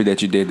 I'm happy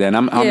that you did that.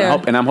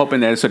 And I'm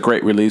hoping that it's a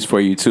great release for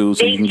you too,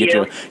 so you can get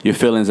your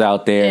feelings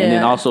out there, and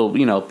then also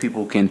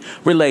people can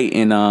relate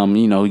and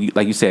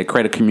like you said,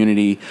 create a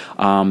community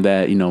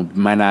that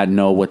might not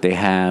know what they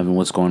have and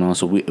what's going on.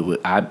 So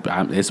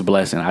it's a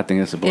blessing. I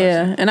think it's a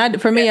blessing. Yeah,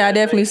 and for me, I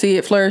definitely see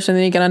it flourishing.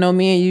 And I know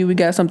me and you, we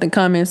got something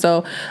coming.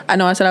 So I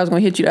know I said I was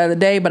going to hit you the other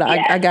day, but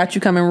I got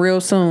you coming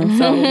real soon.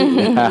 So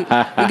we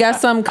got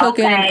something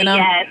cooking, and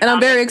I'm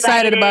very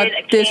excited about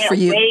this for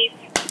you. Wait.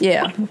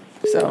 Yeah.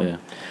 So. Yeah.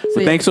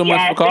 Well, thanks so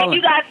much for calling. Thank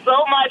you guys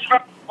so much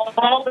for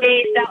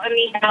always shouting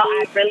me out.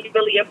 I really,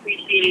 really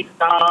appreciate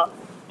y'all.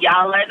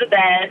 Y'all are the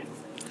best.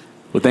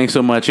 Well, thanks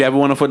so much. You have a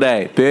wonderful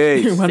day.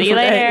 Peace. See you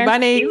later. Bye,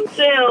 Nate. You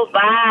too.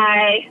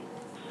 Bye.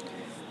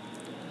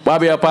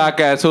 Bobby Up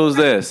Podcast. Who's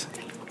this?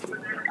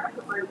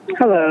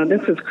 Hello,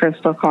 this is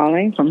Crystal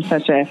calling from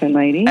Such a Effing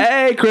Lady.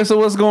 Hey, Crystal,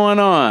 what's going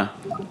on?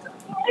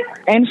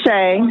 And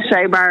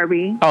Shay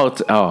Barbie.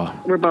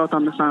 Oh. We're both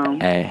on the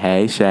phone.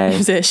 Hey, Shay.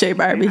 He said Shay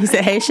Barbie. He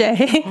said, hey, Shay.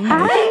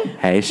 Hi.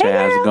 Hey, Shay,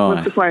 how's it going?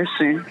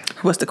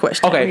 What's the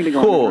question? Okay,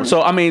 cool.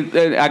 So, I mean,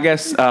 I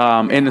guess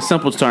in the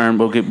simplest term,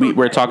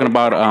 we're talking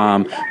about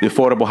the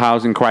affordable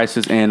housing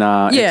crisis in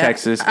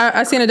Texas.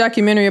 I seen a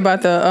documentary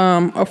about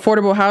the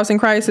affordable housing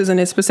crisis, and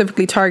it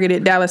specifically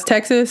targeted Dallas,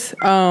 Texas.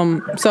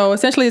 So,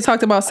 essentially, it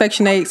talked about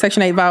Section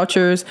 8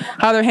 vouchers,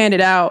 how they're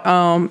handed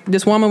out.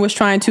 This woman was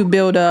trying to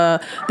build a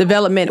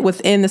development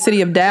within the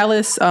city of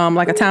Dallas,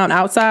 like a town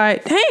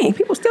outside. Dang,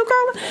 people still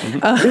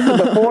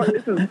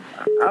calling?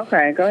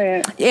 Okay, go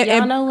ahead.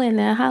 Y'all know when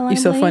that hotline. You're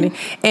so funny.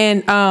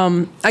 And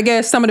I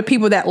guess some of the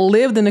people that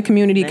lived in the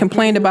community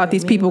complained about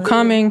these people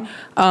coming.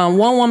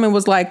 One woman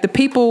was like, the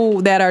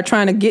people that are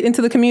trying to get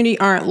into the community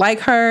aren't like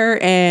her,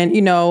 and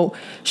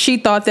she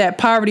thought that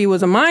poverty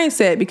was a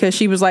mindset, because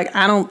she was like,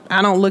 I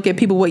don't look at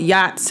people with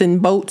yachts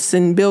and boats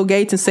and Bill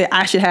Gates and say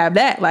I should have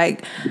that.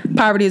 Like,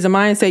 poverty is a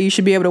mindset. You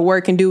should be able to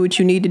work and do what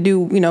you need to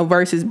do,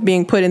 versus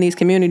being put in these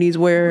communities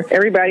where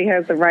everybody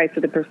has the right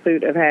to the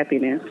pursuit of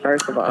happiness.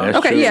 First of all, that's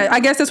true. Yeah, I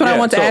guess that's what I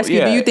want to ask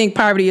you. Do you think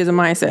poverty is a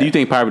mindset? Do you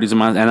think poverty is a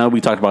mindset? I know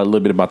we talked about a little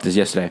bit about this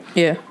yesterday.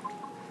 Yeah.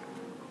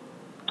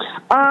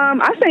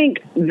 I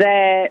think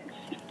that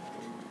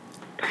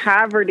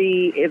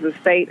poverty is a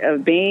state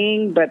of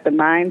being, but the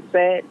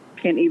mindset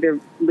can either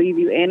leave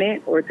you in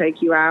it or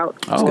take you out,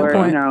 or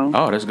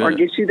that's good. or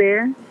get you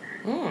there.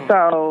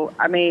 So,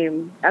 I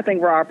mean, I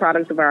think we're all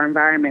products of our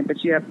environment,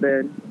 but you have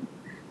the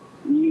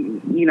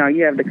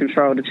you have the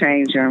control to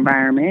change your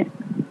environment.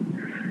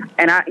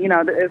 And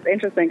it's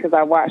interesting because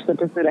I watched The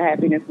Pursuit of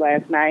Happiness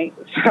last night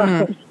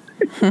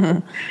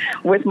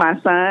with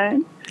my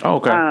son. Oh,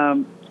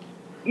 okay.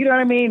 You know what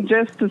I mean?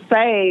 Just to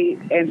say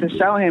and to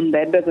show him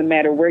that it doesn't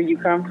matter where you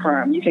come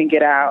from, you can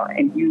get out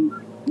and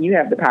you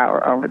have the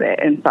power over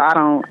that. And so I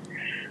don't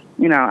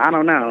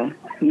know.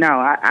 No,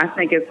 I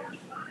think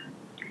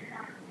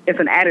it's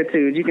an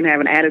attitude. You can have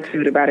an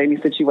attitude about any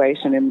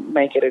situation and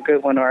make it a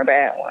good one or a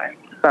bad one.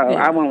 So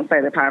I won't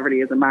say that poverty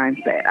is a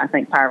mindset. I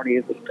think poverty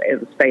is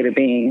a state of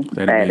being.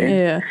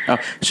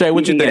 Shay,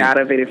 what you think? Get out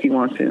of it if you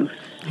want to.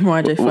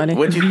 YJ funny.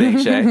 What you think,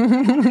 Shay?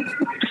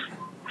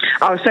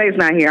 Oh, Shay's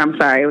not here. I'm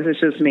sorry. It was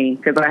just me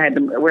because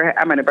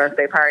I'm at a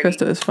birthday party.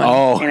 Krista is funny.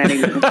 Oh. And I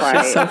needed to be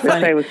quiet. So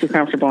funny. Shay was too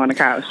comfortable on the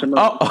couch to move.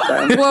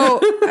 Well,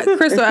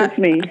 Krista,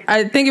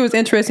 I think it was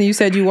interesting. You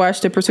said you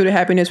watched The Pursuit of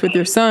Happiness with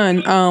your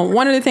son.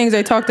 One of the things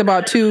they talked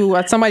about too,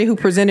 somebody who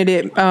presented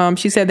it,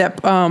 she said that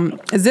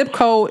zip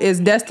code is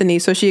destiny.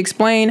 So she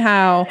explained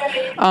how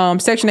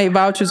Section 8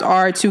 vouchers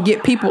are to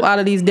get people out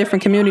of these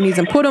different communities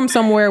and put them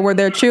somewhere where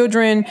their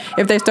children,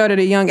 if they start at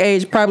a young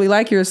age, probably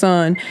like your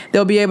son,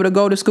 they'll be able to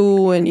go to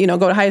school and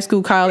go to high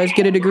school, college,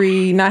 get a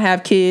degree, not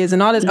have kids,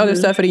 and all this other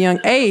stuff at a young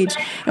age.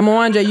 And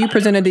Mwanje, you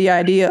presented the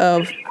idea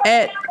of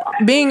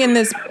being in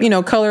this,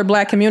 colored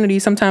Black community.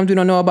 Sometimes we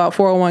don't know about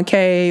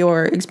 401k,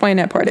 or explain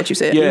that part that you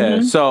said.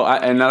 Yeah. So,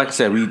 and like I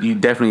said, you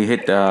definitely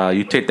hit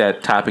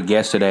that topic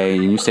yesterday,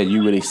 and you said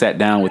you really sat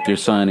down with your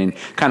son and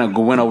kind of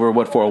went over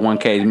what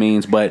 401k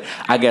means. But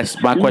I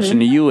guess my question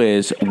to you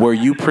is, were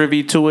you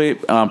privy to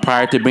it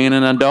prior to being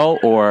an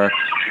adult, or?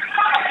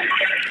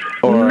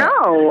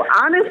 No,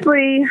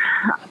 honestly,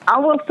 I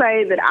will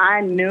say that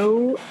I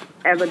knew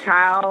as a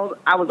child,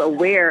 I was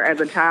aware as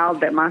a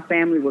child that my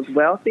family was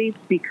wealthy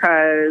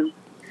because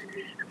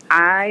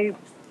I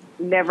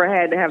never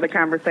had to have the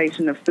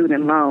conversation of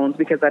student loans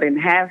because I didn't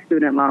have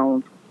student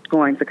loans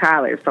going to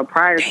college. So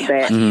prior to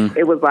that,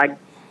 it was like,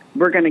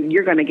 you're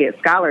gonna get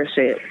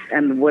scholarships,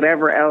 and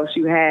whatever else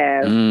you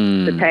have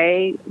to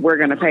pay, we're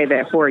gonna pay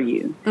that for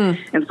you.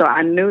 And so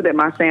I knew that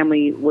my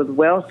family was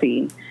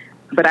wealthy.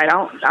 But I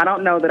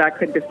don't know that I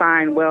could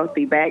define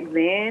wealthy back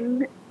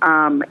then.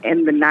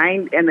 In the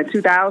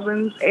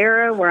 2000s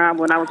era,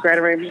 when I was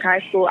graduating from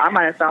high school, I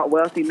might have thought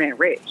wealthy meant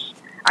rich.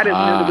 I just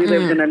knew that we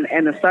lived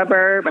in a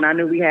suburb, and I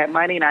knew we had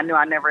money, and I knew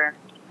I never,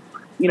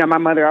 my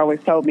mother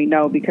always told me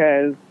no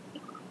because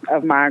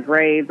of my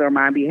grades or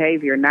my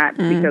behavior, not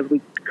because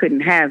we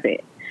couldn't have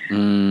it.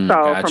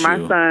 So for my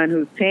son,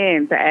 who's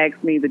 10, to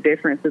ask me the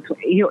difference between,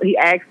 he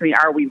asked me,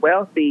 "Are we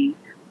wealthy?"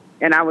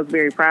 And I was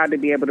very proud to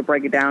be able to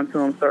break it down to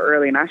him so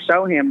early. And I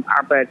show him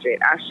our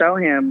budget. I show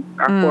him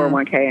our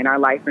 401k and our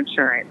life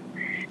insurance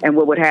and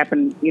what would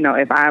happen,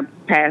 if I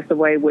passed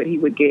away, what he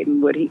would get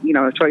and what he,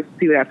 choices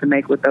he would have to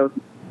make with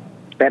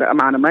that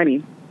amount of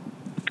money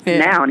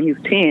now. And he's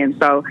 10.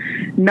 So,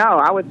 no,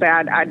 I would say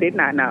I did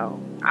not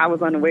know. I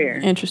was unaware.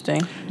 Interesting.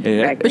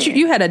 Yeah. But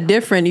you had a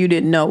different you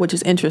didn't know, which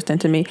is interesting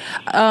to me.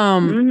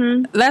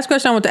 Last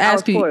question I want to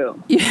ask you.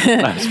 Spoiled. You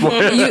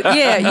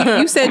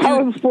said I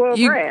was spoiled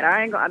brat.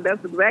 I ain't gonna,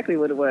 that's exactly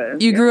what it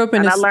was. You grew up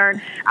in I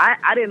learned.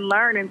 I didn't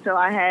learn until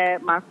I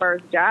had my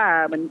first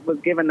job and was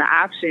given the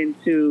option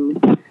to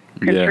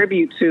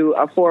contribute to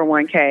a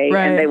 401k,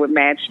 and they would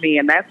match me,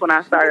 and that's when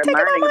I started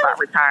learning about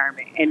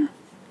retirement. And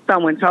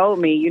someone told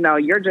me,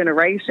 your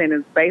generation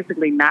is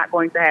basically not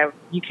going to have,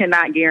 you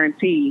cannot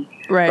guarantee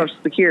Social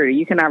Security.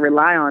 You cannot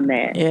rely on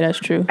that. Yeah, that's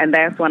true. And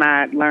that's when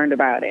I learned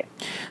about it.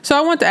 So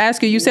I want to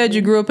ask you, you said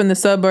you grew up in the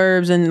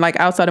suburbs and like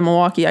outside of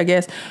Milwaukee, I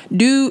guess.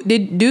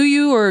 Did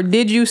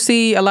you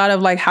see a lot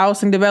of like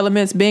housing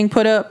developments being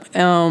put up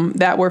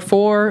that were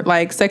for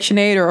like Section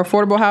 8 or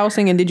affordable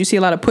housing? And did you see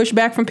a lot of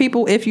pushback from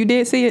people if you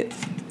did see it?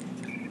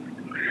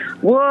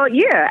 Well,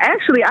 yeah,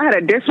 actually I had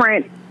a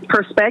different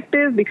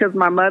perspective because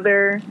my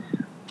mother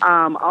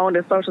owned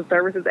a social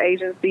services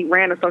agency,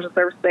 ran a social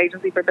services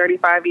agency for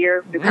 35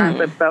 years, New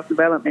Concept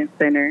Self-Development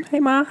Center. Hey,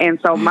 Ma.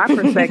 And so my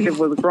perspective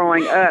was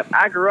growing up,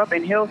 I grew up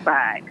in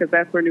Hillside because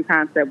that's where New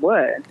Concept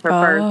was. Her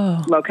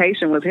first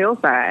location was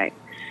Hillside.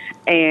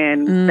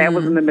 And that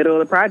was in the middle of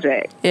the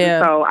project. Yeah.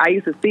 And so I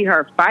used to see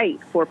her fight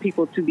for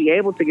people to be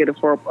able to get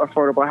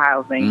affordable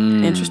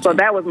housing. Interesting. So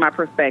that was my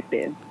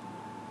perspective.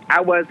 I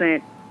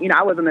wasn't in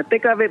the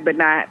thick of it, but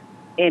not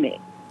in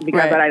it.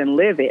 Because I didn't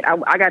live it.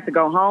 I got to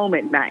go home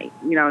at night.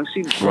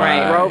 She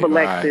drove a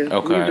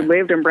Lexus. We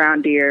lived in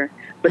Brown Deer.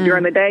 But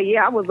during the day,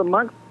 I was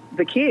amongst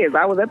the kids.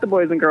 I was at the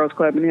Boys and Girls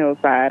Club in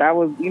Hillside. I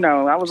was,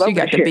 I was so over you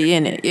got here. to be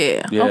in it.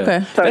 Yeah.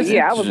 Okay. So,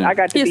 I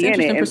got to be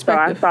in it. And so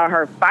I saw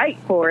her fight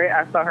for it.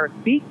 I saw her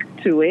speak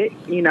to it,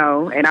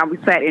 and I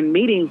sat in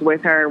meetings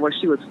with her where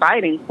she was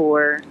fighting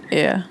for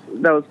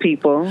those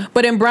people.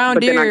 But in Brown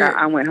Deer, then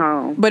I went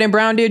home. But in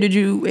Brown Deer, did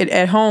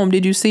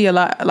you see a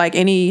lot, like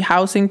any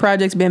housing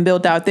projects being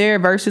built out there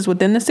versus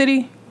within the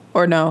city,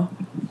 or no?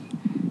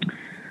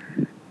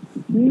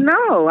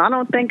 No, I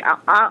don't think.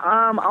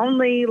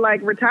 Only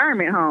like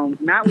retirement homes,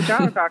 not what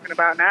y'all are talking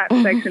about, not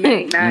Section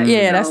 8. Not,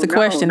 that's the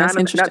question. That's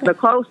interesting. The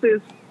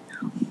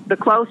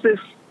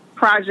closest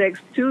projects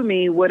to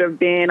me would have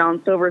been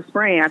on Silver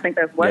Spring. I think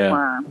that's West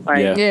Line.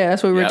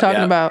 That's what we were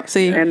talking about.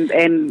 See, and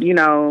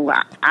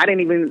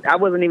I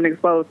wasn't even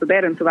exposed to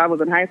that until I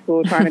was in high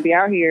school trying to be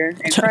out here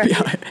in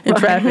traffic.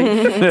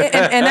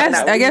 and that's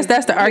I guess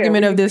that's the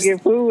argument of this.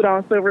 Get food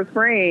on Silver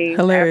Spring.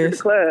 Hilarious. After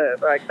the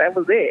club, like that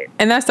was it.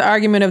 And that's the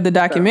argument of the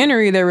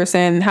documentary. They were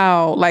saying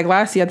how, like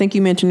last year, I think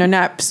you mentioned they're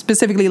not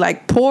specifically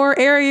like poor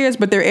areas,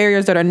 but they're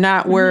areas that are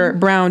not where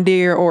Brown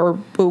Deer or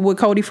with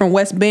Cody from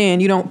West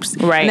Bend. You don't.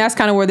 Right. And that's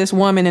kind of where this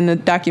woman in the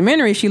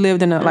documentary, she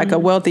lived in a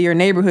wealthier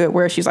neighborhood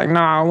where she's like,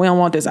 nah, we don't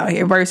want this out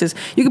here, versus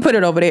you can put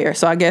it over there.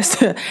 So I guess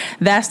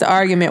that's the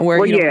argument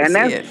where you don't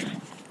see it.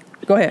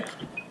 Go ahead.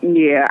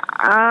 Yeah.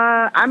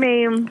 I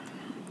mean,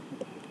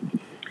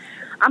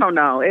 I don't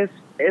know. It's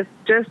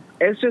just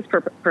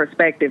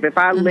perspective. If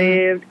I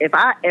lived, if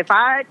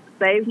I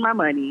saved my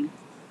money,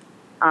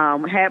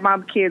 had my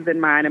kids in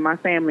mind and my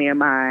family in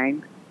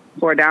mind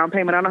for a down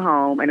payment on a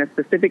home in a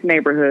specific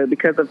neighborhood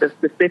because of the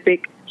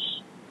specific,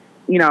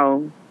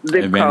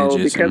 zip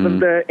code, because of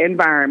the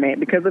environment,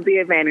 because of the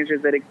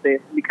advantages that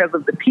exist, because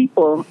of the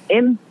people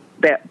in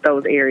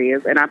those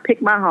areas, and I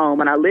picked my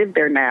home and I live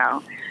there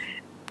now.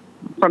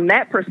 From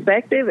that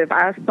perspective, if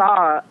I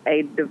saw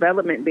a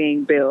development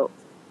being built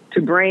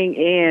to bring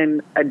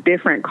in a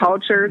different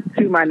culture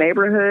to my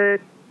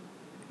neighborhood,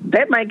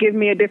 that might give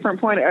me a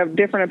different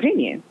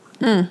opinion.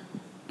 Yeah.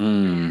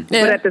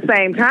 But at the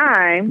same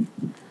time,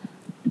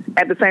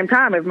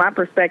 if my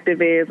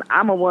perspective is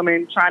I'm a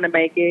woman trying to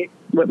make it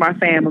with my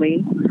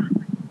family,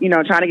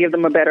 trying to give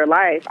them a better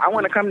life, I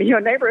want to come to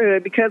your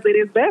neighborhood because it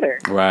is better.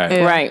 Right.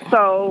 Yeah. Right.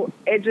 So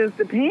it just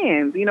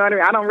depends. You know what I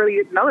mean? I don't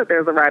really know that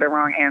there's a right or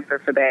wrong answer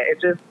for that. It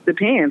just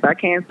depends. I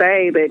can't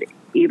say that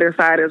either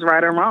side is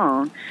right or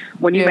wrong.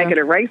 When you make it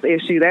a race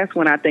issue, that's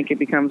when I think it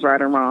becomes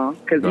right or wrong,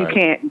 because you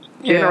can't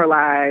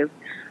generalize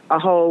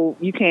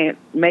you can't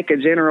make a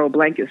general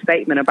blanket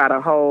statement about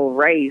a whole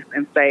race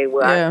and say,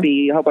 well, I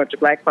see a whole bunch of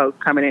black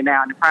folks coming in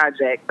now in the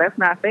project. That's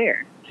not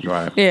fair.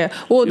 Right. Yeah.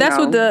 Well, that's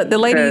what the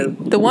lady,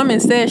 the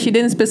woman said. She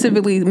didn't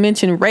specifically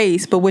mention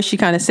race, but what she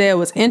kind of said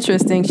was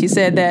interesting. She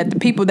said that the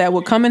people that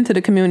would come into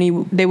the community,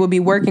 they would be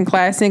working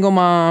class single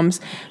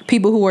moms,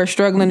 people who are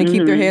struggling to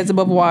keep their heads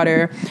above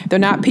water. They're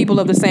not people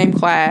of the same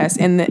class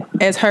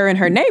as her and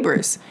her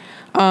neighbors.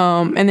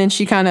 And then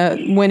she kind of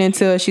went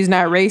into she's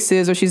not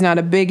racist or she's not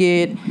a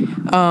bigot.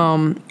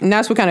 And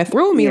that's what kind of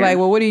threw me. Like,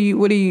 well, what do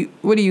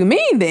you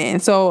mean then?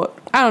 So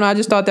I don't know. I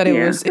just thought that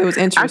it was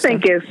interesting.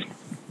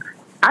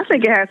 I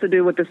think it has to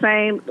do with the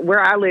same where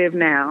I live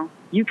now.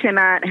 You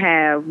cannot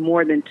have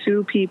more than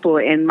 2 people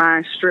in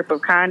my strip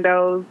of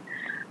condos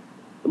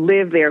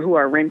live there who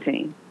are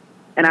renting.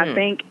 And I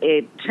think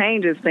it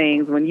changes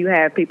things when you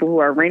have people who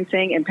are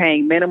renting and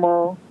paying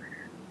minimal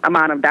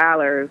amount of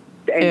dollars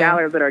and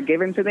dollars that are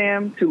given to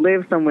them to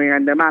live somewhere,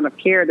 and the amount of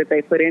care that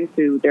they put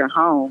into their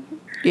home.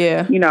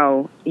 Yeah. You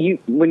know,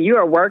 when you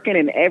are working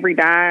and every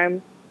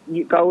dime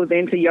goes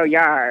into your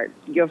yard,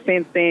 your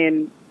fenced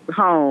in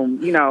home,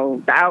 you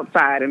know, the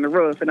outside and the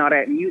roof and all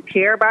that, and you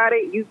care about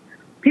it,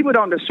 people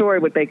don't destroy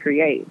what they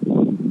create.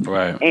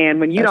 Right. And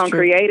when you don't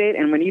create it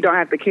and when you don't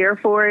have to care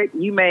for it,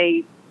 you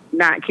may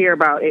not care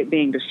about it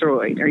being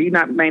destroyed, or you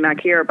may not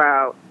care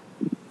about,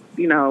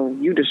 you know,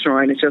 you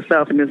destroying it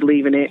yourself and just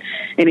leaving it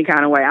any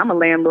kind of way. I'm a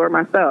landlord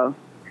myself.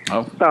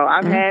 Oh. So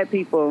I've had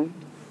people,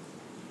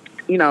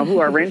 you know, who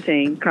are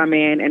renting come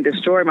in and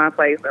destroy my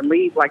place and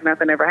leave like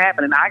nothing ever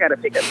happened, and I got to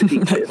pick up the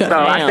pieces. So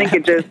I think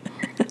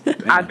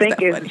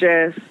it's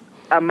just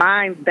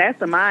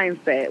that's a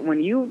mindset.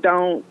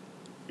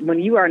 When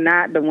you are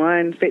not the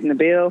one fitting the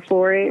bill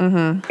for it,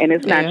 and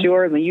it's not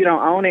yours, and you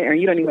don't own it, or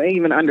you don't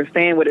even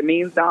understand what it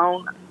means to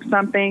own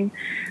something,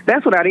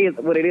 that's what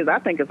it is. I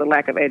think it's a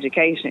lack of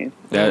education.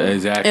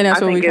 Exactly. And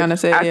that's what we kind of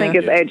said. I think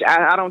it's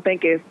I don't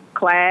think it's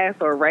class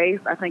or race.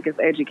 I think it's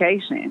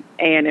education.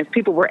 And if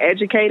people were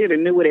educated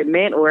and knew what it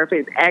meant, or if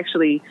it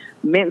actually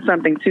meant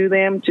something to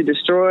them to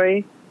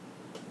destroy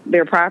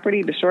their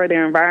property, destroy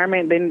their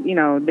environment, then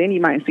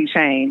you might see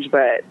change.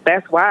 But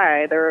that's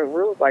why there are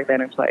rules like that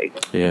in place.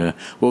 Yeah.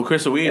 Well,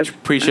 Crystal, we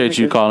appreciate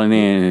you calling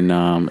in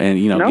and giving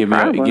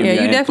you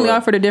definitely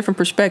offered a different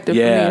perspective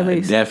for me, at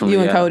least. Definitely.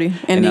 You and Cody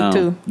and Nick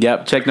too.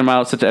 Yep. Check them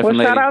out. Such an effing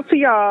lady. Shout out to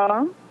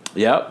y'all.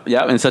 Yep.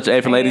 And Such an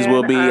Effing Ladies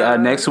will be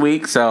next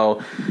week.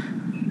 So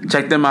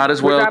check them out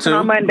as well too.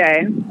 On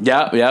Monday.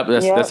 Yep.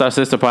 That's our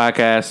sister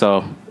podcast.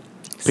 So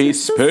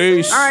peace. All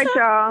right,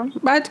 y'all.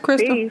 Bye,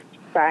 Crystal. Peace.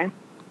 Bye.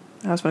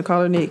 I was going to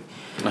call her Nick.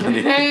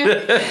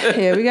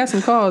 Yeah, we got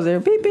some calls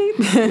there. Beep, beep.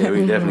 Yeah,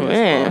 we definitely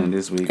got calling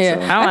this week. Yeah.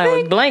 So. I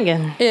was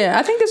blinking. Yeah,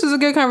 I think this was a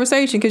good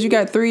conversation because you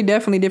got three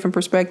definitely different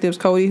perspectives.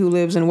 Cody, who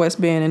lives in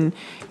West Bend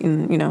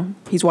and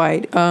he's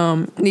white.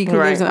 Nick, who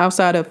lives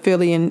outside of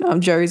Philly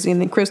and Jersey. And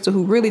then Crystal,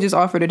 who really just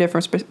offered a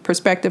different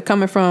perspective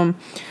coming from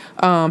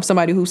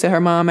somebody who said her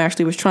mom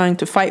actually was trying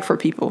to fight for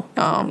people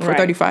for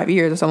 35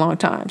 years. That's a long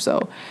time.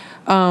 So...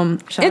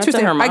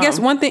 interesting. I guess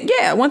one thing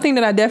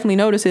that I definitely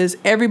noticed is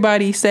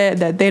everybody said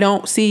that they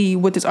don't see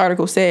what this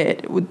article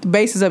said. The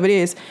basis of it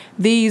is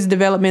these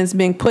developments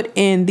being put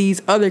in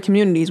these other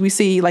communities. We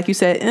see, like you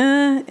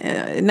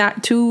said,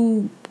 not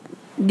too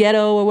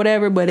ghetto or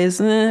whatever, but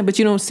but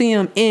you don't see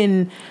them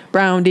in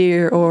Brown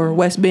Deer or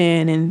West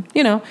Bend, and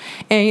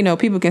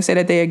people can say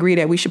that they agree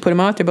that we should put them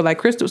out there. But like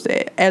Crystal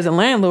said, as a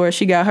landlord,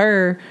 she got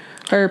her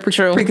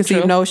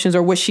preconceived notions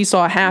or what she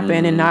saw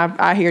happen, and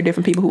I hear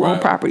different people who own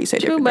property say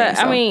different things.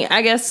 But I mean,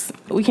 I guess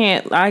we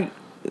can't. I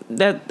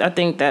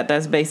think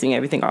that's basing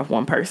everything off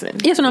one person.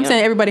 Yes, what I'm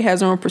saying. Everybody has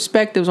their own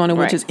perspectives on it,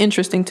 which is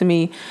interesting to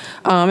me.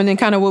 And then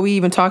kind of what we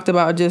even talked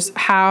about, just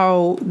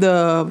how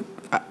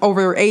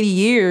over 80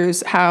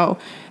 years, how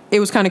it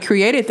was kind of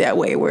created that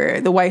way,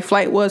 where the white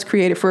flight was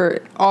created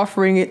for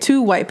offering it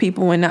to white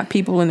people and not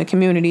people in the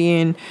community,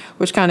 and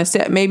which kind of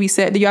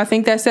do y'all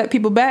think that set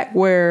people back,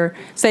 where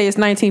say it's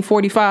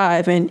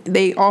 1945 and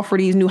they offer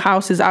these new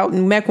houses out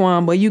in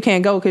Mequon, but you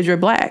can't go because you're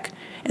black,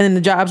 and then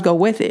the jobs go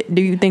with it?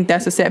 Do you think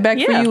that's a setback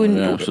for you?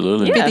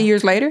 Absolutely. 50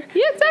 years later?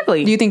 Yeah,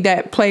 exactly. Do you think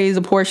that plays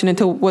a portion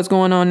into what's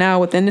going on now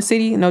within the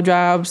city? No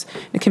jobs,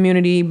 the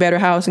community, better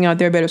housing out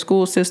there, better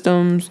school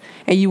systems,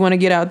 and you want to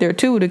get out there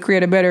too to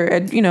create a better,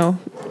 I think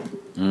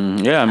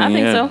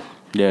so.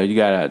 Yeah, you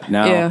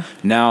gotta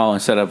now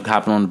instead of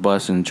hopping on the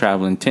bus and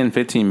traveling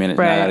 10-15 minutes,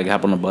 now I gotta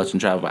hop on the bus and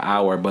travel an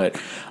hour.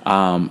 But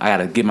I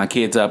gotta get my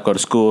kids up, go to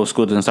school.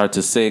 School doesn't start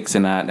till 6,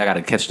 and I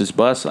gotta catch this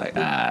bus. Like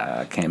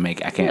I can't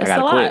make it. I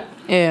gotta quit.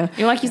 Yeah.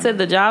 Like you said,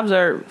 the jobs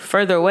are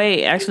further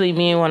away. Actually,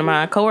 me and one of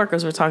my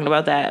coworkers were talking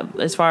about that.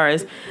 As far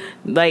as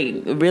like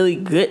really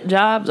good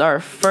jobs are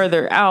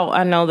further out.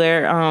 I know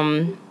they're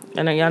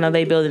I know y'all know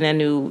they building that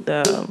new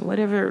the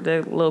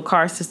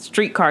little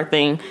streetcar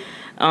thing.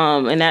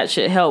 And that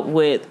should help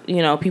with,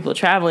 people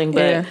traveling.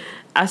 But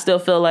I still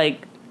feel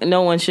like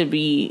no one should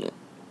be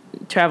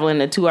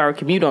traveling a 2-hour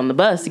commute on the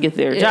bus to get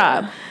their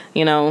job,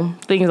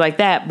 things like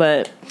that.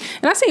 And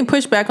I seen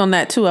pushback on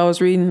that too. I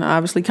was reading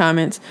obviously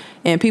comments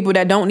and people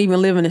that don't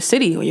even live in the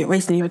city. You're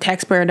wasting your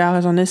taxpayer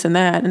dollars on this and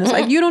that. And it's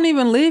like, you don't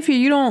even live here.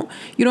 You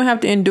don't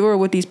have to endure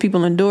what these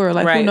people endure.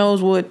 Like who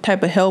knows what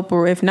type of help,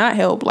 or if not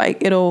help,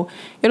 like it'll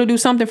do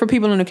something for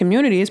people in the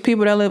community. It's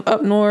people that live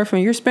up north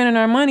and you're spending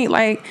our money.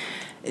 Like,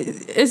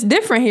 it's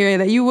different here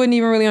that you wouldn't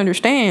even really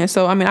understand.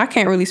 So, I mean, I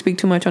can't really speak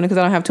too much on it because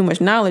I don't have too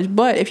much knowledge.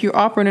 But if you're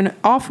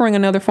offering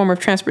another form of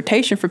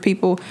transportation for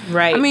people,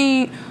 I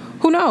mean,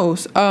 who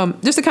knows?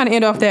 Just to kind of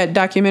end off that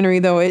documentary,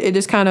 though, it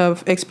just kind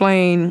of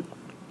explained.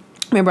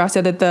 Remember, I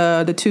said that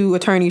the two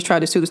attorneys tried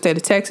to sue the state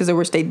of Texas, of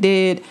which they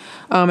did,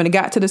 and it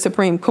got to the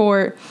Supreme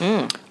Court.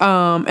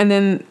 And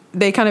then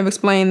they kind of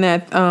explained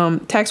that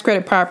tax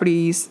credit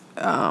properties,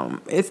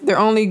 they're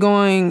only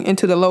going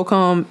into the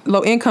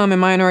low income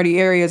and minority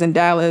areas in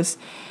Dallas,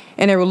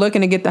 and they were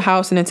looking to get the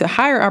housing into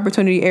higher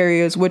opportunity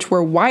areas, which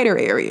were whiter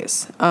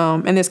areas.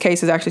 And this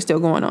case is actually still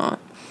going on.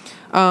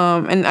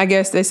 And I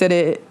guess they said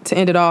it to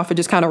end it off. It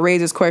just kind of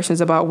raises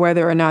questions about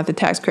whether or not the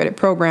tax credit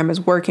program is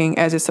working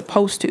as it's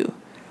supposed to.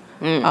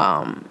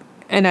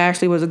 And that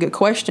actually was a good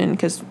question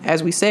because,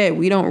 as we said,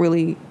 we don't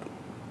really,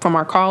 from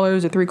our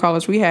callers, the 3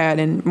 callers we had,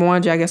 and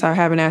Mwanje, I guess I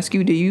haven't asked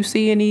you, do you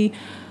see any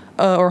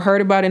or heard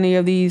about any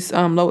of these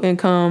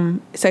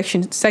low-income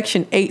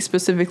Section 8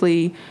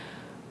 specifically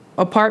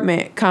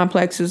apartment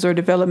complexes or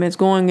developments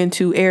going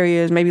into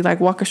areas maybe like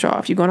Waukesha,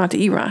 if you're going out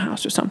to Iran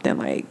House or something?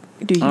 Like,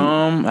 do you?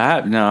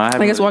 I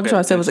guess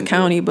Waukesha said it was a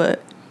county,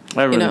 but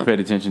I haven't really paid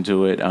attention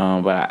to it,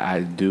 but I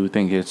do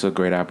think it's a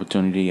great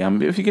opportunity.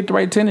 If you get the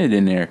right tenant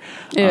in there,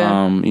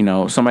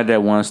 somebody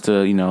that wants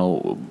to,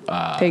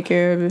 take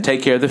care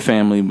of the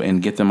family and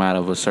get them out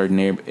of a certain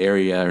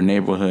area or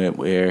neighborhood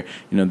where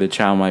the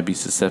child might be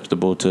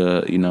susceptible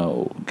to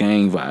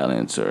gang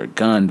violence or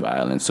gun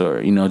violence,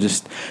 or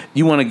just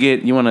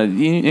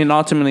and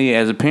ultimately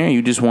as a parent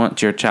you just want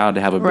your child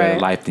to have a better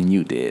life than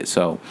you did.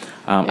 So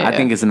I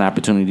think it's an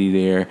opportunity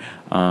there,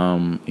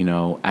 and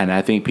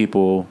I think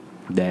people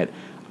that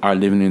are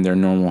living in their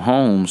normal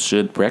homes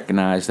should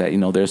recognize that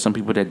there's some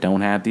people that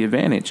don't have the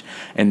advantage,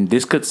 and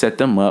this could set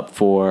them up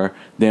for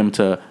them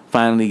to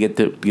finally get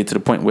to the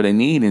point where they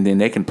need, and then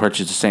they can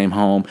purchase the same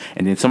home,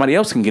 and then somebody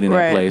else can get in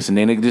that place, and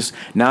then it just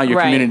now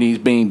your community is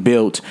being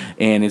built,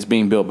 and it's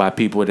being built by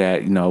people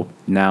that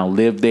now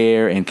live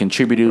there and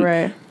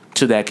contribute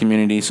to that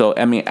community. So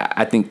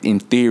I think in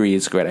theory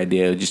it's a great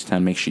idea, just to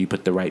make sure you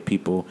put the right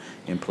people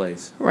in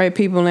place. Right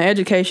people, and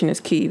education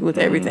is key with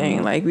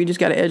everything. Like, we just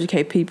got to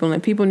educate people,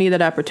 and people need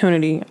that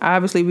opportunity.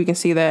 Obviously we can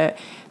see that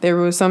there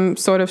was some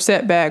sort of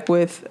setback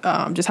with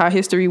just how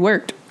history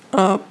worked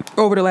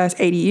over the last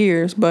 80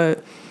 years,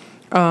 but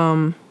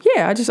I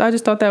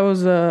just thought that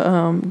was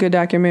a good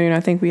documentary, and I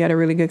think we had a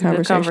really good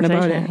conversation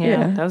about it.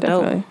 Yeah, that was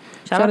definitely dope.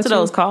 Shout out to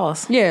those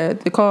calls. Yeah,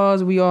 the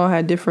calls, we all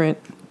had different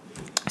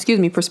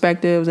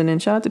perspectives, and then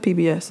shout out to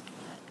PBS.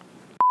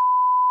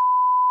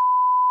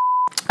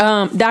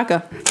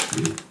 DACA.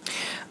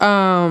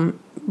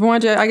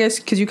 Mwanje, I guess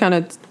because you kind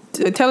of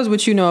tell us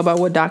what you know about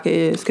what DACA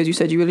is, because you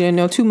said you really didn't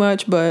know too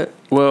much, but...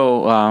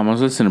 Well, I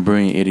was listening to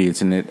Brilliant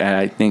Idiots, and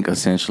I think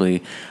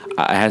essentially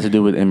it has to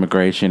do with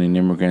immigration and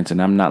immigrants,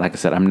 and I'm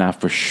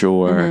not for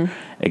sure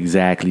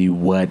exactly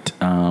what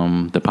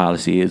the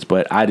policy is,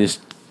 but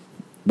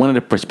one of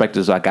the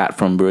perspectives I got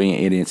from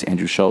Brilliant Idiots,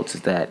 Andrew Schultz,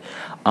 is that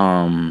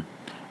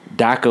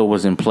DACA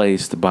was in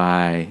place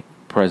by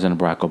President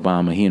Barack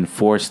Obama. He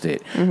enforced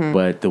it,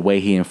 but the way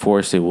he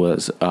enforced it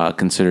was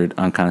considered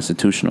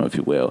unconstitutional, if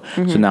you will.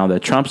 So now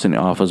that Trump's in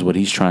office, what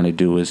he's trying to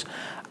do is,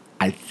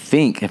 I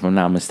think, if I'm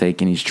not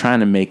mistaken, he's trying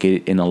to make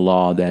it in a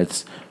law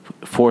that's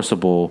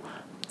forcible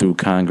through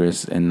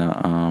Congress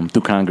and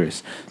through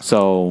Congress.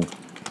 So.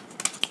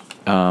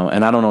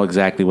 And I don't know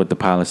exactly what the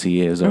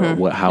policy is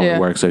or how it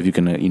works. So if you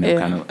can,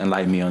 kind of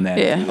enlighten me on that.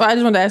 Yeah. Well, I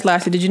just wanted to ask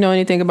lastly, did you know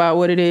anything about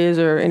what it is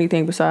or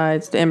anything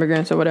besides the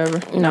immigrants or whatever?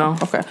 No.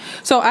 Okay.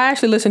 So I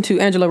actually listened to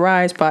Angela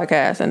Rye's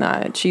podcast,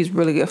 and she's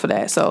really good for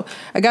that. So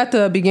I got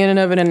the beginning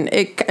of it, and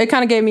it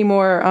kind of gave me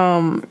more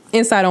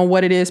insight on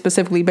what it is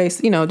specifically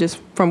based, just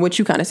from what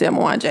you kind of said,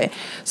 Mwanje.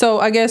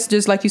 So I guess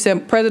just like you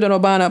said, President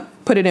Obama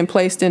put it in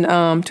place in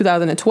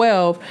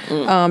 2012.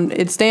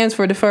 It stands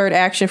for Deferred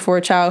Action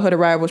for Childhood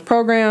Arrivals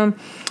Program.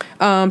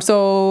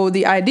 So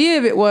the idea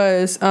of it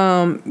was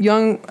a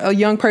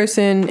young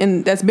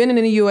person that's been in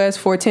the U.S.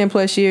 for 10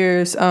 plus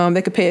years,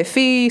 they could pay a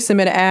fee,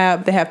 submit an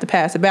app, they have to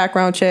pass a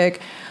background check,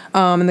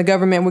 and the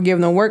government will give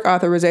them work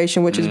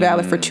authorization, which is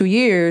valid for 2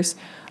 years,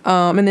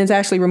 and then it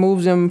actually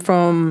removes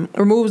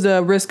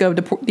the risk of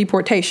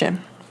deportation.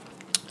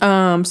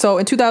 So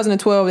in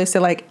 2012, they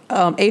said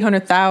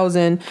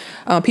 800,000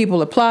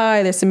 people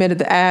applied. They submitted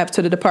the app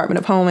to the Department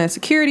of Homeland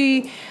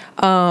Security.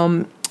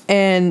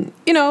 And,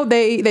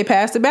 they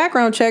passed the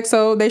background check,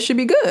 so they should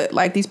be good.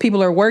 Like, these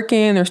people are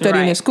working, they're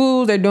studying in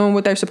schools, they're doing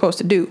what they're supposed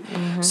to do.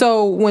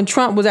 So when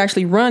Trump was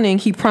actually running,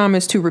 he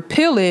promised to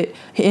repeal it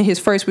in his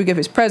first week of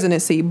his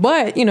presidency.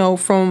 But,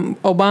 from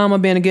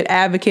Obama being a good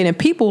advocate and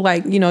people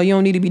you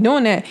don't need to be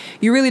doing that,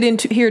 you really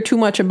didn't hear too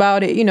much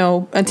about it,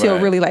 until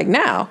really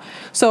now.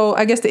 So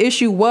I guess the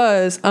issue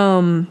was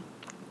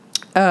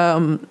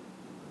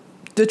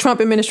the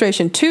Trump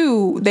administration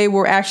too, they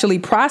were actually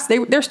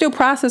they're still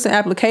processing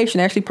applications.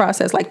 They actually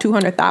processed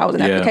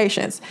 200,000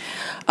 applications,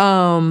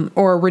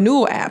 or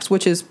renewal apps,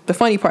 which is the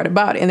funny part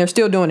about it. And they're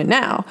still doing it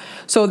now.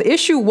 So the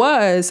issue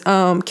was,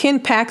 Ken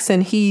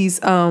Paxton, he's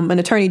an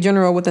attorney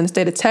general within the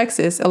state of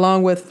Texas,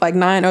 along with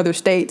 9 other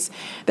states.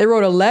 They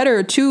wrote a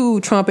letter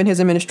to Trump and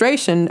his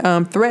administration,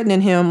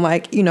 threatening him,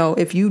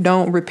 if you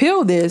don't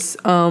repeal this,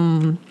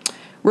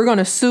 we're going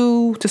to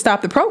sue to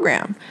stop the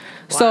program.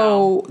 Wow.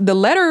 So the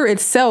letter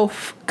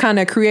itself kind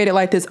of created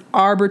this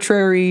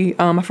arbitrary,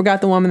 I forgot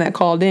the woman that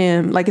called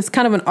in, it's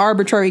kind of an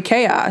arbitrary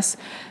chaos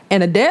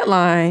and a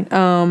deadline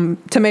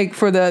to make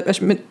for the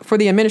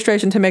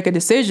administration to make a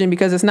decision,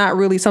 because it's not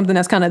really something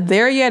that's kind of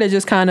there yet. It's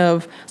just kind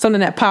of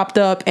something that popped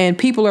up, and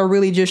people are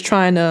really just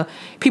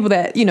people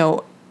that,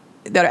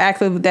 that are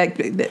active, that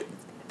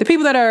the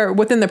people that are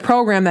within the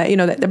program that,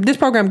 that this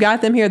program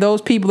got them here,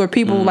 those people are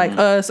people like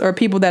us or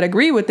people that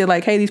agree with it,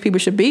 like, hey, these people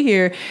should be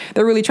here.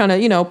 They're really trying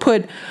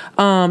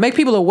to, make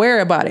people aware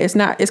about it.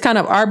 It's kind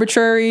of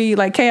arbitrary,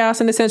 like chaos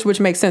in a sense,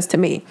 which makes sense to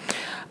me.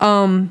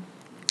 And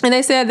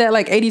they said that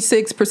like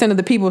 86% of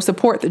the people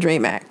support the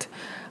DREAM Act.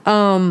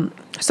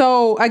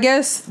 So I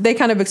guess they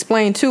kind of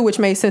explained too, which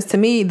made sense to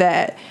me,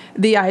 that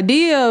the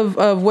idea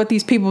of what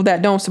these people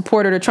that don't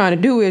support it are trying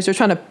to do is they're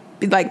trying to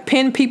like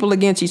pin people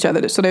against each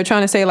other. So they're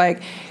trying to say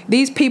like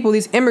these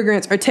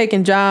immigrants are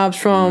taking jobs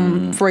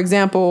from, for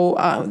example,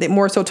 they're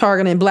more so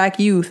targeting Black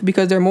youth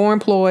because they're more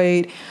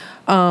employed.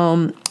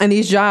 And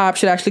these jobs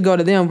should actually go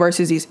to them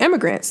versus these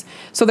immigrants.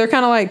 So they're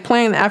kind of like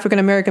playing the African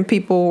American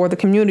people or the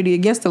community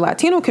against the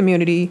Latino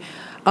community,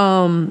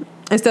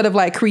 instead of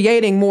like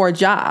creating more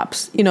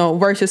jobs,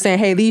 versus saying,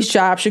 hey, these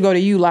jobs should go to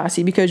you,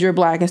 Lassie, because you're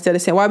Black, instead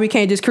of saying, why we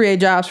can't just create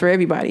jobs for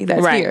everybody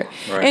that's here.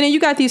 Right. And then you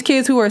got these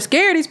kids who are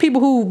scared, these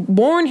people who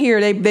born here,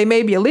 they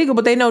may be illegal,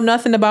 but they know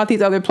nothing about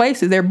these other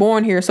places. They're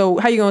born here. So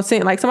how you going to say,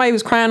 like somebody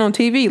was crying on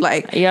TV,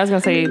 like. Yeah, I was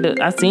going to say,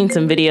 I've seen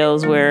some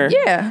videos where.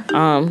 Yeah.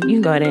 You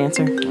can go ahead and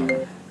answer.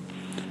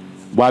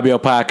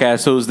 YBO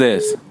Podcast, who's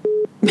this?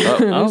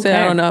 Okay.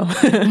 I don't know.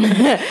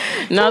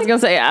 No, I was gonna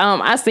say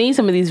I've seen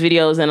some of these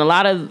videos, and a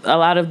lot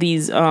of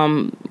these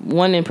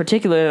one in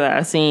particular that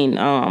I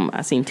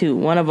seen two.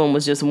 One of them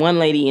was just one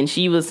lady, and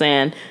she was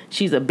saying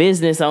she's a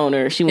business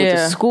owner. She went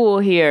to school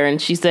here,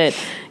 and she said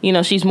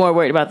she's more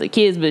worried about the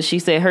kids, but she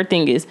said her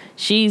thing is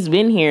she's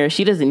been here,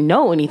 she doesn't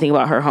know anything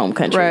about her home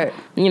country, right?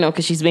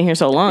 Because she's been here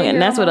so long,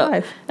 and that's what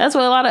a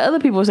lot of other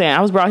people are saying.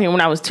 I was brought here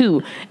when I was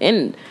 2,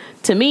 and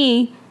to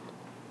me,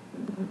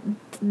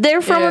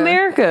 they're from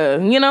America,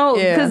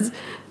 because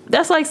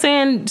that's like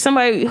saying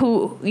somebody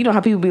who,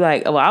 how people be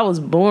like, well, I was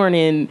born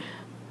in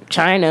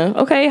China.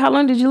 Okay, how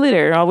long did you live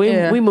there? Oh,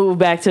 we moved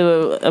back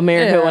to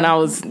America when I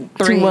was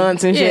 2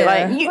 months and shit.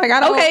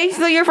 Okay,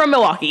 so you're from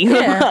Milwaukee.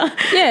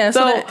 Yeah.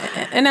 So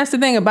and that's the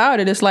thing about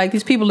it. It's like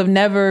these people have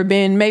never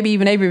been, maybe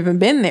even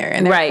been there,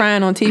 and they're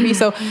crying on TV.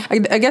 So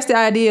I guess the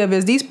idea of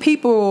is these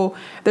people,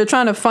 they're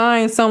trying to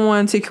find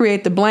someone to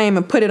create the blame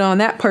and put it on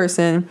that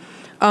person.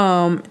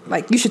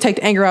 Like you should take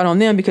the anger out on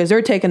them because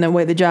they're taking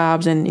away the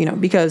jobs, and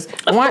because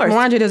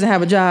Mwanje doesn't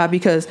have a job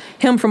because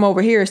him from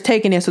over here is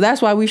taking it, so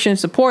that's why we shouldn't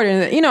support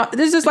it. And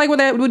this is just like what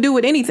that would do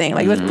with anything.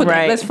 Like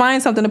let's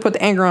find something to put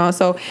the anger on.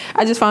 So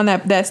I just found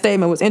that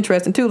statement was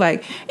interesting too.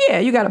 Like, yeah,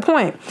 you got a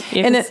point.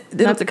 Yeah, and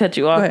not to cut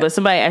you off, but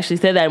somebody actually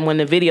said that in one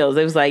of the videos.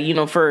 It was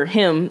like, for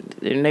him,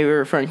 and they were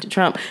referring to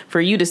Trump,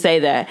 for you to say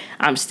that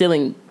I'm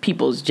stealing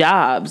people's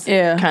jobs,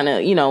 kind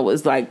of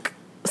was like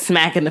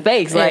smack in the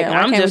face. Like,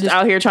 I'm just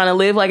out here trying to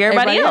live like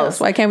everybody else.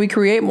 Why can't we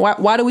create?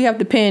 Why do we have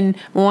to pin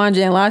Mwanje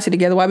and Lassie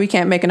together? Why we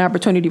can't make an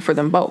opportunity for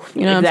them both?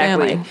 You know what I'm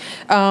saying?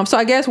 Like, so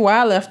I guess where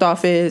I left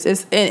off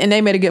is and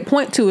they made a good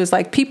point too, is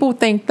like people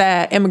think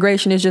that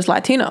immigration is just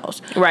Latinos.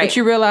 Right. But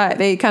you realize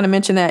they kind of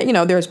mentioned that,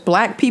 there's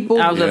Black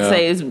people. I was going to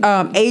say it's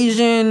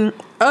Asian,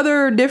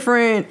 other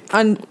different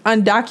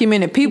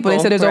undocumented people. They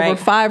said there's over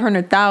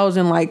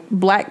 500,000 like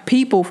Black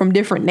people from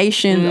different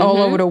nations all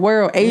over the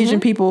world, Asian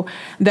people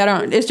that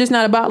aren't. It's just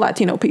not about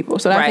Latino people.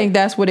 So I think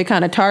that's what it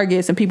kind of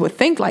targets, and people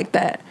think like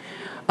that.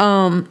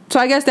 So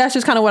I guess that's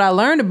just kind of what I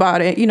learned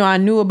about it. I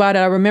knew about it.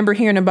 I remember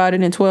hearing about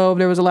it in 12.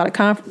 There was a lot of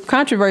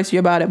controversy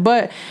about it,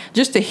 but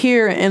just to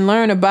hear and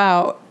learn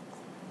about.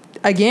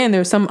 Again,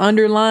 there's some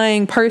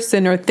underlying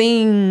person or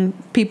thing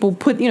people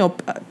put,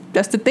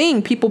 that's the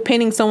thing. People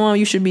pinning someone,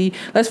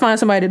 let's find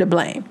somebody to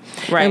blame.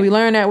 Right. And we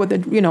learn that with the,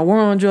 war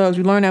on drugs.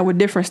 We learn that with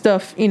different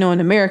stuff, in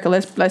America.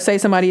 Let's say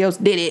somebody else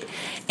did it,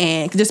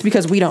 and just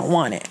because we don't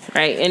want it.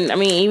 Right. And I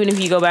mean, even if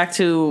you go back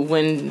to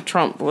when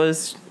Trump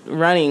was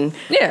running,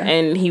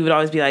 and he would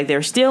always be like,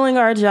 they're stealing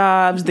our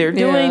jobs, they're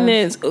doing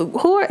this.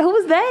 Who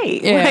is they?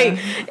 Yeah.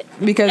 Like,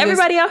 because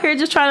everybody out here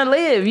just trying to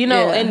live,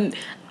 and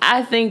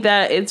I think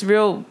that it's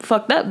real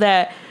fucked up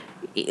that,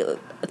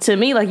 to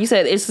me, like you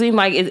said, it seemed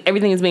like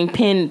everything is being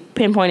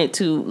pinpointed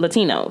to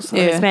Latinos or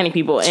Hispanic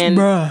people, and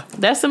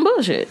that's some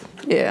bullshit.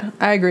 Yeah,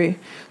 I agree.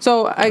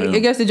 So I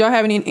guess, did y'all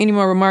have any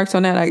more remarks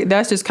on that?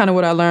 That's just kind of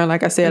what I learned.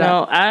 Like I said,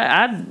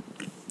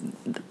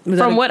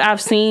 from what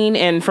I've seen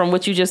and from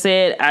what you just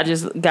said, I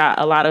just got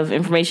a lot of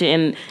information.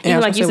 And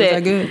even like you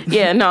said,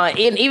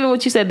 even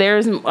what you said,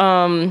 there's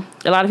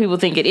a lot of people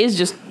think it is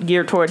just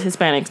geared towards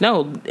Hispanics.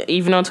 No,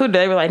 even on Twitter,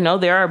 they were like, no,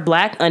 there are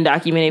Black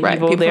undocumented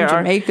people. There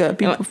from Jamaica,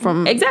 people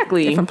from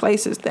different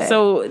places.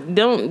 So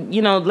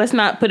let's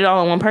not put it all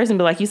on one person.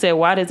 But like you said,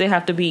 why does it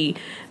have to be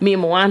me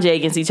and Mwanje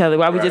against each other?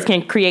 Why we just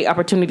can't create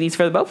opportunities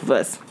for the both of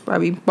us? Why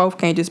we both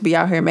can't just be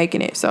out here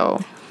making it?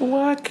 So.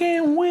 Why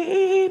can't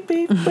we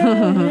be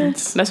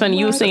friends? That's when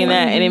you were singing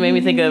that, and it made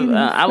me think of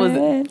I was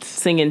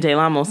singing Jay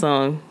Lamo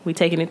song. We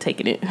taking it.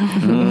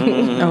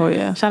 Oh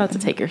yeah! Shout out to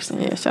Takers.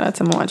 Yeah, shout out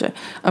to Mwanje.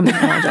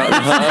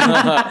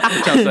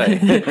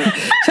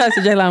 Shout out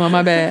to Jay Lamo.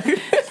 My bad.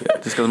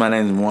 Just because my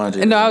name is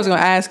Mwanje. No, I was going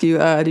to ask you,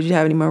 did you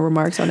have any more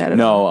remarks on that?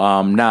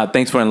 No,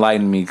 thanks for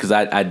enlightening me, because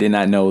I did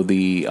not know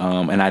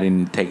and I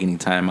didn't take any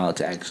time out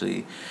to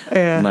actually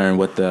learn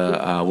what the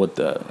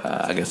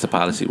I guess the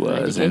policy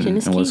was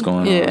and what's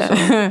going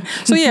on.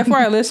 So yeah, for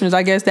our listeners,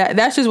 I guess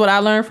that's just what I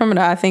learned from it.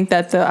 I think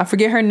that I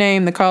forget her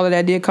name, the caller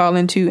that did call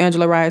into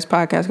Angela Rye's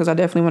podcast, because I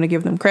definitely want to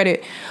give them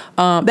credit.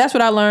 That's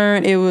what I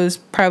learned. It was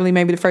probably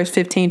maybe the first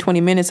 15,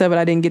 20 minutes of it.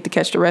 I didn't get to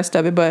catch the rest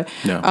of it, but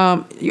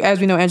as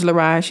we know, Angela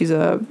Rye, she's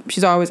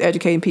always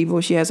educating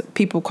people. She has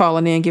people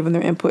calling in, giving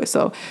their input.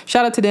 So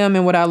shout out to them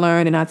and what I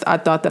learned, and I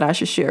thought that I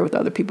should share with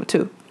other people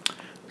too.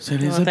 So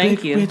there's a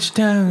big rich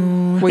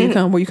town. Where you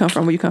come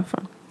from?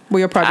 Where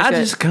your project I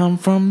just come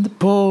from the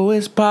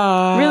poet's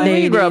bar. Really? Where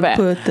you grow up at?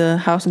 Put the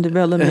house and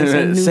development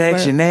in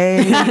Section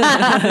 8. I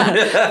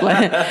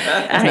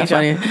ain't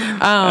funny.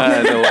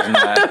 That was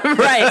not.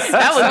 Right.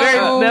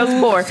 That was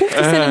poor. 50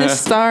 Cent in the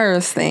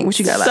Stars thing. What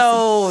you got?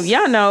 So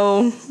y'all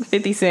know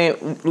 50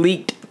 Cent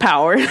leaked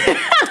Power.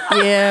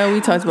 Yeah,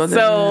 we talked about that.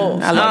 So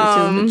I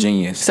love it too.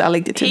 Genius. So I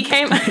leaked it too.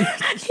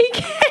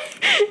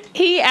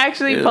 He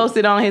actually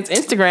posted on his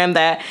Instagram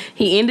that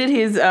he ended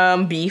his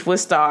beef with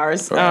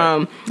Stars.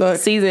 Right.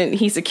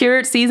 He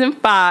secured season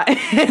 5.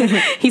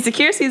 He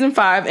secured season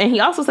 5, and he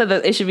also said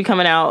that it should be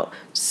coming out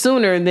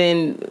sooner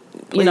than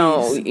we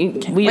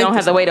don't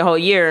have to wait a whole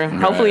year.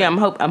 Right. Hopefully, I'm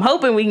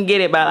hoping we can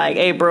get it by like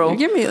April.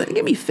 Give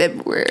me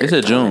February. It's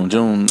a June.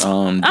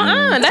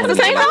 That's the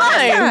same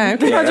time.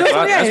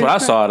 That's what I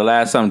saw the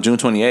last time, June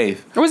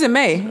 28th. Or was it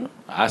May?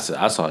 I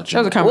saw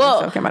June. That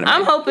was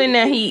I'm hoping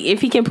that if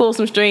he can pull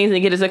some strings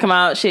and get it to come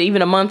out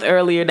even a month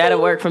earlier,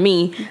 that'll work for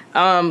me.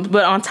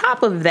 But on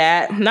top of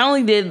that, not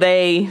only did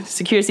they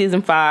secure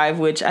season 5,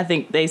 which I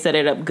think they set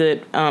it up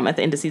good at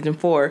the end of season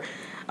 4,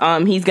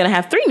 he's gonna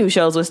have 3 new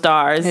shows with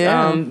Stars.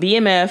 Yeah.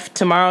 BMF,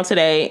 Tomorrow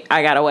Today,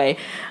 I Got Away.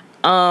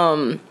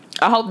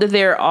 I hope that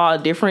they're all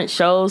different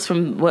shows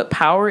from what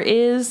Power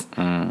is.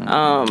 I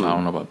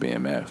don't know about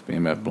BMF.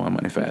 BMF blowing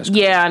money fast.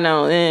 Yeah, I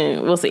know.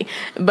 We'll see.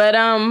 But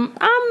I'm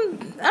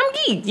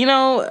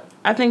geeked.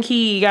 I think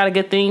he got a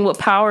good thing with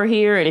Power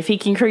here, and if he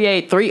can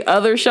create 3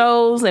 other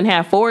shows and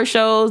have 4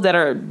 shows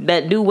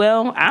that do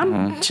well,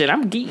 I'm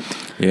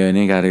geeked. Yeah, and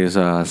he got his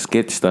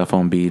skit stuff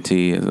on BET.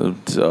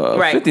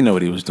 Right. 50 know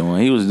what he was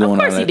doing. He was doing all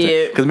that. Of course he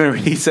did. Because remember,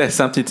 he said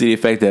something to the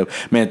effect of,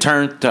 "Man,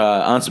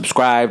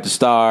 unsubscribe to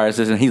Stars,"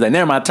 and he's like,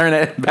 "Never mind, turn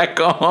that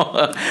back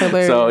on."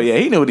 So yeah,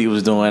 he knew what he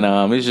was doing.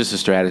 It's just a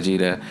strategy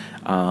to,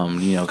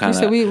 kind of.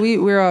 So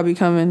we're all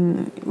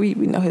becoming. We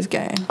know his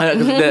game.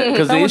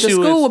 Because I went to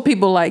school with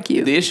people like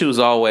you. The issue is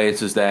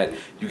always is that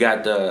you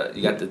got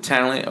the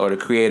talent or the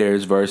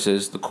creators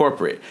versus the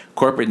corporate.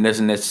 Corporate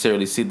doesn't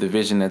necessarily see the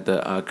vision that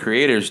the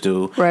creators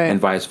do, right, and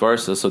vice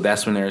versa. So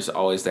that's when there's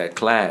always that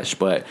clash.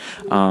 But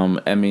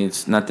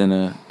it's nothing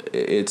to.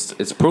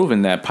 It's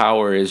proven that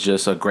Power is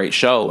just a great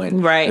show,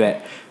 and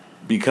that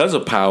because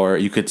of Power,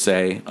 you could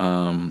say.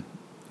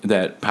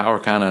 That Power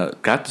kind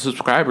of got the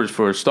subscribers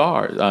for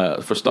Stars. Yeah,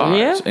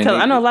 because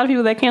I know a lot of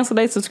people that cancel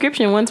their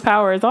subscription once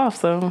Power is off.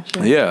 So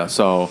yeah,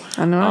 so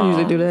I know I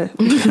usually do that,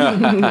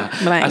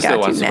 but I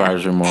still watch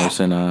Survivor's Remorse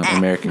and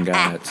American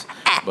Gods,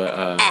 but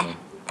I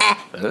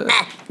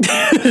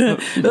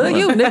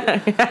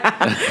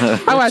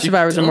watch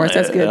Survivor's Remorse.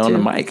 That's good on too.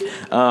 the mic.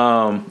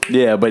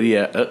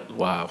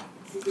 Wow.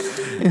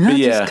 I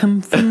just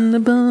come from the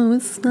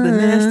bonus the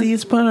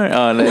nastiest part.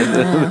 Oh,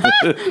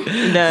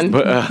 done.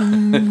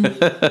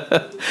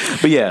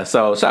 But yeah,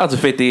 so shout out to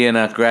 50 and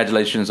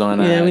congratulations on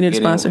we need a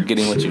sponsor.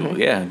 Getting what you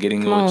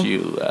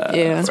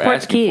support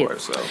asking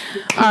kids. for. So.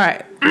 All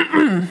right,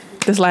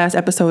 this last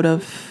episode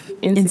of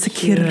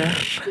Insecure.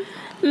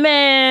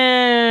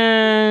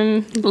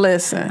 Man,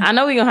 listen. I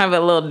know we're gonna have a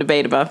little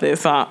debate about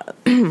this, so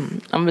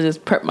I'm gonna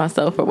just prep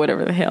myself for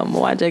whatever the hell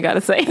Mwanje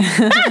gotta say.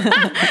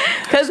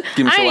 Because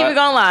I ain't even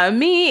gonna lie,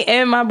 me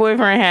and my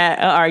boyfriend had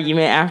an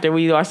argument after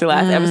we watched the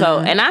last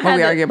episode, and what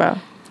we argue about?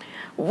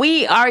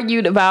 We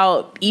argued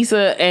about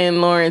Issa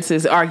and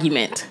Lawrence's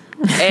argument,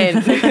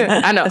 and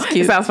I know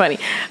it sounds funny,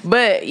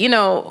 but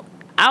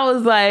I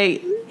was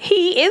like,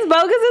 he is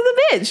bogus as a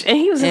bitch, and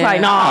he was just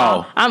like,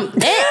 no, I'm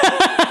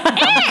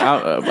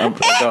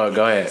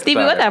go ahead, Stevie.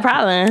 Sorry. What that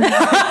problem?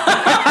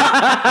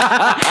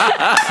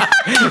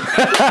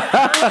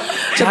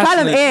 The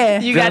problem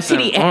is you got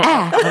titty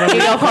and in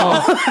your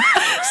phone.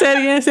 Say it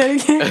again. Say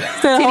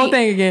the whole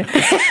thing again.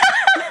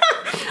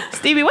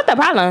 Stevie, what the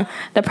problem?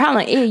 The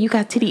problem is you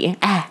got titty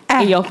and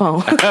in your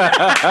phone. No,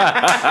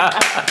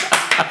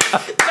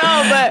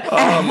 but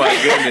oh my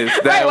goodness,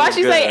 right? Why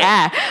she say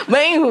But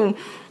anywho.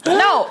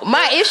 No,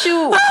 my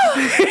issue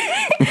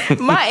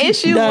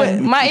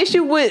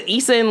with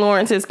Issa and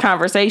Lawrence's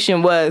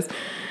conversation was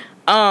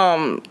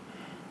the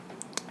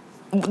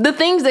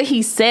things that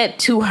he said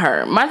to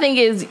her. My thing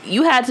is,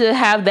 you had to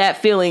have that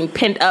feeling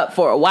pent up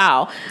for a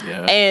while,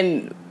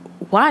 and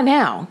why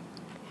now?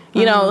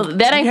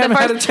 That ain't the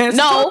first. Had a chance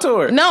to talk to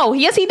her. No,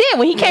 yes, he did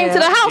when he came to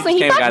the house and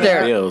he fucked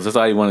her. That's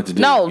all he wanted to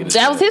do. No,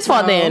 that was his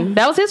fault. Then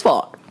that was his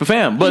fault.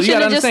 fam, but he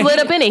should have just slid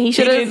up in it. He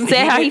should have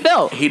said how he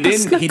felt. He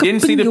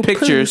didn't see the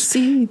pictures.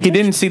 He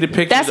didn't see the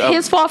pictures. That's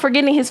his fault for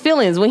getting his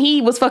feelings. When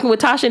he was fucking with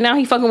Tasha, now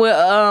he fucking with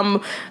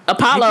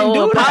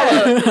Apollo.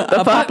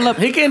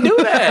 He can do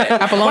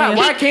that.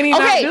 Why can't he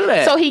not do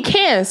that? So he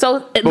can. So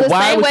the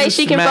same way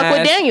she can fuck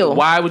with Daniel.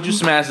 Why would you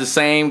smash the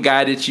same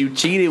guy that you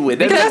cheated with?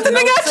 Because that's the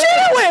nigga I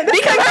cheated with.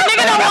 Because that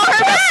nigga don't want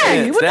her back.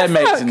 That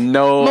makes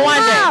no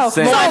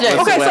sense.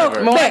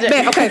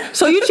 Okay,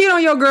 so you cheat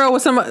on your girl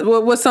with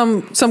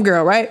some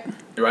girl, right?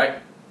 Right.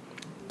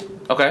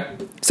 Okay.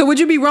 So would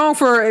you be wrong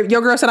for if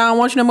your girl said I don't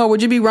want you no more?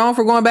 Would you be wrong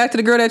for going back to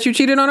the girl that you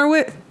cheated on her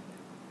with?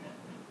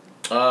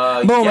 Boom!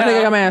 I think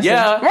I got my answer.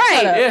 Yeah.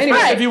 Right. Anyway.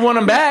 If you want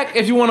him back.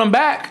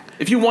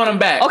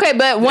 Okay,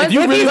 but once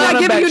if he's not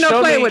giving you no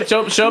play with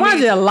it, show why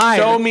me. you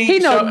lying? Show me. He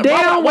know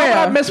damn why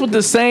well. would I mess with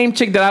the same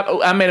chick that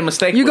I made a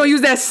mistake? You with? gonna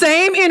use that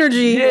same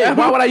energy? Yeah.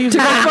 Why would I use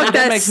that?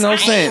 that makes no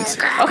sense.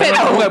 Okay,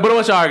 but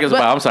what's your argument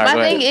about? I'm sorry.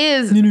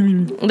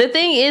 The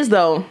thing is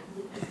though.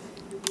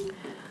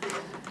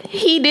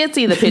 He did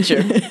see the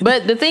picture,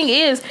 but the thing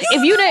is,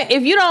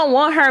 if you don't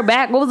want her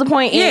back, what was the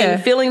point in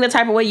feeling the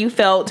type of way you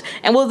felt,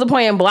 and what was the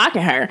point in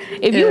blocking her?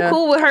 If you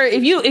cool with her,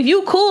 if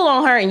you cool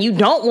on her and you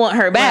don't want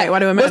her back,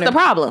 what's the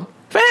problem?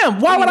 Fam,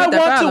 why would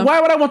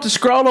I want to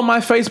scroll on my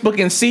Facebook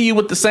and see you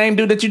with the same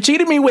dude that you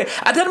cheated me with?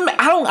 I don't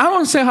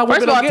understand how.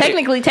 First of all,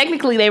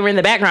 technically they were in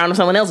the background of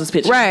someone else's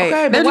picture. Right.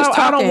 Okay, they're just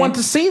talking. I don't want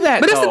to see that.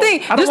 But that's the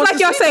thing. Just like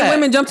y'all say,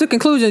 women jump to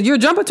conclusions. You're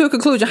jumping to a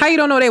conclusion. How you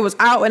don't know they was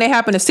out and they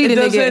happen to see the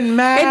nigga? It doesn't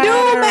matter. It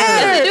do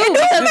matter. It do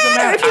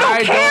matter. If you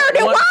don't care,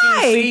 then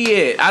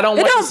why? I don't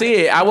want to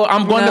see it.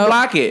 I'm going to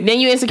block it. Then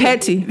you insecure.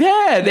 Petty.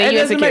 Yeah, that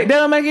doesn't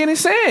make any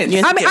sense.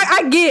 I mean,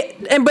 I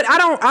get, but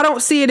I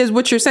don't see it as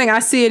what you're saying. I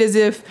see it as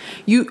if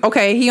he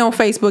on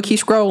Facebook,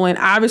 he's scrolling.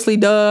 Obviously,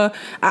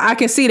 I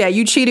can see that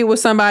you cheated with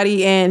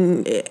somebody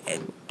and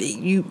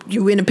you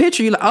in the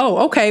picture. You're like,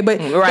 oh, okay, but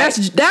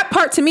that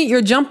part to me,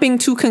 you're jumping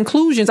to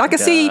conclusions. I can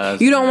see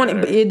you don't want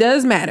it. It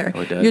does matter.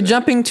 You're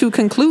jumping to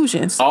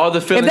conclusions. All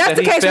the feelings. If that's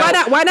the case,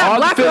 why not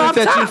block her off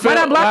top? Why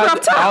not block her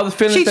off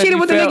top? She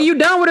cheated with the nigga. You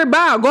done with her?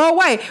 Bow. Go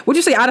away. What'd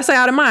you say? Out of sight,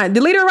 out of mind.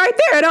 Delete her right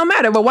there. It don't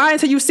matter. But why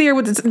until you see her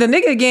with the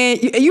nigga again?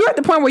 You're at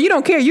the point where you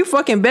don't care. You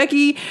fucking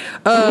Becky.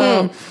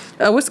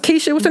 What's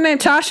Keisha? What's her name?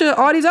 Tasha?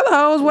 All these other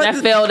hoes. What?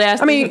 That failed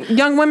ass. I mean,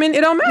 young women.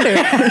 It don't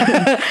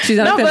matter. She's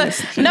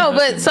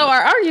but so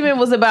our argument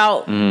was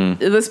about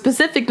the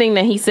specific thing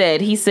that he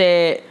said. He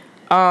said,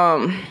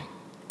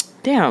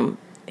 damn.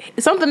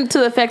 Something to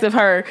the effect of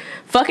her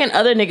fucking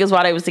other niggas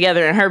while they was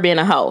together and her being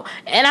a hoe.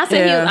 And I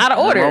said he was out of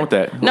order. Wrong with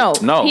that. No,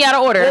 he out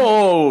of order.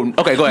 Oh,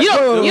 okay, go ahead.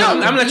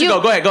 I'm gonna let you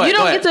go. Go ahead.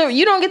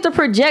 You don't get to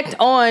project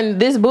on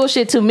this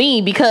bullshit to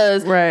me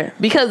because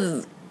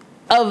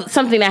of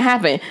something that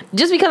happened.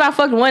 Just because I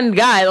fucked one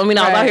guy, I mean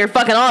I was out here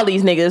fucking all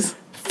these niggas.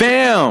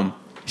 Fam.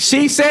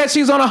 She said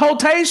she's on a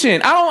hotation.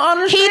 I don't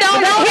understand. He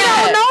don't know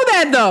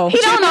that though. He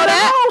don't know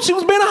that. She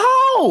was being a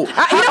hoe. You know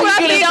what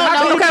I think?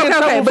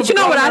 Okay. But you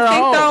know what I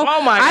think though?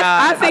 Oh my God.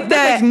 I think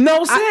that makes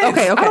no sense.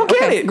 Okay. I don't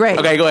get it. Great.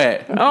 Okay, go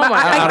ahead. Oh my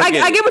God.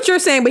 I get what you're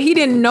saying, but he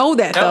didn't know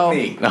that though.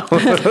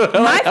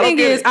 My thing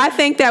is, I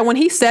think that when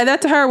he said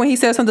that to her, when he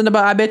said something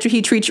about, I bet you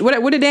he treats you.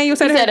 What did Daniel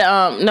say?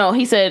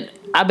 He said,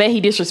 I bet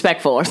he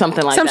disrespectful or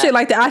something like that. Some shit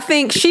like that. I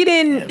think she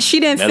didn't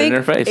think in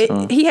her face,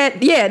 he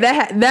had.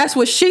 Yeah, that's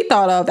what she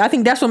thought of. I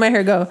think that's what made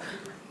her go.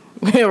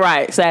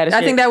 Right, sad as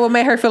shit. I think that would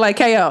make her feel like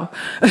KO.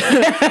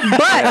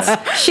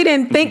 But she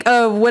didn't think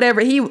of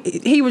whatever he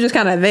was just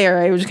kind of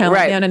there. He was just kind of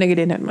like, yeah, the nigga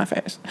didn't have my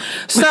face.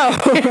 So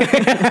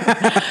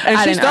and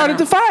she started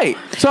to fight.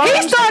 So he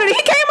came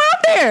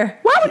out there.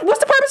 What's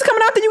the purpose of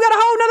coming out there? You got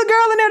a whole nother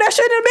girl in there that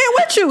shouldn't have been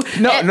with you.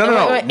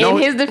 No.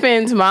 In his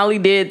defense, Molly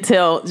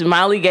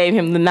gave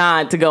him the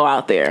nod to go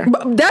out there.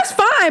 But that's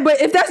fine.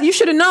 But if you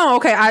should have known.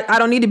 Okay, I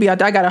don't need to be out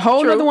there. I got a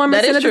whole other woman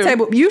sitting at the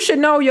table. You should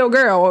know your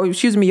girl, or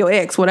excuse me, your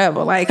ex,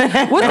 whatever. Like.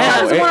 What's the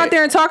purpose of going out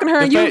there and talking to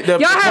her?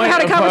 Y'all haven't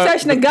had a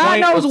conversation that God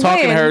knows when.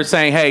 Talking to her,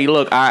 saying, "Hey,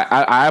 look,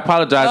 I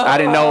apologize. I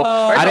didn't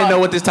know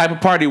what this type of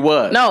party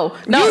was." No,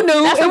 you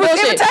knew it was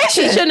an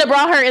invitation. He shouldn't have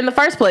brought her in the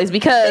first place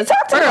because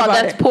first of all,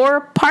 that's poor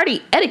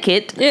party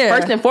etiquette. Yeah.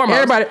 First and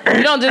foremost,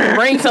 you don't just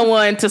bring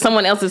someone to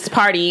someone else's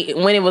party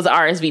when it was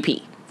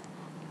RSVP,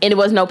 and it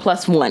was no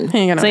 +1.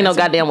 So ain't no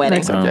goddamn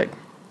wedding.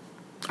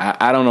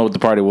 I don't know what the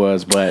party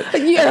was, but at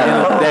the end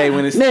of the day,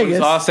 when it's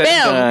all said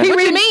and done,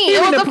 what you mean?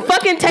 It was a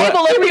fucking table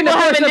of people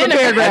having dinner.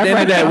 At the end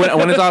of the day,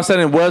 when it's all said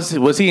and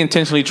was he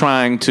intentionally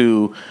trying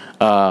to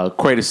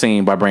create a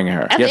scene by bringing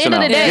her? At the end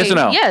of the day, yes or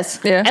no? Yes.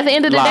 Yeah. At the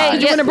end of the day, you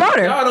wouldn't have brought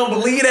her. Y'all don't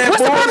believe that.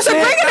 What's the purpose of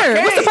bringing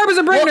her? What's the purpose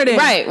of bringing her then?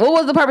 Right. What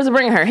was the purpose of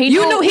bringing her? He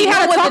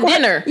had a talk with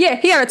dinner. Yeah,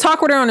 he had a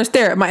talk with her on the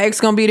stair. My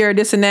ex gonna be there,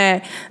 this and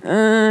that.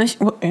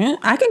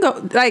 I can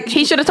go. Like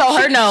he should have told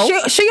her no.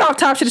 She off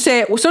top should have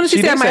said. As soon as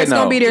she said my ex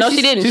gonna be there, no,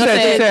 she didn't. She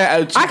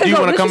said, I can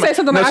go. She said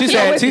something.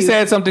 No, she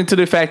said something to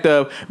the effect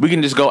of, we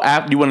can just go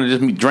after. You want to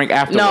just drink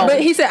after? No,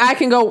 but he said I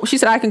can go. She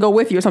said I can go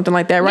with you or something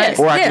like that, right?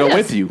 Or I can go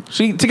with you.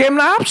 To give him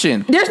the option.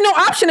 There's no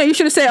option there. You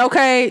should have said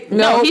okay.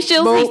 No, he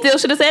still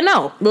should have said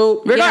no.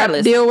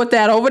 Regardless, deal with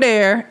that over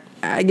there.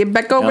 I get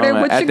back over there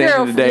with your girl. At the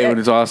end of the day, when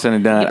it's all said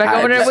and done, get back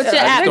over there with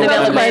your app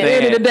development. At the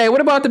end of the day, what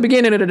about the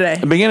beginning of the day?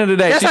 The beginning of the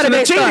day, that's how the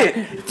day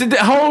cheated.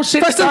 The whole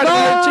shit First started. Of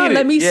all,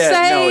 let me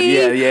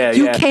say,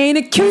 you can't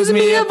accuse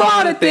me of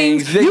all the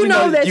things you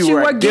know that you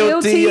are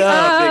guilty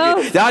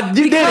of. Y'all,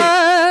 you did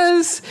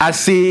it. I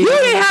see. You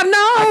didn't have no.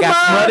 I got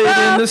flooded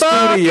in the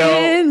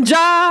studio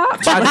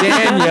job by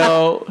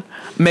Daniel.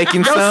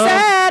 Making some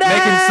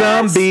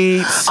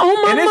beats,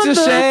 and it's a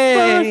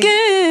shame.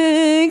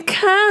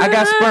 I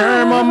got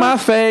sperm on my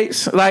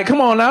face. Like,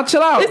 come on now,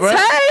 chill out.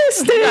 It's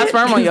tasty. You got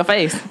sperm on your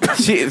face.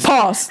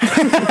 Pause.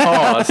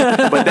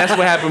 But that's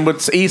what happened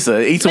with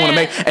Issa.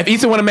 If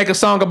Issa want to make a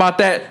song about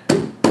that,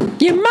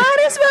 you might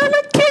as well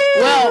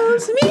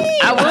accuse me.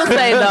 I will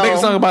say though, make a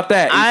song about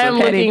that. I am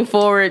looking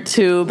forward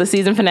to the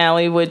season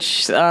finale,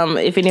 which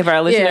if any of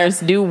our listeners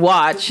do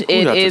watch,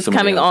 it is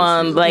coming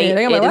on late.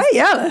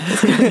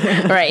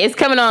 Right, it's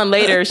coming on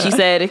later. She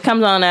said it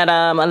comes on at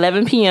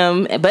 11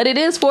 p.m., but it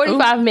is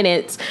 45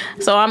 minutes.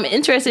 So I'm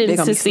interested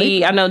to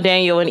see. I know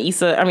Daniel and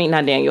Issa. I mean,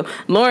 not Daniel.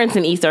 Lawrence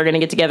and Issa are going to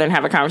get together and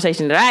have a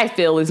conversation that I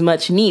feel is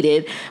much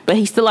needed, but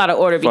he's still out of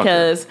order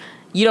because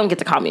you don't get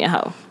to call me a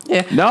hoe.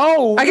 Yeah.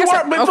 No, I guess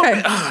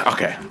okay.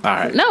 Okay, all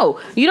right. No,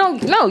 you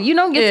don't. No, you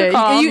don't get to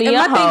call me a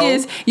hoe. My thing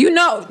is, he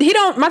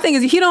don't. My thing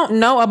is, he don't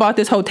know about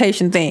this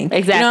hotation thing.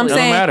 Exactly. You know what I'm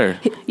saying? Matter.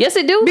 Yes,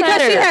 it do.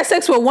 Because she had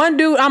sex with one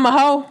dude. I'm a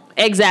hoe.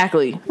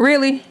 Exactly.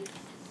 Really?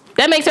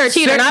 That makes her a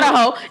cheater, not a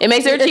hoe. It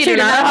makes her a cheater,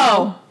 not a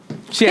hoe.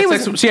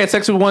 She had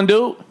sex with one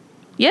dude.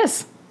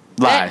 Yes.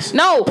 Lies.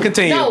 No.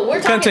 Continue. No,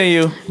 we're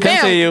Continue.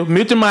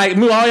 Mute the mic.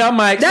 Mute all y'all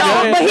mics.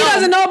 But he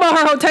doesn't know about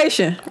her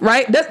rotation,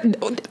 right? That's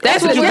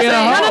what you're saying.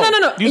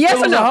 No. Yes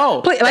or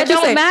no? Please, that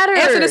don't matter.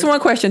 Answer this one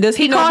question. Does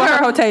he know about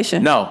her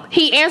rotation? No.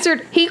 He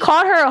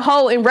called her a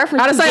hoe in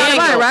reference to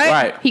Daniel.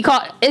 Right? He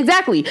called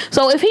exactly.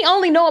 So if he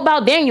only know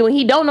about Daniel and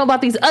he don't know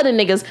about these other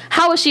niggas,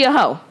 how is she a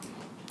hoe?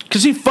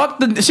 Cause she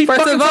fucked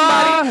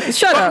somebody.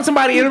 Shut up.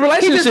 Somebody in a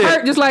relationship. He just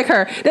hurt just like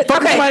her.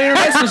 Fuck somebody in a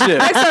relationship.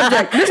 Next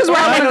subject. This is where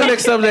I want to go.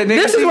 Next subject.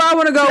 This is where I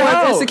want to go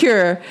with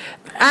Insecure.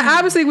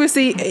 Obviously, we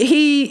see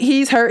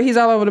he's hurt. He's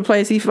all over the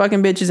place. He's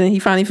fucking bitches, and he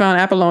finally found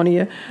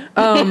Apollonia.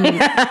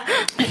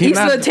 He's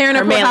still tearing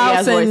up her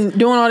house and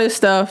doing all this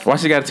stuff. Why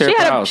she got to tear up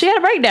her house? She had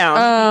a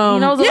breakdown. He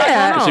knows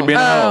what's going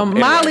on.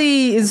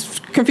 Molly is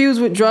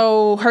confused with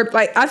Dro.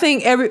 I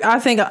think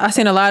I've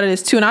seen a lot of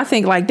this too, and I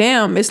think like,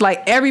 damn, it's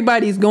like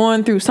everybody's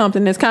going through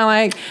something. It's kind of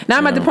like now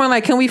I'm at the point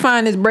like, can we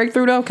find this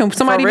breakthrough though? Can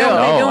somebody know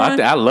what they're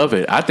doing? I love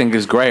it. I think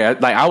it's great.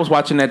 I was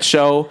watching that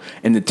show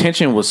and the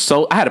tension was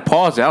so. I had to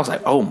pause it. I was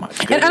like, oh my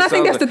god. And I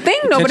think that's the thing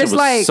though. But it's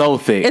like so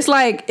thick. It's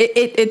like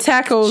it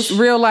tackles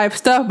real life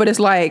stuff, but it's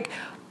like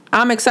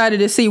I'm excited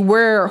to see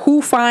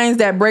who finds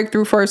that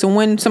breakthrough first, and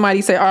when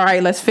somebody say, all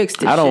right, let's fix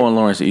this. I don't want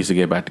Lawrence and Issa to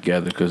get back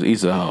together because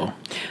Issa a hoe.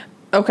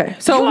 Okay,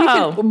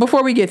 so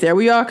before we get there,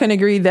 we all can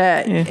agree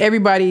that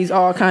everybody's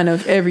all kind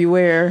of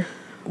everywhere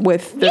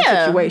with the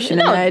situation.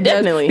 No, and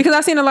definitely. Because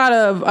I've seen a lot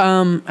of,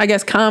 I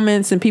guess,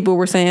 comments and people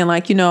were saying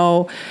like,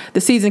 the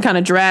season kind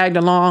of dragged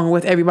along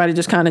with everybody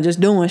just kind of just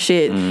doing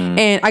shit.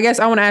 And I guess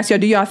I want to ask y'all,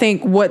 do y'all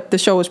think what the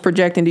show is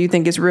projecting, do you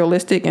think it's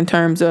realistic in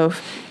terms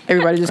of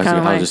everybody just kind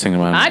of like...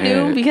 I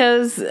do,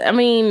 because, I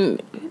mean...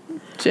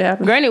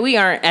 Granted, we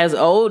aren't as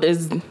old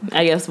as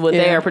I guess what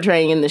they are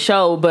portraying in the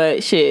show,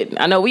 but shit,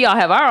 I know we all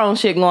have our own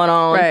shit going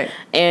on, right?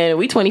 And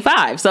we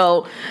 25,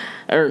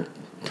 or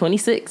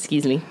 26,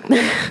 excuse me,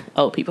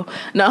 old people.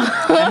 No,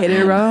 I hit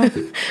it wrong.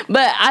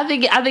 But I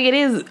think it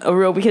is a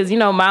real, because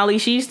Molly,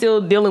 she's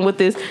still dealing with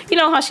this.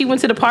 How she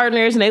went to the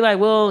partners and they like,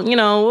 well,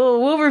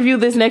 we'll review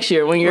this next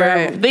year when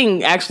your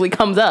thing actually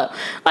comes up.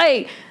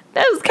 Like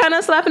that's kind of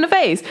a slap in the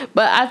face,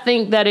 but I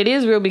think that it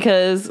is real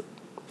because.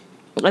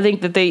 I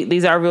think that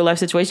these are real life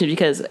situations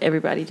because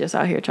everybody just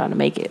out here trying to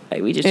make it.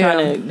 Like we just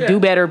trying to do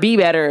better, be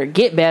better,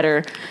 get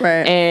better.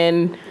 Right.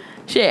 And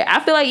shit, I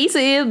feel like Issa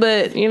is,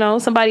 but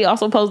somebody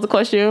also posed the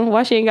question,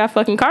 why she ain't got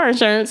fucking car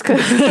insurance?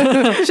 Cause she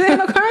ain't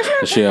no car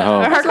insurance. She a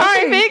hoe. Her car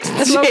ain't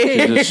fixed.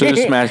 She should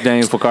have smashed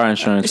Daniel for car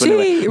insurance.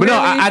 But no,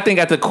 I think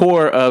at the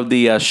core of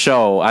the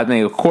show, I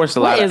think of course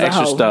a lot of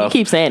extra stuff. You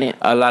keep saying it.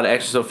 A lot of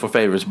extra stuff for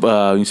favors.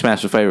 You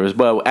smash for favors,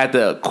 but at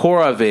the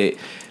core of it.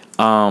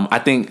 I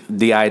think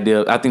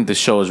the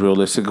show is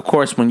realistic. Of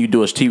course, when you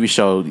do a TV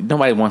show,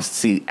 nobody wants to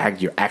see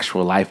your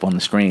actual life on the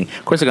screen.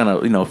 Of course, they're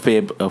gonna,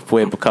 fib a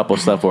couple of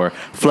stuff or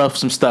fluff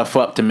some stuff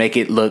up to make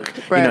it look,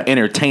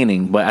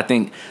 entertaining. But I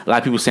think a lot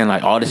of people saying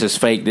like, "Oh, this is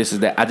fake. This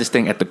is that." I just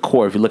think at the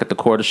core, if you look at the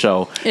core of the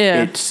show,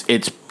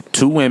 it's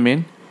two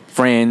women.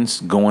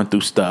 Friends going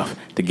through stuff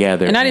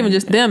together, and not even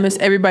just them; it's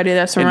everybody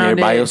that's around. And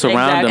everybody else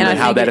around them, and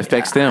how that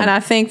affects them. And I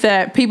think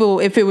that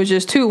people, if it was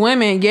just two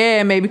women,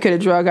 maybe could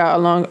have drug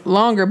out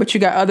longer. But you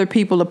got other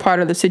people a part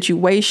of the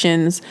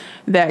situations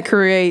that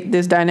create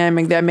this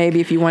dynamic. That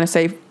maybe, if you want to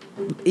say,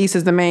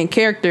 Issa's the main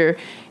character.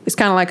 It's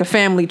kind of like a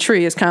family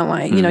tree. It's kind of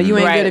like, you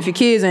ain't good if your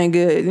kids ain't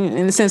good,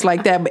 in a sense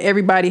like that. But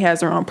everybody has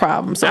their own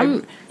problems. So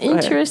I'm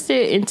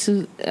interested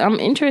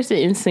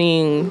in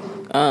seeing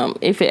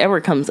if it ever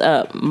comes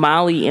up,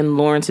 Molly and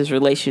Lawrence's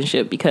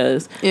relationship,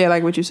 because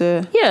like what you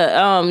said.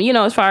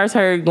 As far as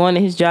her going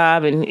to his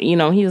job, and he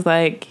was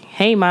like,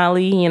 hey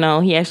Molly,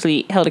 he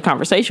actually held a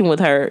conversation with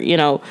her,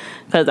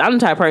 because I'm the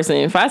type of person,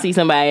 if I see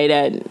somebody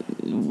that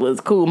was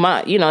cool,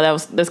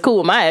 that's cool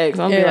with my ex,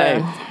 I'll be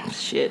like,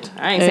 shit,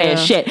 I ain't saying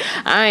shit,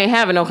 I ain't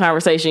having no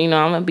conversation,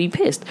 I'm gonna be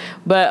pissed.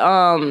 But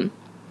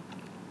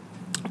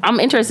I'm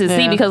interested to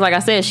see, because like I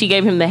said, she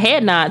gave him the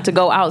head nod to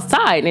go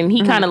outside, and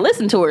he kind of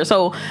listened to her.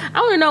 So I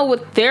want to know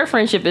what their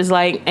friendship is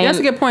like. And that's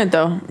a good point,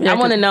 though. I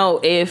want to know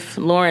if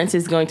Lawrence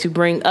is going to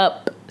bring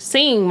up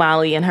seeing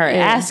Molly and her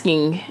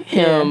asking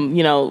him,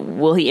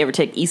 will he ever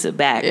take Issa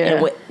back,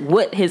 and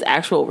what his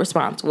actual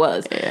response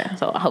was.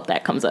 So I hope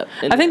that comes up.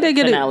 I think they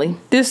get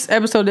this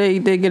episode. They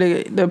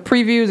get the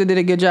previews. They did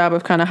a good job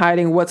of kind of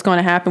hiding what's going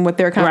to happen with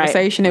their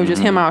conversation. Right. It was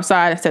just him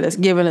outside instead of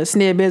giving a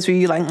snippets where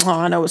you like,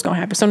 I know what's going to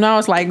happen. So now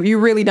it's like you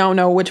really don't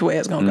know which way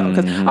it's going to go,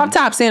 because off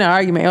top seeing an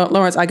argument,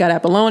 Lawrence, I got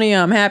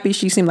Apollonia. I'm happy.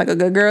 She seemed like a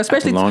good girl,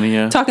 especially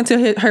talking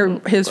to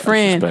his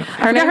friend. I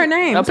forgot her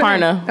name.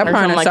 Aparna.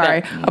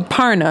 Sorry,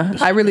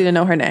 Aparna. I really didn't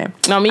know her name.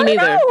 No, me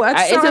neither.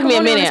 It took me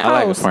a minute.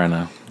 I like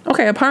Aparna.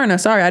 Okay, Aparna.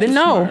 Sorry, I didn't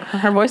know.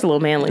 Her voice a little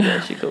manly,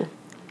 but she cool.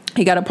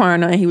 He got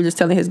Aparna, and he was just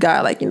telling his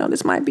guy, like,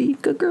 this might be a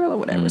good girl or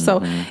whatever.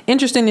 So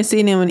interesting to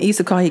see him when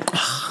Issa called.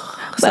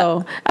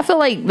 So I feel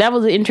like that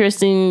was an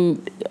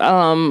interesting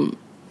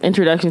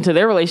introduction to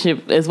their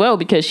relationship as well,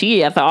 because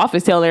she at the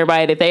office telling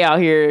everybody that they out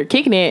here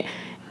kicking it,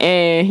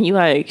 and he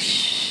like,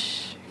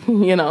 shh.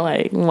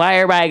 Like, why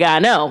everybody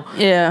gotta know?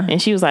 Yeah.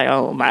 And she was like,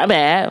 oh, my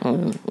bad.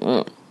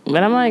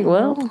 But I'm like,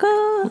 well,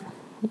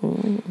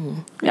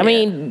 I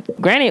mean,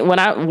 granted,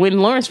 when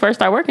Lawrence first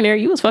started working there,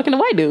 you was fucking a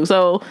white dude.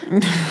 So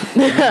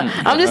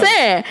I'm just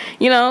saying,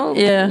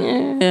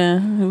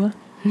 Yeah.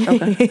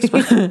 Okay.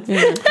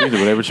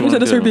 Whatever she wants to do.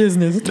 That's her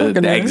business.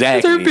 Exactly.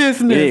 It's her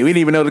business. Yeah, we didn't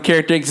even know the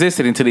character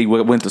existed until he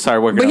went to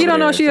start working. But he don't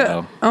know she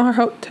on her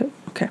hotel.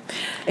 Okay.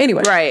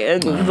 Anyway.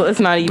 Right. It's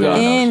not even.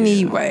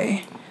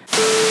 Anyway.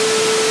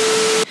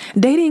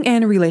 Dating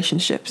and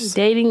relationships.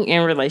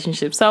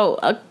 So,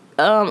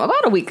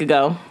 about a week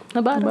ago,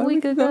 I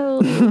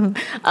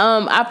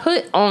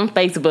put on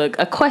Facebook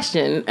a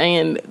question,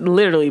 and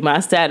literally none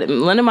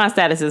of my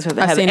statuses have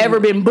ever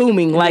been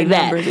booming like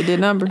that. It did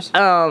numbers.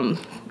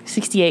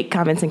 68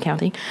 comments and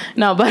counting.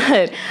 No,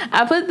 but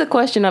I put the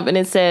question up, and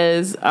it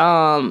says,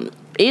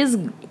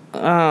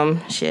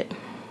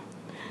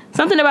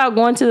 something about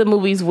going to the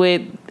movies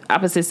with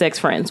opposite sex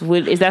friends.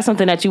 Is that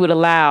something that you would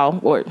allow,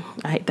 or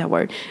I hate that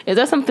word, is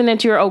that something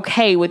that you're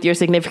okay with your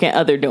significant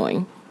other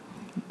doing?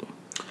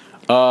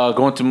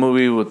 Going to a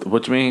movie with,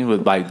 what you mean?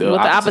 With like the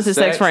opposite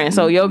sex friend.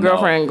 So your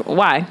girlfriend,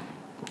 why?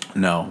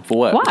 No. For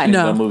what? Why?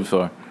 No. Movie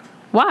for?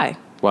 Why?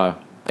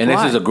 And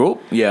this is a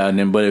group? Yeah, and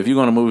then, but if you're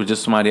going to move with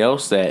just somebody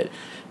else, no.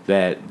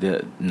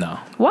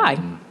 Why?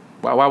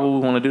 Why would we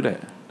want to do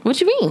that? What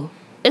you mean?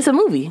 It's a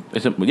movie.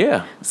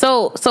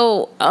 So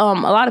a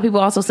lot of people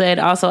also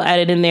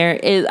added in there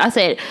is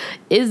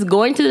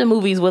going to the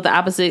movies with the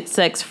opposite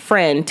sex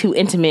friend too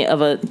intimate of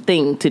a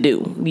thing to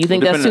do? Do you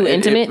think that's too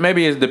intimate?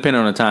 Maybe it's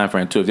depending on the time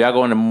frame too. If y'all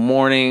go in the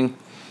morning,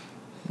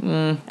 I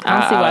don't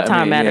see why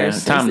time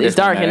matters. It's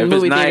dark in the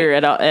movie theater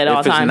at all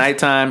times. If it's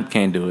nighttime,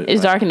 can't do it.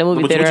 It's dark in the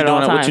movie theater at all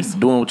times. What you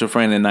doing with your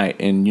friend at night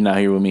and you're not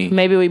here with me?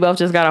 Maybe we both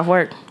just got off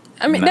work.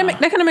 I mean, that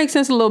kind of makes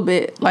sense a little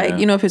bit. Like,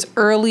 if it's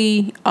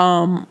early,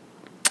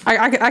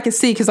 I can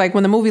see, because like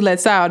when the movie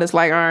lets out, it's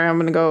like, all right, I'm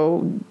gonna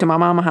go to my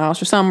mama's house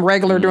or something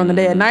regular during the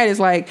day. At night, it's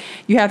like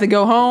you have to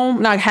go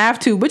home. Not have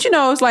to, but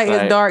it's like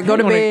it's dark. Go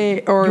to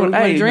bed or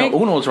drink.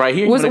 Uno's right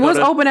here. What's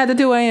open at the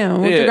 2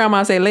 a.m.? What your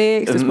grandma say?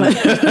 Legs. And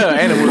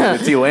it was at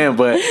 2 a.m.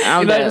 But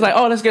it's like,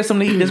 let's get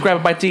something to eat. Let's grab a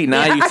bite to eat.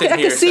 Now you sitting here.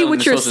 I can see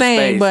what you're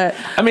saying, but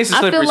I mean, it's a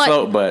slippery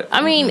slope. But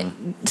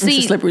it's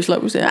a slippery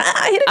slope.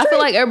 I feel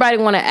like everybody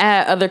want to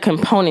add other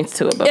components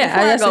to it. But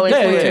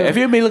if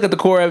you look at the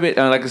core of it,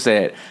 like I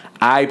said,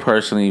 I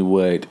personally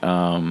would.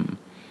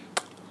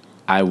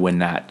 I would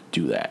not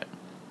do that.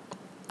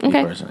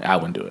 Okay. Personally, I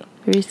wouldn't do it.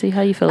 Seriously,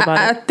 how you feel about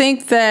it? I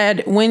think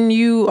that when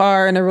you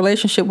are in a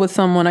relationship with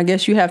someone, I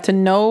guess you have to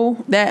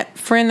know that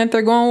friend that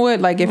they're going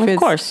with. Like if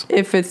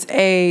it's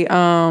a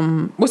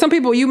well, some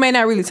people you may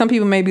not really. Some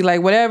people may be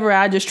like, whatever.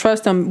 I just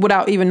trust them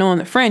without even knowing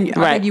the friend. Right.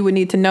 I think you would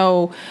need to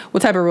know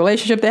what type of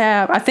relationship they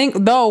have. I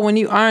think though, when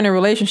you are in a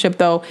relationship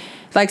though,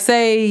 like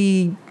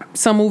say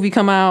some movie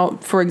come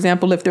out, for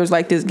example, if there's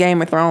like this Game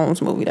of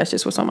Thrones movie, that's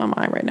just what's on my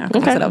mind right now.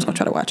 Okay. I said I was gonna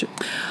try to watch it.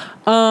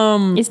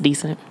 It's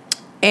decent.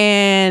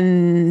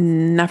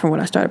 And not from what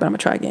I started, but I'm gonna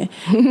try again.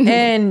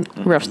 And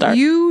rough start.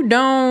 You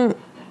don't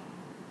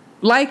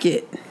like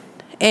it,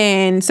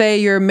 and say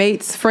your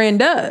mate's friend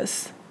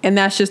does, and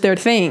that's just their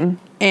thing.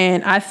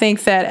 And I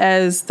think that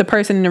as the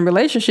person in a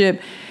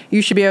relationship,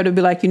 you should be able to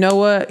be like, you know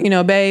what,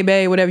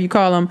 babe, whatever you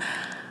call them.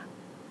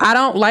 I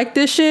don't like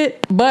this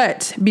shit,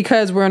 but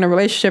because we're in a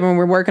relationship and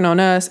we're working on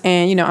us,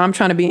 and I'm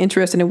trying to be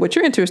interested in what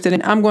you're interested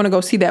in, I'm going to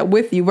go see that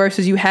with you,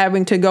 versus you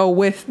having to go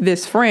with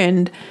this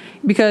friend.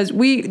 because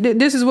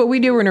this is what we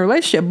do in a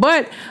relationship.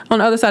 But on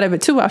the other side of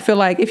it too, I feel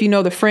like if you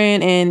know the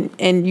friend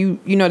and you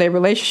know their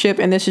relationship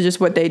and this is just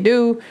what they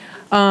do,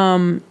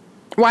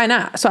 why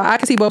not? So I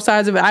can see both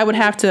sides of it. I would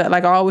have to,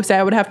 like I always say,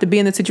 I would have to be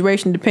in the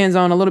situation. Depends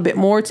on a little bit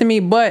more to me.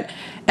 But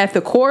at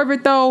the core of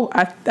it, though,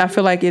 I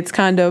feel like it's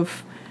kind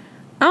of,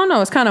 I don't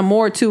know, it's kind of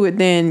more to it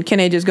than can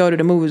they just go to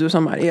the movies with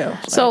somebody else.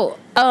 Like, so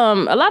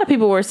a lot of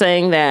people were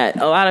saying that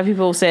a lot of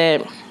people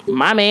said,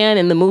 my man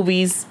in the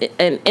movies,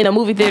 in a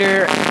movie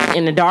theater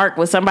in the dark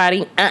with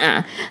somebody,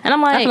 And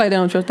I'm like, I feel like they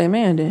don't trust their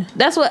man then.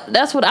 That's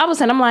what I was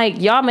saying. I'm like,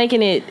 y'all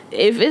making it,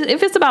 if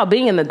it's about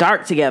being in the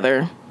dark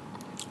together.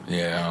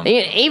 Yeah.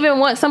 Even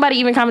what somebody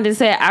even commented and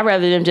said, I'd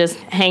rather them just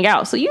hang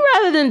out. So you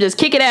rather them just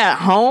kick it at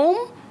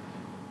home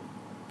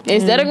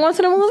instead of going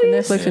to the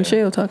movies? Netflix and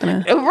chill talking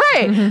to.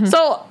 Right.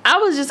 So I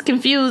was just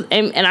confused.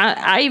 And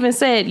I even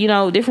said,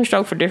 different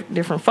stroke for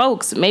different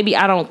folks. Maybe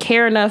I don't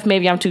care enough.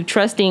 Maybe I'm too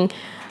trusting.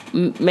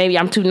 Maybe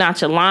I'm too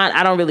nonchalant.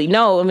 I don't really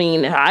know. I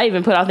mean, I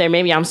even put out there,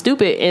 maybe I'm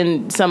stupid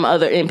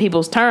in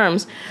people's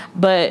terms.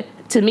 But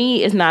to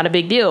me, it's not a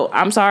big deal.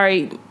 I'm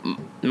sorry.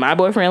 My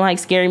boyfriend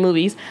likes scary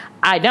movies.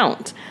 I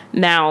don't.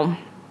 Now,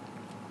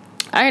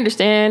 I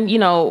understand,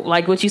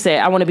 like what you said,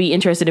 I want to be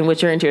interested in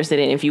what you're interested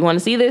in. If you want to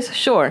see this,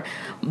 sure.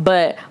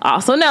 But I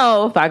also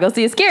know if I go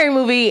see a scary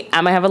movie,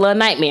 I might have a little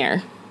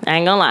nightmare. I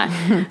ain't gonna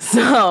lie.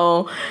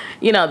 So,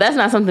 that's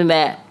not something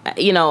that, I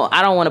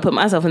don't want to put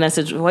myself in that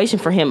situation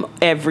for him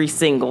every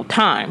single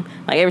time.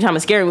 Like every time a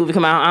scary movie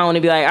come out, I don't want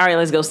to be like, all right,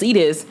 let's go see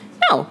this.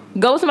 No,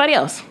 go with somebody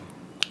else.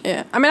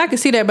 Yeah, I mean, I can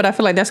see that, but I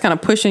feel like that's kind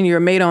of pushing your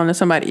mate on to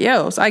somebody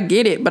else. I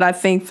get it, but I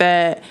think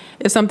that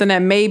it's something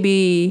that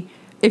maybe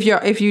if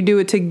you do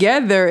it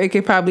together, it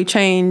could probably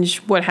change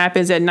what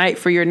happens at night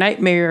for your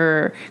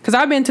nightmare. Because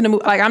I've been to the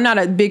movie, like I'm not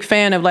a big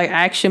fan of like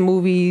action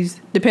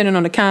movies, depending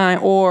on the kind.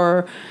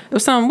 Or it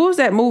was what was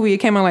that movie? It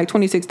came out like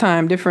 26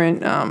 times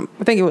different. I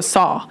think it was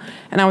Saw,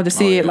 and I went to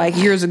see it like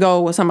years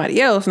ago with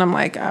somebody else, and I'm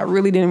like, I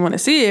really didn't want to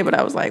see it, but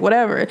I was like,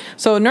 whatever.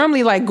 So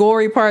normally like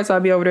gory parts, I'll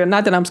be over there.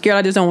 Not that I'm scared,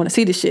 I just don't want to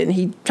see the shit. And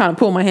he trying to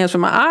pull my hands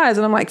from my eyes,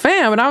 and I'm like,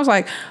 fam. And I was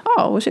like,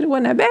 oh, well, shit, it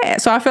wasn't that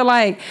bad. So I feel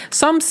like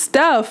some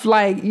stuff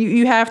like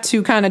you have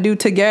to kind of do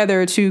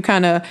together to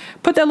kind of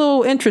put that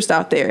little interest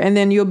out there, and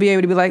then you'll be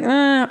able to be like,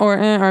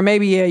 or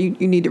maybe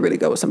you need to really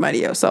go with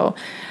somebody else. So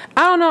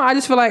I don't know. I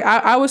just feel like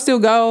I would still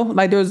go.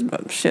 Like there's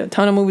a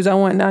ton of movies I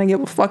want and I didn't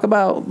give a fuck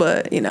about,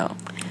 but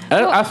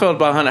I felt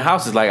about Haunted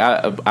Houses. Like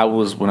I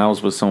was when I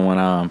was with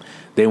someone,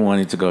 they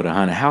wanted to go to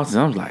Haunted Houses.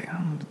 And I was like, I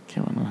don't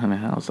care about no Haunted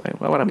House.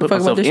 Like, why would I put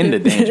myself in the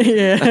danger?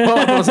 Yeah. Why would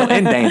I put myself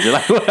in danger?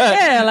 Like, what?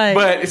 Yeah, like.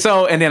 But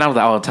so, and then I was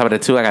like, on top of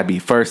that too, I gotta be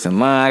first in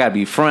line. I gotta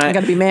be front. I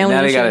gotta be manly.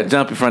 Now they gotta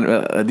jump in front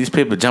of these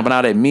people jumping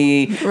out at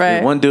me.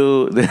 Right. One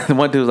dude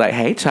was like,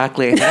 hey,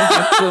 chocolate. Hey,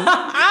 handsome.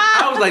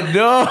 I was like,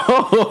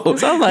 no.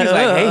 So I was like, he's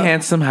like, hey,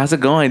 handsome, how's it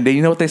going? Do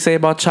you know what they say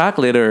about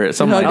chocolate or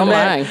something like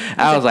that?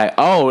 I was like,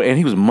 oh, and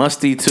he was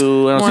musty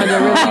too. And I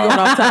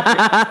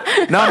was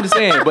like, no, I'm just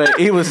saying, but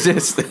it was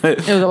just, it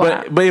was a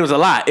lot. But it was a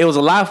lot. It was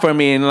a lot for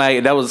me, and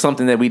like that was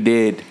something that we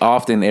did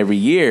often every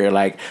year.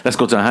 Like, let's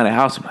go to a haunted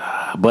house,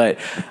 but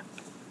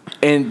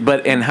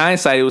in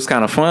hindsight, it was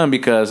kind of fun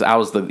because I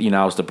was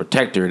the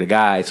protector, the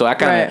guy. So I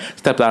kind of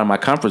stepped out of my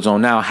comfort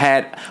zone. Now,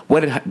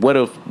 what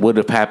would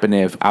have happened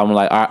if I'm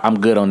like, all right,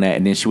 I'm good on that,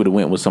 and then she would have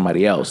went with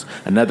somebody else,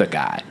 another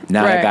guy.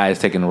 Now that guy is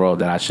taking the role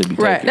that I should be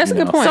taking. Right, that's a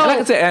good point. So,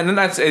 like I said,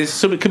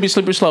 and it could be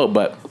slippery slope,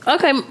 but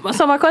okay.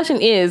 So my question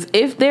is,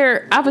 if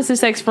their opposite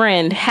sex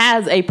friend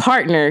has a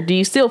partner, do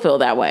you still feel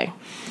that way?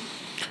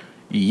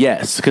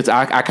 Yes, because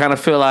I kind of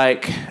feel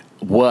like.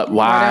 Why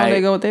don't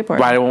they go with their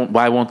partner?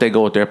 Why won't they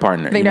go with their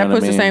partner? I think that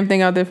puts the same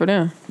thing out there for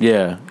them.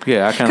 Yeah.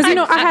 I kind of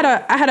because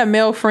I had a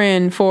male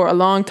friend for a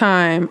long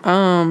time.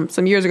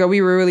 Some years ago,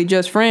 we were really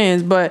just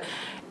friends, but.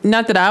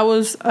 Not that I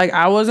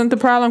wasn't the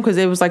problem, because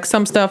it was like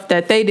some stuff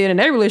that they did in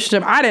their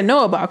relationship I didn't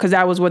know about because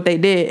that was what they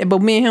did.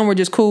 But me and him were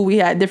just cool. We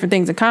had different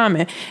things in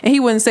common. And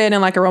he wouldn't say it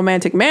in like a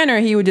romantic manner.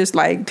 He would just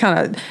like kind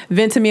of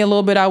vent to me a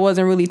little bit. I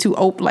wasn't really too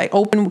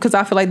open because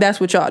I feel like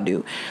that's what y'all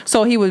do.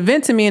 So he would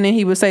vent to me and then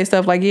he would say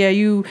stuff like, yeah,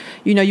 you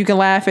can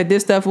laugh at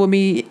this stuff with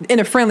me in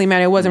a friendly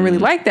manner. It wasn't really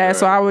like that. Right.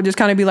 So I would just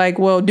kind of be like,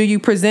 well, do you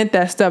present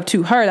that stuff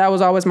to her? That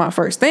was always my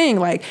first thing.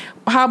 Like,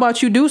 how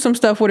about you do some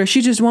stuff with her?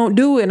 She just won't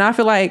do it. And I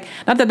feel like,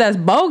 not that that's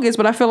bogus,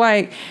 but I feel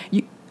like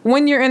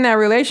when you're in that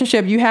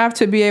relationship, you have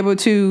to be able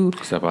to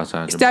step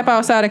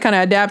outside and kind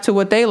of adapt to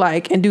what they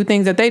like and do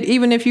things that they,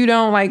 even if you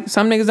don't like,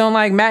 some niggas don't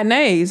like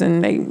matinees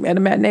and they at a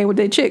matinee with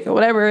their chick or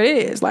whatever it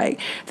is, like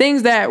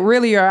things that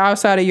really are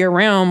outside of your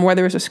realm,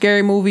 whether it's a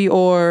scary movie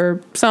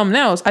or something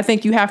else. I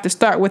think you have to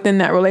start within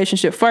that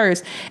relationship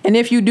first. And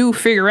if you do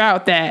figure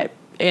out that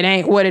it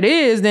ain't what it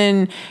is,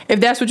 then if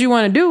that's what you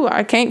want to do,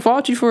 I can't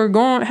fault you for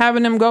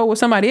having them go with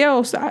somebody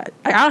else. I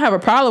don't have a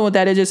problem with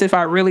that. It's just if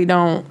I really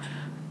don't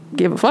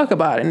give a fuck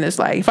about it. And it's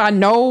like, if I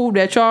know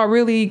that y'all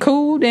really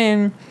cool,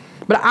 then,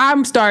 But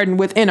I'm starting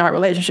within our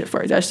relationship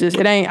first. That's just,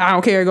 it ain't, I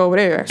don't care, go over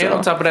there. So. And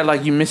on top of that,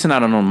 like, you missing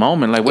out on a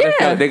moment. Like, what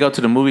if they go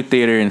to the movie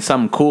theater and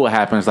something cool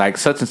happens, like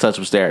such and such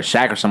was there,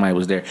 Shaq or somebody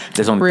was there.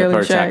 That's only really the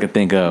person Shaq. I could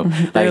think of.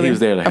 Like, really? he was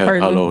there, like,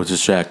 hello, it's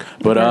just Shaq.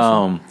 But,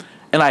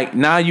 and like,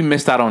 now you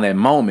missed out on that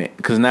moment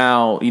because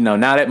now, you know,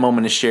 now that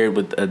moment is shared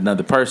with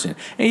another person.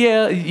 And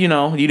yeah, you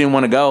know, you didn't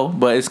want to go,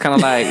 but it's kind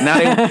of like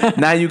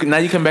now you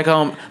come back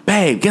home,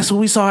 babe. Guess what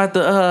we saw at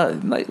the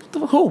like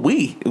who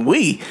we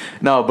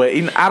no, but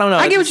I don't know.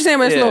 I get what you're saying,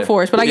 but it's a little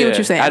forced. But I get what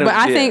you're saying. But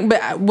I think,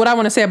 but what I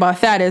want to say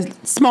about that is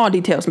small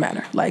details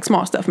matter. Like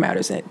small stuff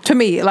matters. And to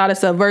me, a lot of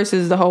stuff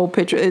versus the whole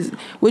picture is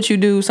what you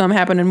do. Something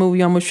happened in the movie,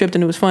 you almost tripped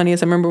and it was funny. I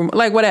remember,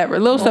 like whatever,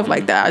 little stuff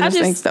like that. I just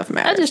think stuff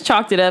matters. I just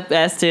chalked it up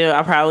as to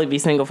I'll probably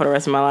be single for the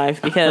rest of my life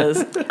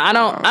because I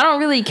don't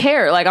really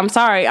care. Like, I'm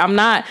sorry, I'm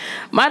not.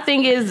 My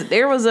thing is,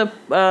 there was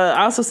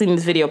I also seen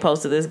this video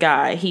post of this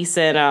guy. He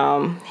said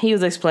he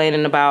was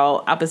explaining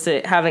about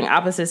having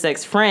opposite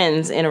sex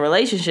friends in a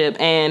relationship,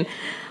 and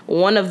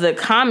one of the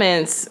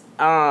comments,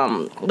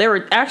 there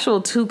were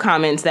actual 2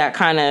 comments that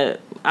kind of,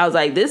 I was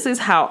like, this is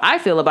how I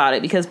feel about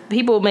it, because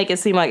people make it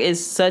seem like it's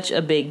such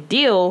a big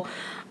deal,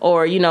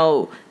 or, you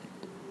know,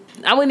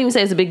 I wouldn't even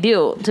say it's a big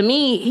deal. To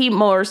me, he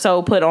more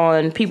so put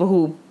on people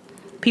who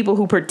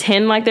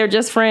pretend like they're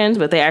just friends,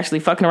 but they actually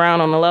fucking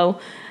around on the low.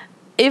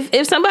 If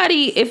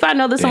I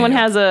know that someone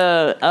has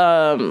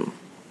a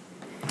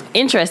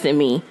interest in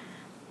me,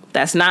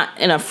 that's not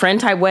in a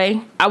friend type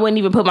way, I wouldn't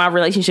even put my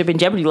relationship in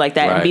jeopardy like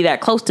that and be that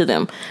close to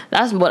them.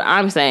 That's what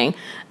I'm saying.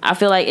 I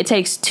feel like it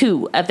takes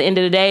 2. At the end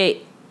of the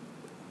day,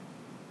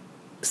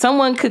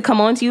 someone could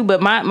come on to you,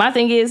 but my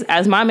thing is,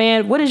 as my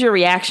man, what is your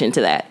reaction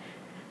to that?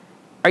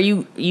 Are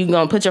you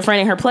gonna put your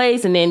friend in her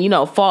place and then, you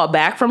know, fall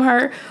back from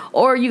her,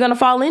 or are you gonna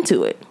fall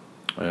into it?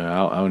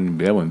 Yeah,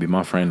 that wouldn't be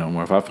my friend no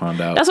more if I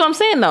found out. That's what I'm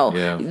saying, though.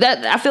 Yeah.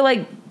 That I feel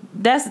like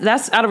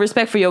that's out of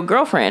respect for your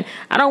girlfriend.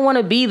 I don't want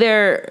to be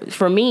there.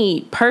 For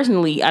me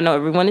personally, I know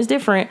everyone is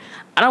different.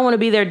 I don't want to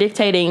be there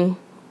dictating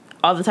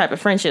all the type of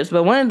friendships.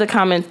 But one of the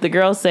comments, the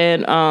girl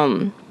said,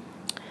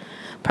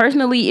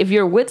 personally, if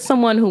you're with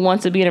someone who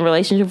wants to be in a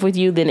relationship with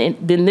you, then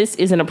this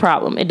isn't a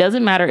problem. It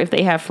doesn't matter if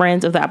they have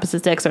friends of the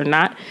opposite sex or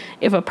not.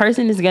 If a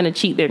person is going to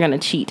cheat, they're going to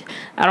cheat.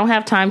 I don't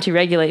have time to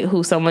regulate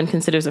who someone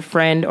considers a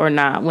friend or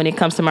not when it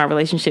comes to my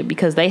relationship,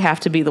 because they have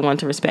to be the one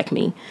to respect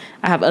me.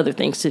 I have other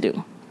things to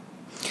do.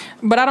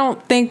 But I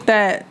don't think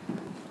that,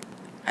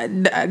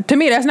 to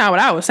me, that's not what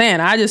I was saying.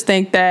 I just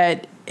think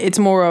that it's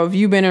more of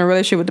you being in a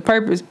relationship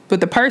with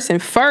the person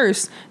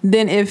first,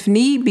 then if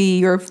need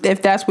be, or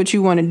if that's what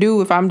you want to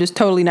do, if I'm just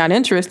totally not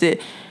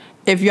interested,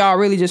 if y'all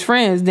really just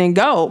friends, then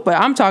go. But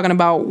I'm talking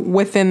about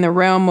within the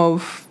realm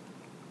of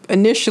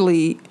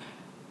initially,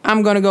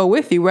 I'm going to go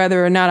with you,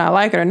 whether or not I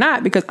like it or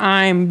not, because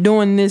I'm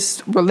doing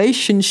this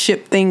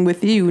relationship thing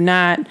with you,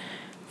 not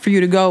for you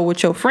to go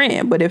with your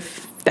friend. But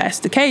if that's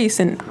the case,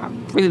 and I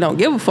really don't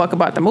give a fuck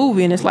about the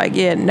movie, and it's like,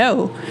 yeah,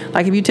 no.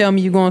 Like, if you tell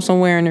me you're going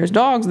somewhere and there's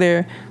dogs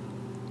there,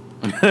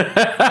 but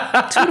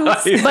I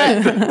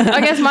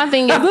guess my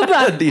thing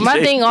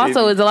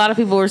also is a lot of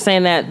people were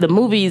saying that the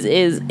movies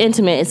is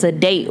intimate. It's a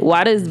date.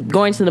 Why does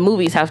going to the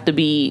movies have to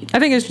be? I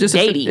think it's just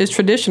it's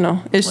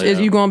traditional. It's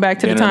you going back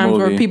to the times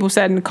where people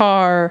sat in the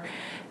car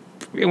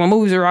when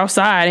movies are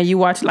outside and you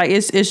watch. Like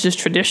it's just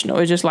traditional.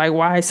 It's just like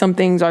why some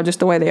things are just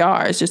the way they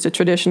are. It's just a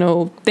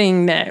traditional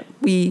thing that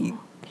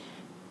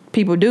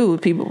people do.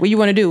 What you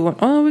want to do?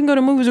 Oh, we can go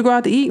to movies or go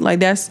out to eat.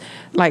 Like that's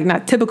like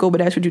not typical, but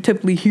that's what you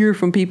typically hear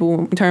from people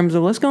in terms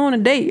of let's go on a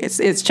date.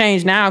 It's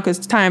changed now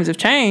because times have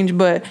changed,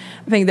 but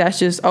I think that's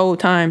just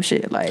old time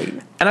shit. Like,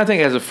 and I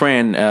think as a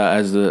friend,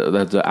 as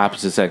the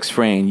opposite sex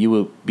friend, you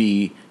would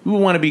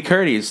want to be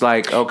courteous.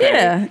 Like, okay,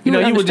 yeah, you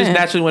would just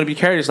naturally want to be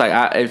courteous.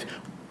 Like, if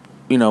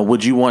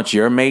would you want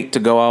your mate to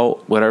go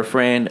out with her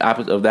friend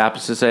of the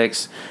opposite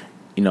sex?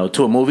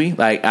 To a movie,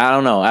 like I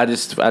don't know. I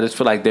just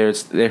feel like there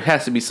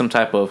has to be some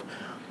type of,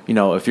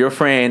 if your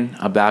friend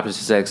of the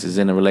opposite sex is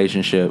in a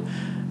relationship,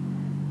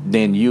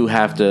 then you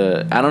have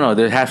to. I don't know.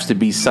 There has to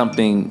be some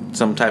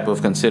type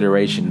of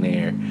consideration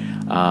there,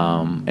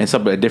 and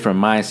a different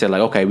mindset.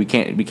 Like, okay, we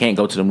can't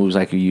go to the movies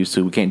like we used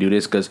to. We can't do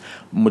this because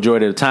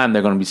majority of the time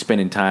they're going to be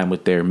spending time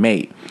with their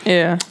mate.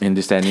 Yeah. And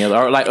this, that, and the other,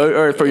 or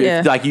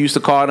like you used to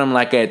call them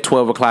like at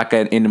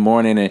 12:00 in the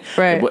morning and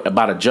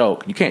about a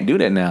joke. You can't do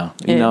that now.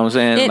 You know what I'm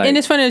saying? And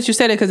it's funny that you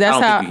said it because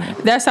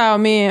that's how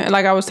me and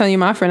like I was telling you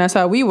my friend, that's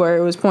how we were.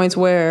 It was points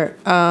where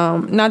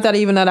not that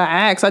even that I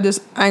asked, I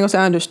ain't gonna say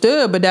I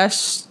understood, but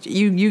that's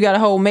you got a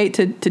whole mate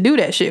to do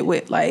that shit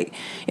with, like, you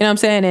know what I'm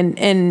saying?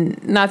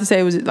 And not to say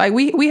it was like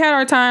we had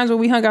our times where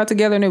we hung out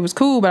together and it was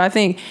cool, but I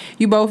think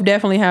you both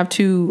definitely have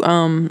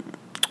to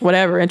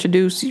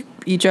introduce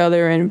each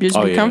other and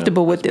just be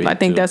comfortable with it. I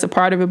think that's a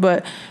part of it,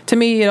 but to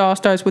me it all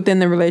starts within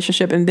the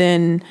relationship, and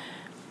then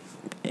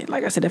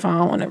like I said, if I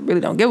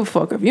don't give a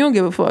fuck, if you don't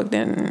give a fuck,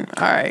 then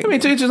all right. I mean,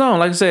 to each his own.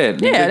 Like I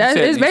said, yeah,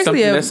 it's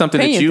basically that's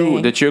something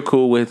that you're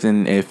cool with,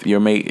 and if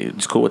your mate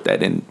is cool with that,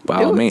 then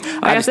by all means.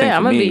 Like I said,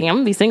 I'm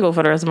gonna be single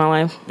for the rest of my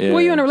life. Yeah,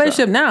 well, you're in a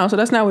relationship now, so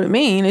that's not what it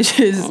means. It's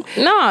just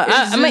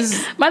I mean,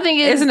 my thing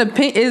is,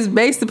 it's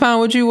based upon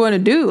what you want to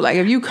do. Like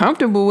if you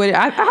comfortable with it,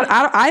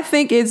 I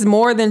think it's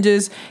more than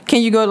just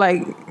can you go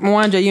like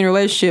Mwanja, you in a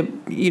relationship,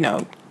 you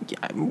know.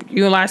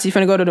 You and Lassie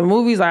finna go to the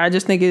movies. Like I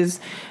just think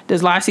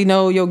does Lassie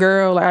know your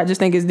girl? Like I just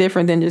think it's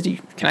different than just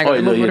can I go to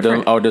the movie with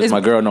a friend? Does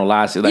my girl know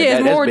Lassie? Like, yeah,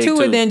 it's more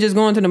to it than just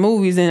going to the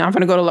movies and I'm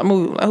finna go to the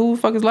movie. Like, who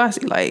the fuck is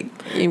Lassie? Like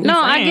no,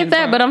 I get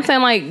that, but I'm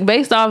saying like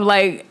based off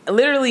like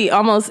literally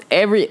almost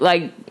every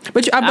like.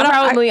 But I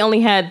probably only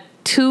had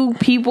 2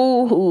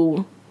 people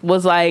who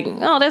was like,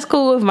 oh, that's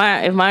cool if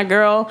my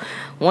girl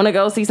want to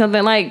go see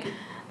something. Like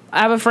I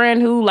have a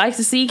friend who likes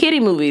to see kiddie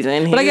movies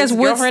and his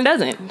girlfriend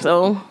doesn't.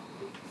 So.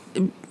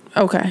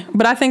 Okay,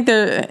 but I think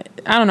I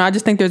don't know. I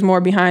just think there's more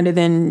behind it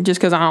than just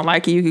because I don't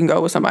like it, you can go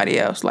with somebody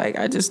else. Like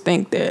I just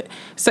think that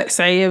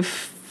say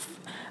if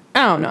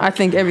I don't know. I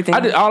think everything.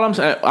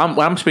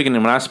 I'm speaking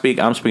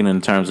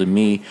in terms of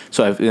me.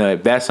 So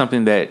if that's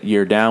something that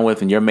you're down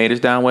with and your mate is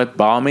down with,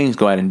 by all means,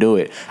 go ahead and do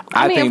it.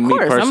 I mean, of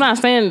course, I'm not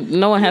saying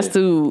no one has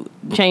to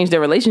change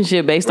their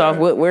relationship based off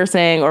what we're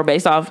saying or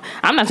based off.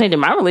 I'm not changing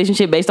my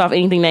relationship based off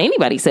anything that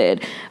anybody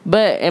said.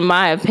 But in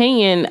my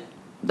opinion,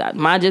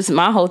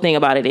 my whole thing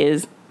about it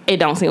is. It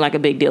don't seem like a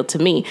big deal to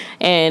me.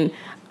 And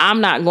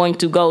I'm not going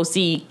to go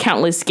see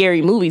countless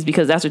scary movies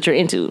because that's what you're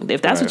into.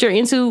 If that's what you're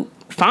into,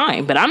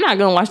 fine. But I'm not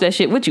going to watch that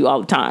shit with you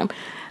all the time.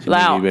 So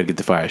you better get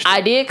the fire stick.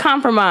 I did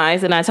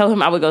compromise, and I told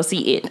him I would go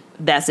see it.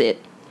 That's it.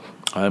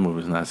 Oh, that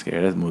movie's not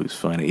scary. That movie's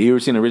funny. You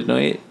ever seen the original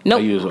It?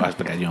 Nope. You don't watch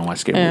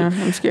scary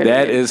movies. I'm scared.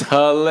 That is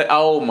hilarious.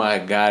 Oh my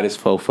God, it's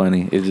so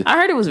funny. I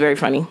heard it was very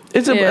funny.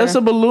 It's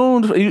a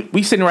balloon.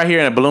 We sitting right here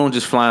and a balloon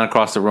just flying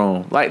across the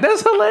room. Like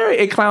that's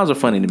hilarious. Clowns are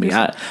funny to me.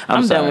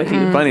 I'm done with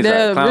you. Funny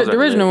the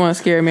original one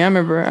scared me. I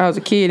remember I was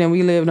a kid and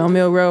we lived on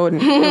Mill Road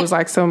and it was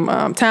like some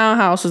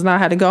townhouses and I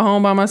had to go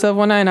home by myself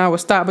one night and I would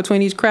stop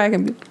between each crack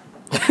and.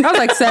 I was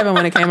like 7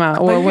 when it came out.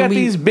 Or when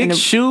these big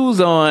shoes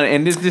on,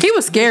 and this he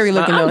was scary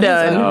looking though.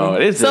 No,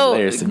 it's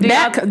hilarious.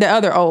 The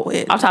other old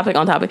It. Off topic.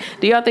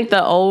 Do y'all think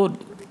the old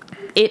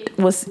It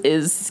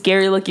is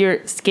scary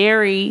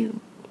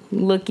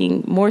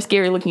looking, more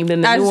scary looking than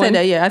the new one? I said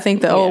that. Yeah, I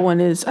think the old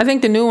one is. I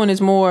think the new one is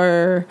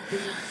more.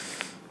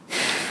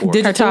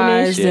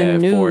 Digitized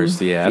and new.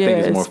 Forced, I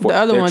think it's more forced. The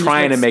other They're one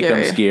trying to make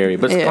them scary,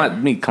 but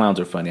me clowns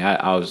are funny. I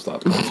always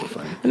thought clowns were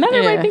funny. Not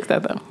everybody thinks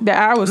that though.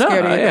 I was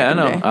scared of it. Yeah, I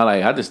know.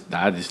 I just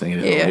think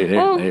it's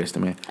hilarious to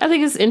me. I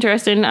think it's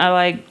interesting. I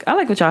like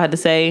what y'all had to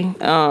say.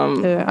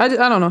 I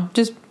don't know.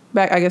 Just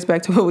back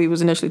to what we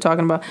was initially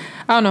talking about.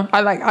 I don't know.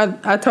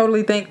 I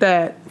totally think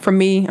that for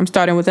me, I'm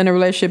starting within a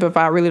relationship. If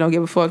I really don't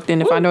give a fuck,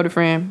 then if I know the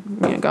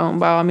friend, go on,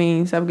 by all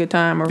means have a good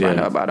time, or if I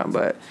know about them,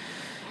 but.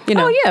 You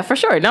know. Oh yeah, for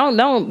sure. Don't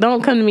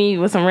come to me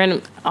with some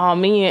random. Oh,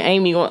 me and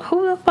Amy going.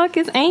 Who the fuck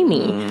is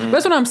Amy? Mm-hmm.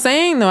 That's what I'm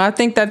saying though. I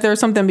think that there's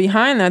something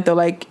behind that though.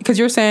 Like, because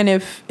you're saying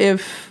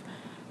if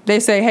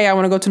they say, hey, I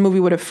want to go to the movie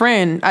with a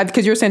friend,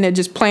 because you're saying they're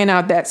just playing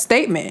out that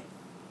statement,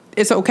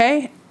 it's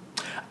okay.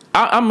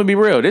 I'm gonna be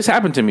real. This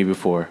happened to me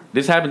before.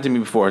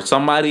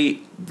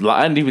 Somebody,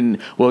 I didn't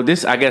even. Well,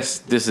 I guess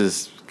this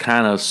is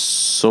kind of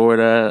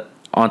sorta.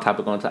 On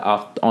topic, I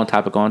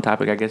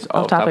guess.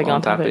 Off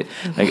topic.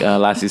 Like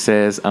Lassie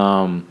says,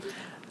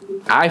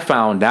 I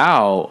found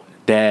out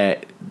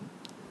that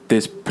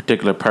this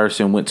particular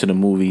person went to the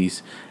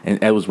movies,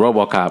 and it was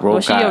RoboCop.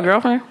 Was she your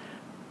girlfriend?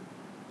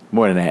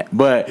 More than that,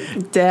 but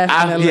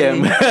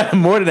definitely,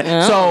 more than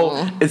that.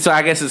 Oh. So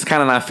I guess it's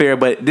kind of not fair,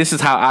 but this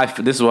is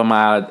where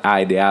my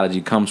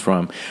ideology comes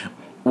from,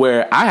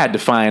 where I had to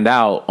find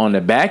out on the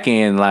back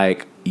end,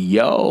 like,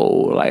 yo,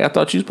 like I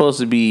thought you were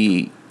supposed to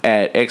be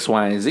at X,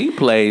 Y, and Z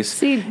place.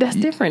 See, that's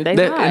different.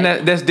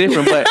 That's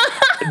different, but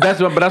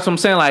that's what I'm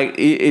saying. Like,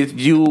 if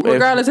you,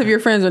 regardless if you're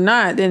friends or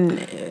not, then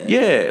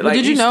like,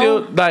 did you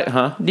know? Still, like,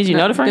 huh? Did you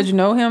know the friend? Did you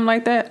know him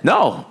like that?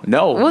 No.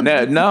 Well,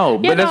 no.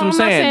 Yeah, but that's what I'm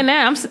saying.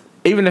 Not saying that.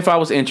 Even if I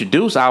was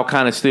introduced, I'll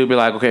kind of still be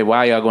like, okay,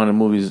 why y'all going to the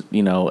movies?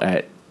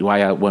 Why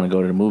y'all want to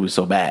go to the movies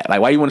so bad?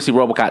 Like, why you want to see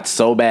RoboCop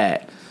so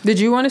bad? Did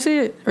you want to see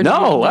it? I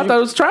thought it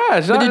was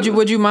trash. But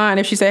would you mind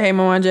if she said, "Hey,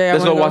 Mwanja,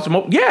 let's go watch the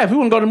movie"? Yeah, if you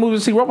want to go to the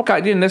movies and see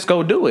RoboCop, then let's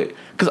go do it.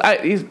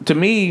 Because to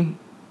me,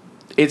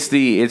 it's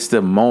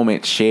the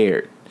moment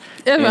shared.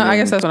 I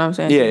guess that's what I'm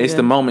saying. Yeah, it's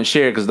the moment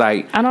shared. Because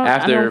I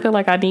don't feel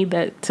like I need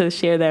that to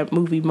share that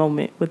movie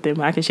moment with them.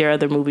 I can share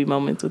other movie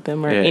moments with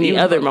them or any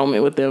other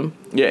moment with them.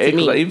 Yeah,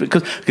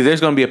 because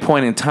there's going to be a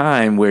point in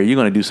time where you're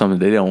going to do something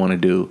they don't want to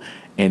do,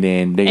 and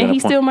then he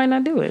still might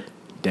not do it.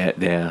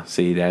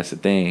 See, that's the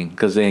thing.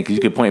 Because you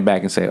could point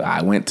back and say,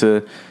 I went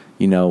to,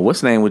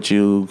 what's the name with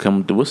you,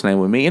 come to what's the name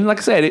with me. And like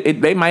I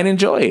said, they might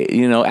enjoy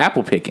it,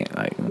 apple picking.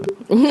 Like,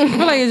 I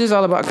feel like it's just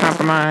all about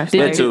compromise.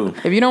 That too.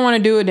 If you don't want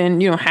to do it, then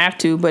you don't have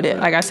to. But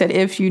like I said,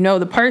 if you know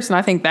the person,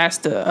 I think that's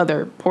the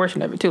other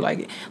portion of it too.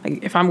 Like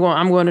if I'm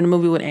going to the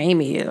movie with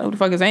Amy, who the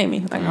fuck is Amy?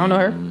 Like, I don't know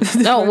her.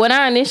 No, when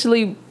I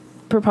initially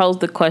propose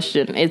the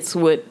question. It's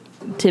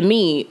to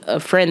me, a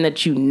friend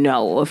that you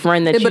know, a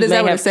friend that you may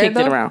have kicked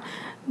it around.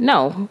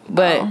 No,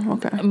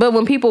 but but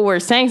when people were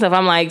saying stuff,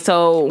 I'm like,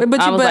 so I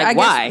was like,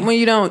 why? Guess when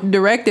you don't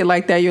direct it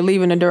like that, you're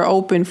leaving the door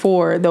open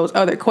for those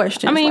other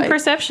questions. I mean,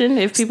 perception.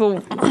 If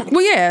people,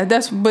 well, yeah,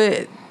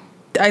 but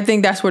I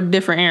think that's where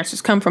different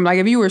answers come from. Like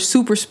if you were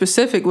super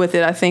specific with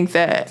it, I think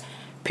that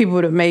people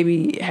would have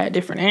maybe had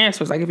different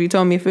answers. Like if you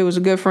told me if it was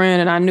a good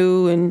friend and I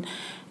knew and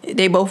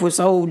they both were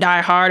so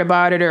die hard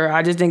about it, or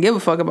I just didn't give a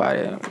fuck about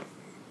it.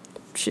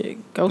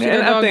 Shit, go see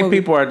that dog I think movie.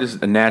 people are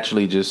just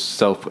naturally just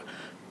self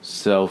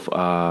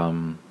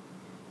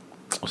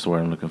what's the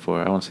word I'm looking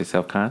for? I want to say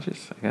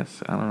self-conscious, I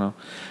guess. I don't know.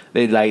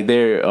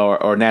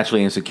 They're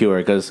naturally insecure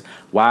because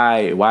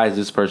why is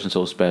this person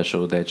so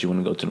special that you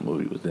want to go to the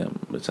movie with them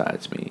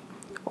besides me?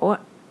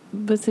 What?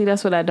 But see,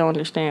 that's what I don't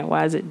understand.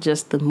 Why is it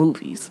just the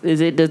movies? Does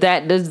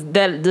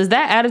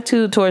that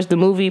attitude towards the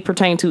movie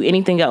pertain to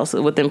anything else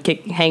with them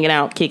hanging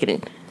out, kicking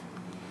it?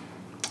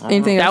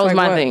 Anything that was like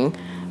my what? thing.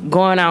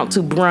 Going out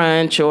to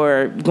brunch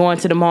or going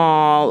to the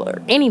mall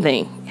or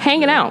anything,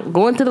 hanging out,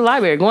 going to the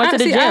library, going to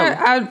the gym.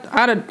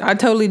 I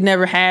totally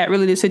never had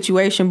really the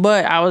situation,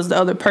 but I was the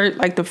other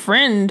like the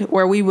friend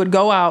where we would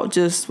go out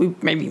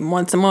maybe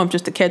once a month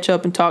just to catch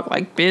up and talk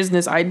like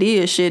business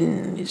idea shit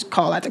and just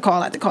call after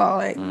call after call.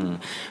 Like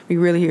we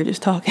really here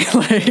just talking.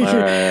 Like,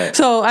 right.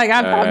 So like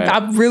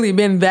I've really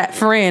been that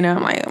friend. And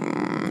I'm like,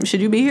 should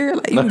you be here?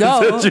 Like you can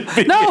go. No, for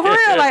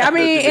real. Like I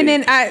mean, and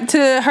then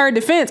to her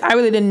defense, I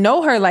really didn't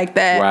know her like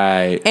that.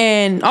 Right.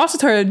 And also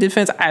to her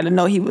defense, I didn't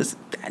know he was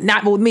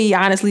not with me.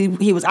 Honestly,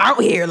 he was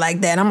out here like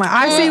that. I'm like,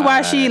 I see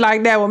why she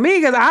like that with me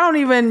because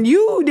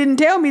you didn't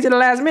tell me to the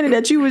last minute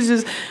that you was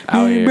just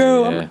out here,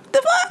 bro. yeah.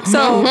 The fuck?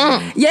 So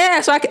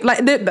so I could,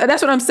 like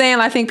that's what I'm saying.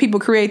 I think people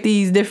create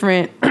these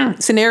different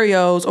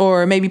scenarios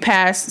or maybe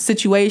past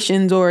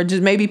situations or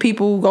just maybe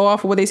people go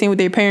off of what they seen with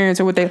their parents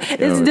or what they.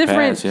 It's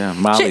different. Past, yeah,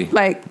 Molly. Shit,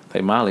 like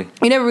play Molly.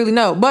 You never really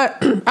know, but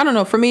I don't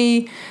know. For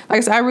me, like I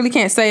said, I really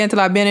can't say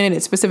until I've been in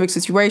it. Specific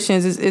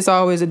situations, it's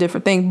always a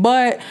different thing.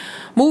 But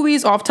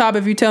movies, off top,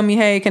 if you tell me,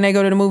 hey, can they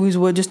go to the movies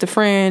with just a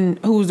friend?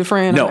 Who's the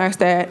friend? No. I ask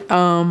that.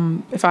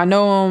 If I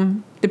know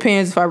them,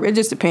 depends. It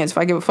just depends. If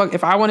I give a fuck,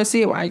 if I want to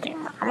see it, I'm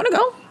gonna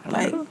go.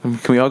 Like, can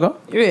we all go?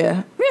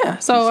 Yeah.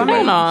 So I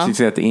mean, no.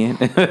 She's at the end.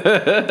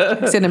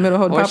 Sit in the middle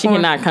holding or popcorn. she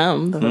cannot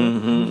come. No,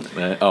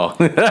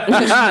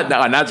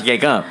 now she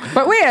can't come.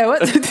 But yeah,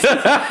 what?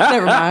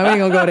 Never mind. We ain't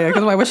gonna go there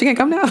because I'm like, what? She can't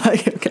come now?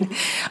 Like, okay.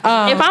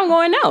 If I'm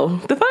going, no.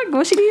 The fuck?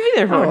 What she need to be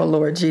there for? Oh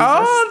Lord Jesus.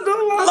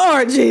 Oh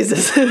Lord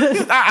Jesus.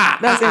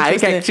 That's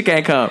interesting. She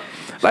can't come.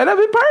 Like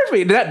that'd be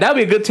perfect. That'd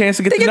be a good chance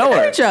to get to know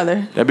her. Each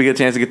other. That'd be a good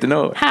chance to get to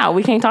know her. How?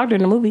 We can't talk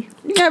during the movie.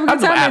 You can have a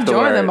good time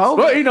enjoying them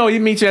over. Well, you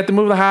meet you at the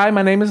movie. Hi,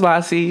 my name is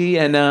Lassie,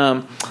 and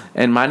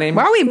my name.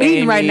 Why are we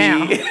meeting Amy. right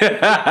now?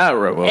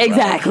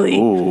 Exactly.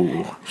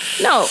 Ooh.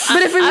 No,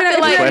 but if we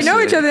already know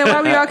each other, then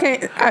why we all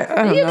can't? I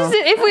don't know.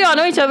 If we all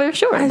know each other,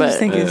 sure. I just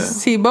think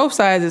see both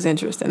sides is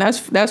interesting. That's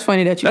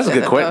funny that you. That's said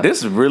a good question. That,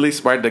 this really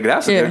sparked.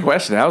 That's a good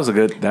question. That was a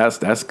good. That's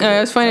good.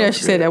 That's funny that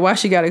she said that. Why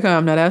she got to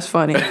come? Now that's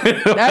funny.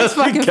 That's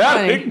fucking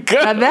funny.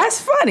 Now that's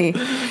funny.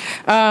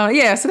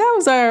 Yeah. So that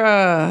was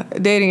our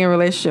dating and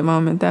relationship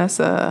moment. That's.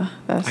 I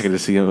can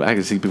just see. I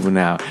can see people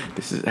now.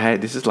 This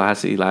is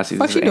Lassie. Lassie.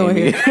 What you doing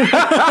here?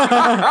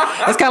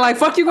 It's kind of like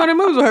fuck you going to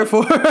moves with her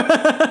for.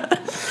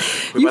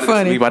 You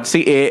funny. We about to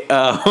see it.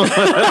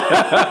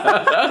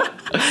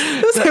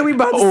 Say we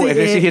about to see it. And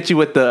then she hit you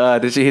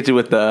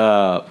with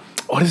the.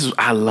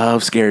 I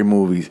love scary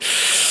movies.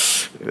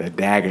 That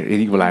dagger.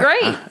 And you were like,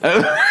 great.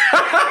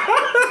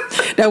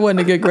 That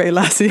wasn't a good grade,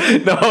 Lassie.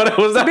 No, that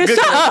was not Bitch, good.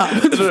 shut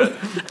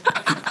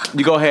up.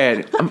 You go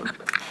ahead. Can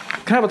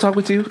I have a talk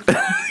with you?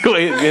 Go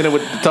ahead, get in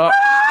with the talk.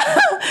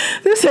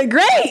 This is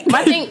great.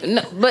 My thing,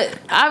 no, but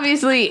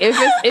obviously, if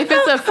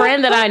it's a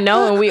friend that I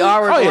know and we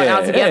are going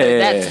out together,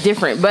 that's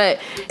different. But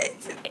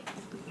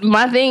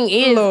my thing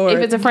is, if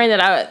it's a friend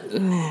that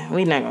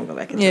we're not gonna go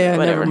back into it.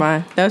 Whatever. Never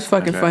mind. That's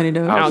fucking funny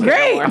though. I don't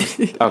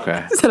great. Okay.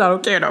 I said I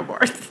don't care no more.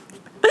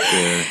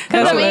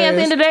 Because I mean, at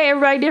the end of the day,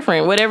 everybody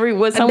different. What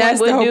someone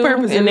would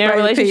do in their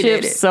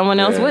relationship, someone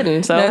else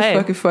wouldn't. So that's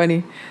fucking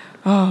funny.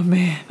 Oh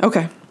man.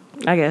 Okay.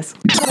 I guess.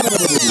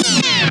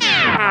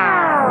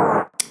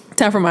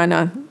 Time for my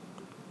none.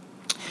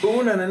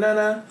 Ooh na na na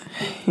na.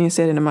 You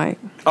said it in the mic.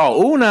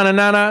 Oh, ooh na na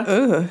na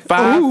na.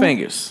 5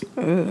 fingers.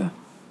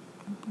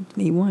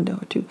 Need one though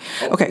or two.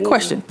 Okay,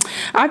 question.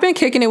 I've been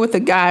kicking it with a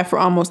guy for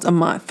almost a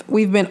month.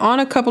 We've been on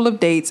a couple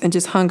of dates and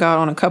just hung out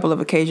on a couple of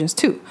occasions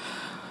too.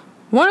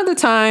 One of the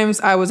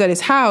times I was at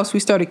his house, we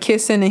started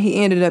kissing and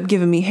he ended up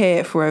giving me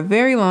head for a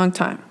very long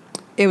time.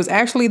 It was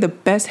actually the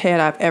best head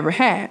I've ever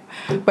had.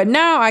 But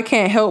now I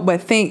can't help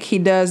but think he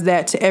does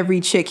that to every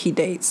chick he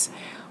dates.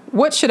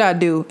 What should I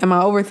do? Am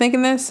I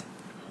overthinking this?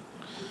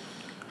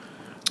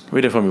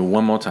 Read it for me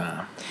one more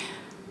time.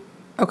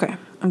 Okay.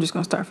 I'm just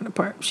gonna start from the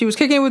part. She was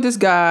kicking it with this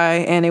guy,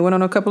 and they went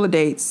on a couple of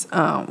dates.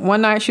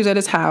 One night she was at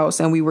his house,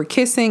 and we were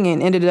kissing,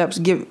 and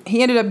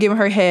he ended up giving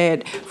her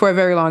head for a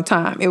very long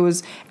time. It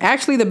was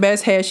actually the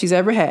best head she's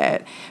ever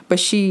had, but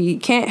she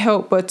can't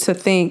help but to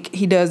think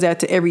he does that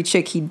to every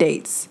chick he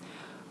dates.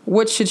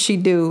 What should she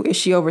do? Is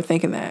she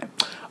overthinking that?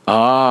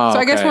 Oh, so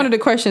I guess one of the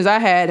questions I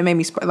had, it made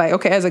me like,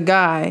 okay, as a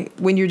guy,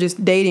 when you're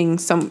just dating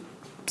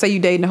say you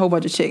dating a whole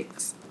bunch of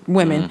chicks,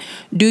 women,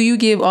 do you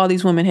give all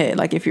these women head?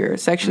 Like if you're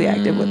sexually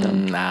active with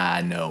them?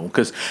 Nah, no,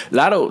 because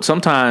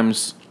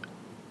sometimes,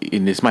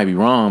 and this might be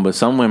wrong, but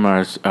some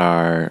women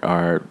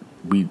are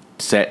we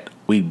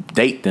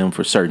date them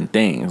for certain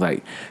things.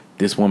 Like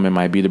this woman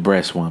might be the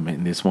breast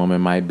woman. This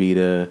woman might be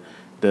the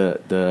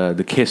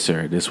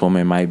kisser. This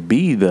woman might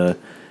be the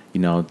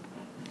the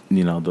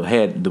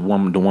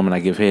woman I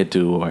give head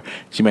to, or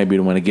she might be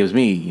the one that gives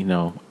me,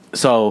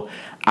 So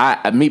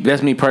that's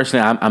me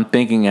personally. I'm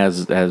thinking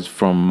as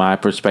from my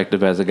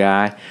perspective as a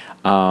guy,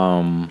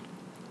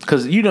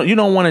 because you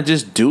don't want to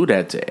just do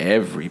that to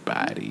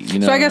everybody.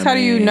 So I guess how do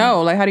you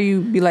know? Like, how do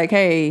you be like,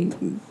 hey,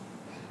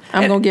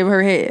 I'm gonna give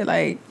her head?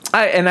 Like,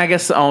 I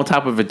guess on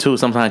top of it too,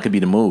 sometimes it could be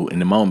the mood in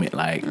the moment.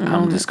 Like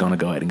I'm just gonna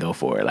go ahead and go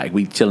for it. Like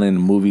we chilling in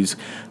the movies,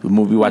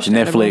 watching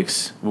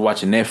Netflix, we're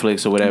watching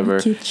Netflix or whatever,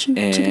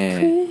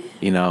 and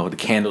the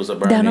candles are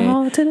burning. Down the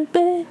hall to the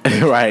bed,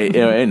 right?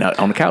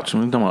 On the couch.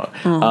 What are you talking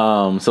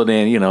about? So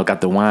then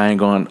got the wine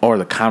going, or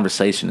the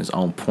conversation is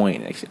on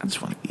point. Actually, I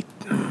just want to eat.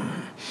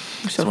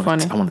 So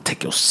funny. I want to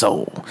take your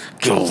soul.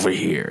 Get over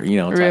here.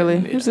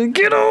 Really?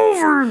 Get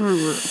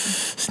over.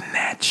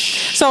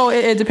 Snatch. So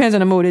it depends on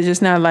the mood. It's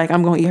just not like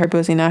I'm gonna eat her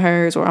pussy, not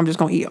hers, or I'm just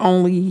gonna eat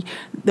only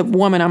the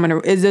woman I'm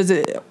gonna.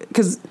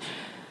 Because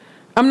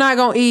I'm not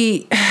gonna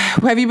eat.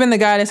 Have you been the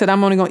guy that said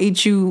I'm only gonna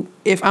eat you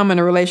if I'm in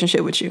a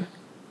relationship with you,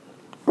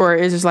 or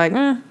it's just like,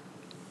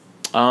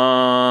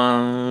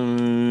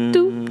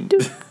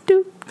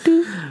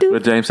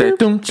 What James say?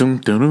 Doom, doom,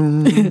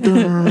 doom, doom.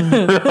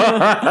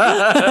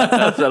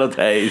 Subtle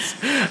taste.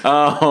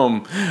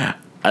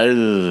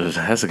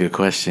 That's a good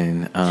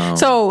question.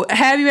 So,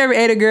 have you ever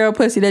ate a girl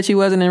pussy that you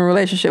wasn't in a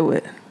relationship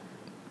with?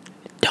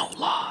 Don't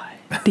lie.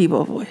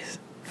 Debo voice.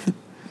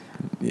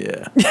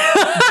 Yeah.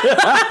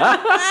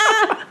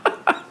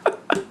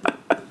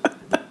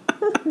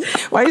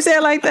 Why you say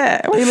it like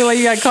that? Why you look like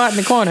you got caught in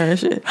the corner and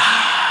shit?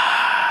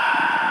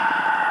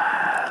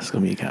 It's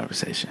gonna be a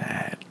conversation I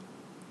had.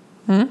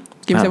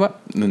 Give me say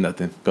what?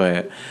 Nothing. Go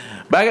ahead.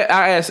 But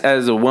I ask,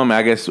 as a woman,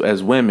 I guess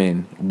as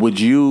women, would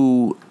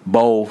you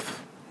both?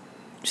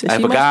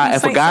 If a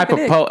guy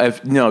propose,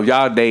 if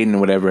y'all dating or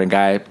whatever, and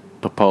guy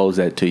propose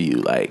that to you,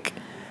 like,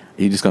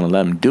 are you just gonna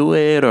let him do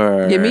it,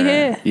 or give me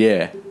head?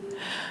 Yeah.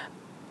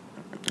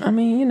 I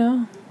mean,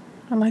 I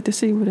like to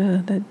see what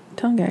that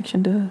tongue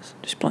action does.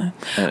 Just playing.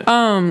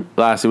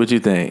 Lassie, what you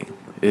think?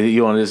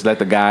 You want to just let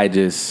the guy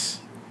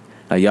just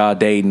y'all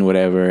dating,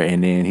 whatever,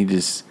 and then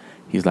he's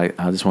like,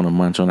 I just want to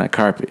munch on that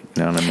carpet.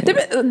 You know what I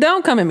mean?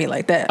 Don't come at me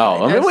like that. Oh,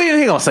 like, he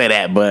ain't gonna say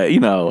that, but he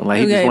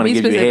just want to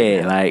give you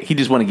head. Like he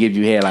just want to give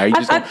you head. Like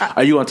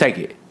are you gonna take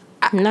it?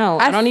 No,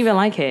 I don't even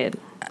like head.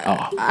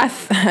 Oh,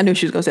 I knew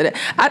she was gonna say that.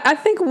 I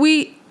think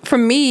for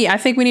me, I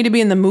think we need to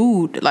be in the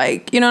mood.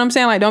 Like, you know what I'm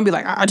saying? Like, don't be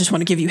like, I just want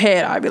to give you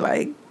head. I'd be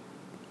like,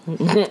 I'm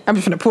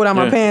just gonna pull down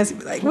my pants and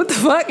be like, what the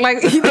fuck?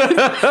 Like, isn't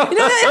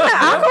that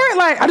awkward?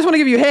 Like, I just want to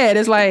give you head.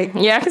 It's like,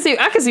 yeah, I can see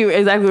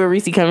exactly where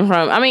Reese coming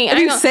from. I mean, if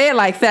you say it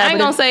like that, I ain't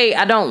gonna say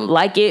I don't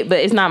like it, but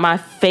it's not my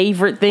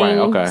favorite thing. Right,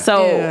 okay.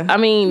 So yeah. I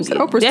mean,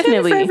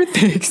 definitely, favorite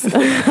things.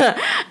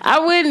 I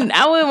wouldn't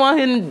want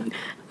him.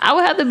 I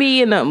would have to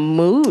be in the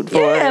mood for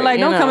it. Yeah, like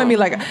don't come at me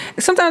like.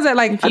 Sometimes I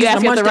like. You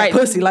ask at the right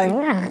pussy. Like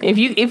if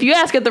you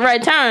ask at the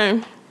right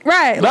time.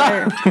 Right,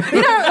 like,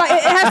 like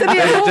it has to be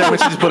a mood.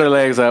 She just put her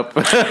legs up.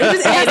 It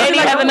has to be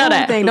like a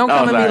mood thing. Don't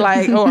come at me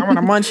like, I want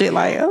to munch it.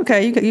 Like,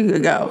 okay, you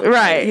could go.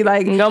 Right, you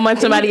like go munch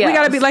somebody else. We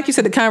gotta be like you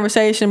said. The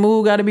conversation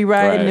mood got to be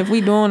right. And if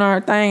we doing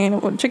our thing,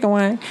 chicken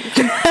wing.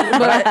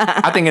 But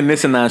I think in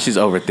this and now she's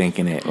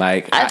overthinking it.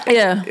 Like,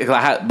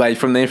 like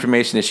from the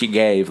information that she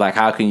gave, like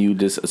how can you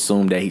just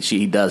assume that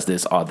he does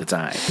this all the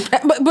time?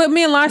 But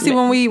me and Lassie,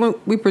 when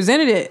we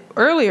presented it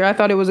earlier, I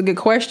thought it was a good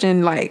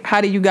question. Like, how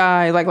do you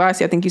guys, like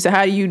Lassie, I think you said,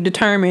 how do you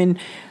determine,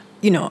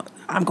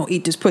 I'm gonna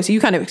eat this pussy?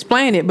 You kind of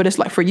explained it, but it's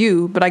like for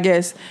you. But I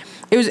guess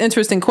it was an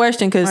interesting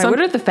question because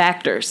what are the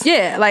factors?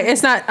 Yeah, like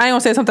it's not. I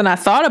don't say something I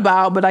thought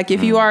about, but like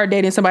if you are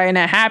dating somebody and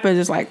that happens,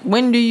 it's like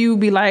when do you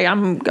be like,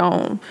 I'm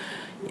gonna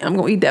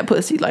eat that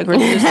pussy? Like, or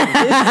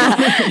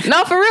just,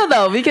 no, for real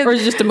though, because or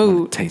it's just a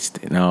mood. Taste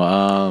it.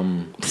 No,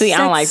 see, I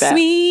don't like that.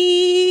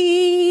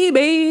 Sweet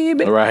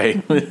baby, right?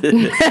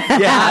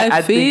 Yeah,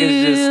 I think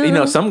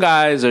it's just some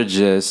guys are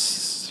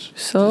just.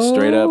 So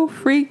straight up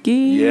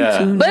freaky. Yeah.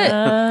 Tonight.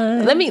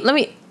 But let me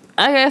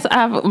I guess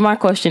my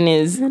question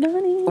is,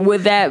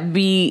 is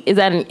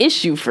that an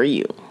issue for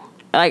you?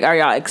 Like, are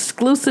y'all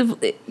exclusive?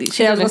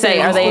 She doesn't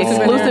say, are they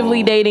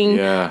exclusively dating?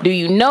 Yeah. Do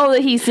you know that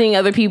he's seeing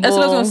other people? That's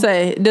what I was gonna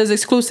say. Does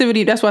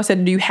exclusivity? That's why I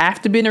said, do you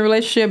have to be in a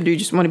relationship? Do you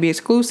just want to be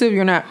exclusive?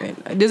 You're not.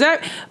 Does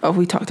that? Oh,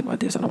 we talked about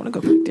this. I don't want to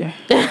go back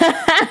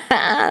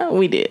there.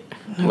 We did.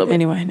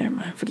 Anyway, never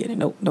mind. Forget it.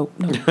 Nope. Don't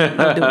do it.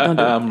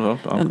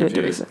 Don't do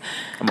it.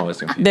 I'm always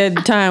confused. The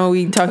time when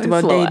we talked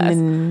about dating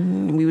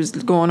and we was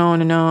going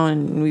on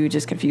and we were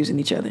just confusing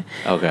each other.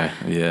 Okay.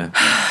 Yeah.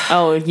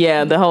 Oh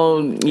yeah, the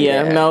whole no.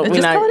 Let's We're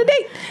just not, call it a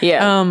date. Yeah.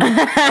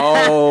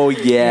 Oh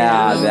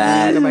yeah,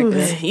 that.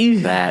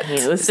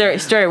 Yeah,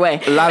 let's straight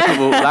away. A lot of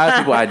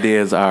people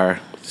ideas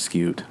are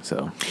skewed.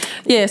 So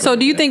yeah. So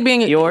do you think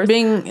being Yours?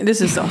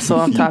 This is also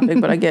off topic,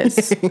 but I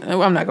guess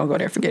I'm not gonna go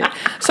there. Forget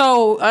it.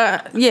 So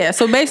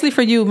So basically,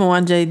 for you,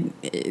 Mwanje,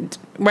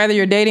 whether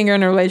you're dating or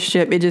in a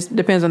relationship, it just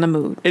depends on the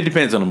mood. it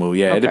depends on the mood.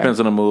 Yeah, Okay. it depends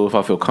on the mood. If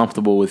I feel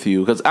comfortable with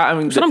you, because I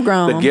mean, I'm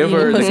grown. the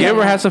giver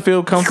Yeah. has to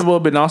feel comfortable,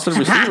 but also the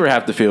receiver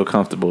have to feel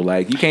comfortable.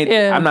 Like you can't.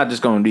 Yeah. I'm not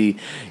just going to be,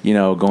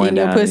 going In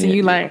your down. pussy,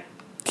 you like.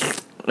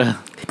 and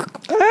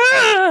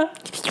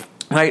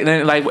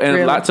Really?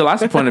 lots of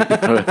point of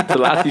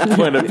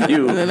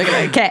view. Look at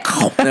that cat.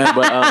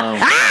 But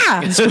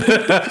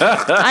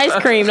Ice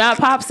cream, not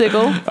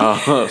popsicle.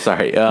 oh,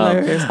 sorry.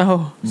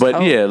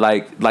 But yeah,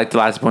 like the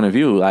last point of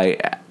view,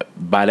 like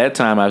by that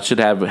time I should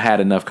have had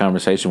enough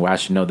conversation where I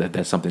should know that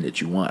that's something that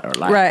you want or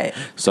like. Right.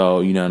 So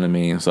you know what I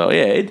mean. So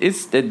yeah, it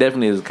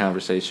definitely is a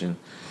conversation.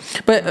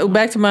 But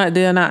back to my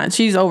Diana,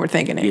 she's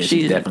overthinking it. Yeah,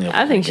 she's definitely.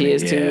 I think she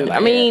is too. Yeah,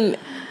 I mean,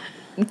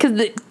 because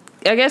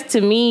I guess to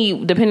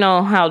me, depending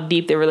on how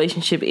deep the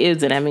relationship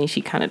is, and I mean,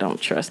 she kind of don't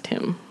trust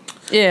him.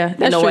 Yeah,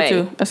 that's true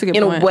too. That's a good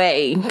point. In a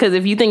way, because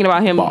if you're thinking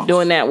about him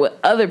doing that with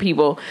other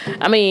people,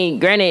 I mean,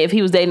 granted, if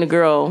he was dating a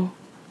girl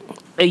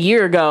a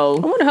year ago, I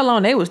wonder how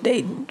long they was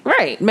dating.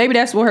 right? Maybe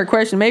that's what her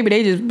question. Maybe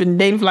they just been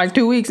dating for like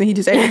 2 weeks and he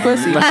just ate her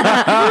pussy. For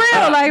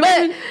real, like.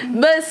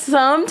 But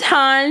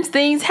sometimes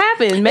things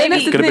happen.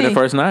 Maybe Could have been the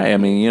first night. I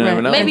mean, you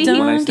never know. Maybe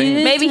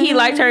he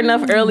liked her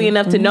enough early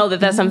enough to know that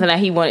that's something that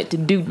he wanted to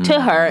do to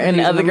her, and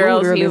the other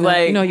girls, he was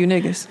like, you know, you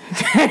niggas.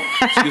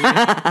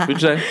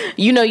 What'd you say?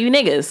 you know, you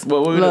niggas.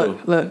 What we do?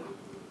 Look.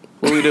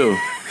 What we do?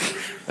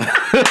 The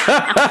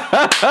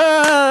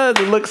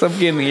looks I'm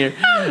getting here.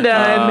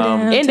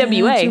 Done.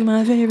 NWA. To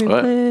my favorite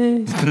What?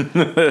 place.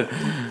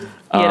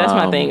 Yeah, that's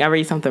my thing. I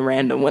read something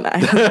random when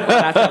I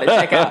try to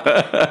check out.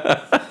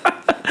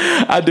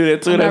 I do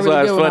that too. That's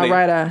why it's funny.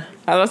 Right eye.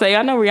 I was gonna say,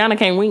 I know Rihanna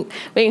can't wink.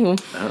 Yeah,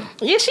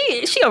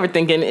 she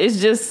overthinking.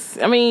 It's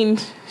just, I mean,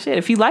 shit.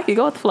 If you like it,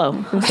 go with the flow.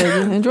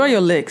 Enjoy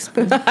your licks.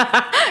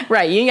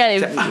 Right? You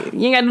ain't got to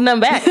do nothing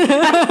back.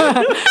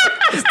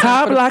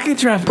 Top locking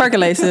traffic.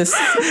 Percolate, sis.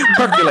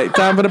 Percolate.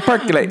 Time for the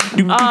percolate.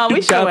 We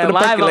should went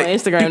live on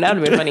Instagram. That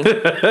would have been funny.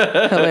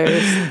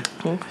 Hilarious.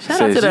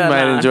 Shout out to She the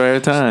might enjoy her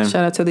time.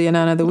 Shout out to the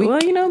Anana of the week. Well,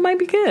 it might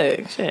be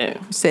good. Shit.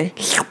 Say.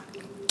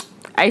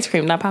 Ice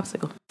cream, not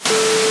popsicle.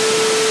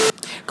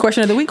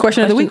 Question of the week.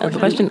 Question of the week. Oh.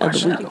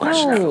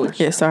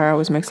 Yeah, sorry, I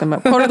was mixing them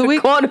up. Quote of the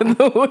week. Quote of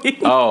the week.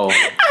 Oh.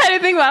 I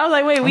didn't think about it. I was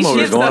like, wait, we I'm over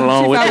should going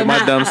along with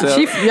my dumb self.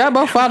 Y'all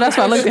both followed. That's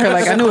why I looked at her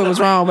like I knew it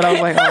was wrong, but I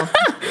was like, oh.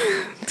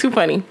 Too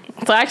funny.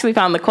 So I actually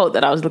found the quote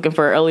that I was looking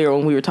for earlier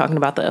when we were talking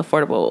about the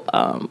affordable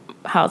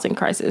housing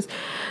crisis.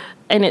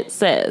 And it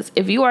says,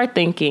 if you are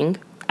thinking,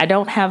 I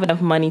don't have enough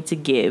money to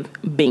give,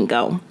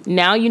 bingo.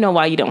 Now you know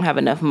why you don't have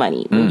enough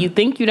money. When you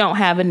think you don't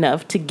have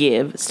enough to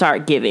give,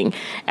 start giving.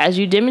 As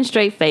you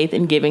demonstrate faith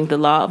in giving, the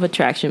law of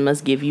attraction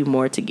must give you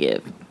more to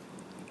give.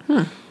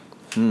 And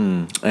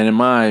in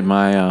my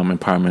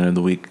empowerment of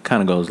the week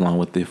kind of goes along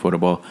with the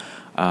affordable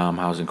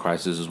housing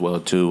crisis as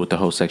well too, with the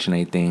whole Section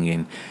 8 thing,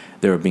 and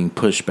there being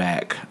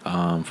pushback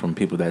from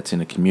people that's in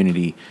the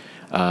community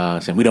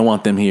saying we don't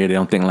want them here, they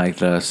don't think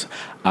like us.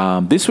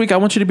 This week I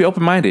want you to be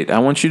open-minded. I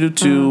want you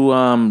to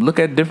look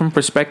at different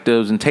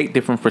perspectives and take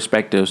different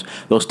perspectives.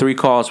 Those 3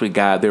 calls we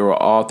got, there were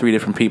all 3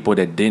 different people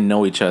that didn't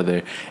know each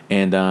other,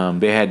 and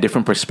they had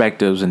different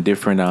perspectives and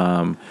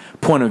different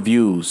point of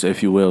views,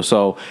 if you will.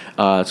 So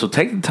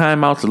take the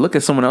time out to look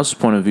at someone else's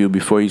point of view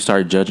before you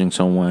start judging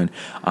someone,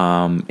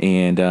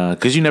 and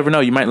because you never know,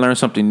 you might learn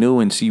something new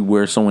and see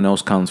where someone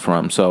else comes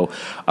from. So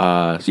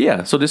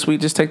so this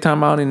week just take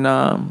time out and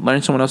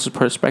learn someone else's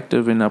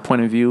perspective and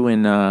point of view,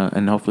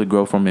 and hopefully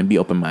grow from and be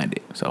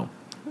open-minded. So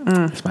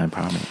that's my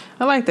empowerment.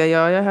 I like that,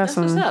 y'all. Y'all have That's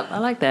what's up. I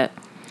like that.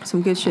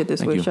 some good shit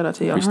this Thank week. you. Shout out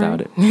to y'all.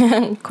 Freestyled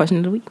Right. it. Question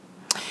of the week.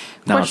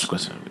 No, it's a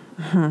question.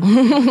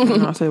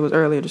 No, I said it was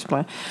earlier, just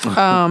playing.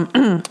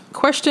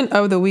 Question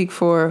of the week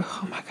for,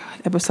 oh my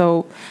God,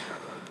 episode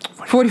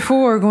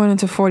 44 going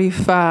into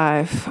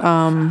 45.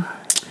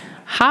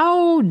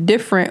 How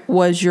different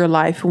was your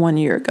life 1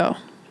 year ago?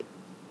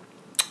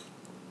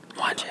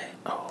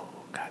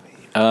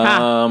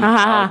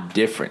 How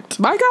different.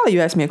 By golly,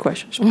 you asked me a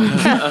question.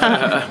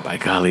 By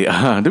golly.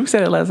 Did we say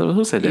that last time?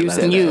 Who said that last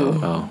time? You.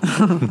 Oh.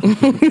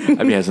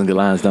 I be having some good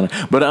lines, don't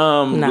I? But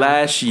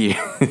last year,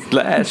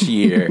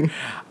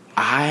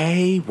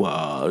 I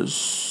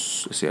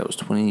was, let's see, I was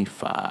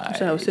 25.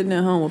 So I was sitting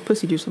at home with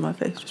pussy juice on my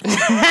face.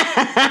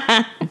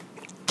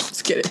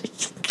 Just kidding.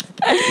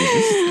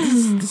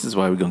 This is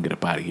why we're gonna get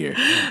up out of here.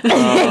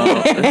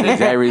 That's the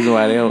exact reason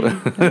why they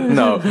don't.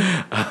 No,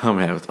 I'm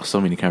gonna have so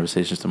many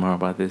conversations tomorrow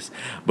about this.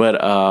 But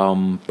let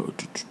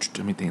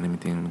me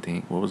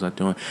think. What was I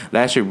doing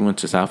last year? We went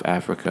to South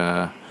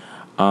Africa.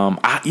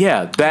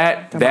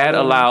 That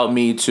allowed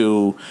me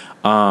to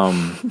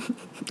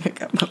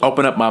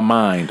open up my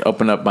mind,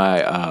 open up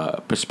my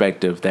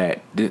perspective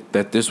that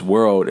this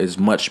world is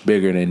much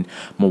bigger than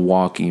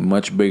Milwaukee,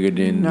 much bigger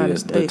than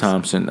the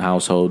Thompson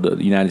household, the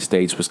United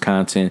States,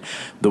 Wisconsin.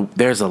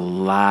 There's a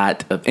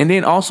lot of, and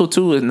then also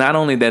too is not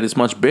only that it's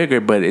much bigger,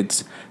 but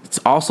it's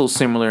also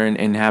similar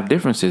and have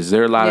differences.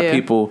 There are a lot of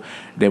people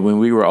that when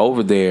we were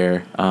over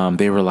there,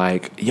 they were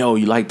like, "Yo,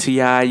 you like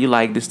T.I., you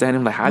like this, that." And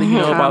I'm like, "How do you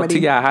know about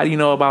T.I.? How do you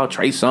know about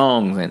Trey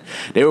Songz?" And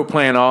they were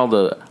playing all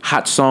the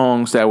hot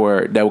songs that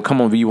would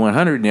come on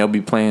V100, and they'll be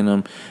playing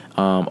them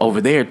over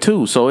there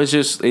too. So it's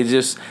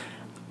just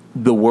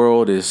the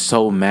world is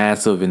so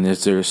massive, and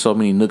there's so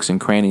many nooks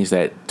and crannies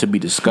that to be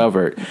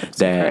discovered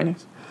that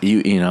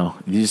you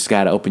just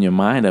got to open your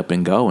mind up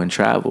and go and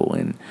travel.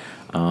 And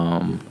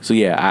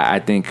I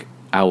think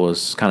I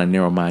was kind of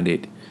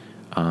narrow-minded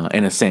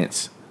in a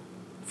sense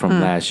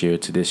from last year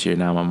to this year.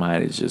 Now my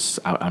mind is just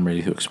I'm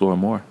ready to explore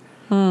more.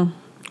 What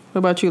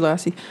about you,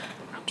 Lassie?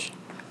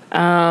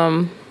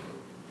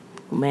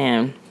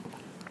 Man,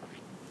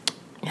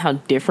 how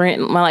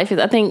different my life is.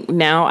 I think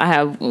now I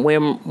have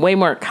way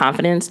more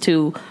confidence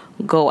to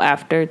go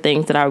after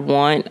things that I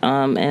want.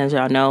 As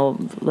y'all know,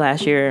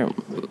 last year,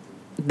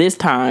 this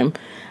time,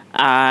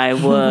 I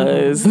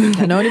was...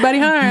 I know anybody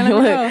hiring. Let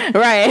me know.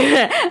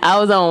 Right. I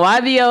was on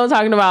YBO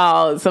talking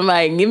about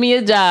somebody give me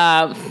a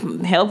job,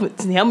 help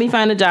me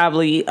find a job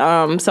lead.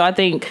 So I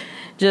think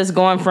just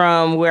going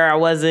from where I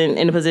wasn't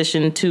in a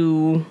position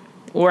to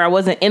where I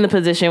wasn't in the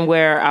position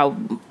where I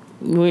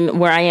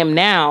am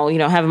now,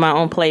 having my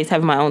own place,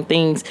 having my own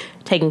things,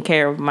 taking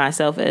care of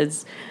myself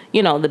as,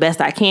 the best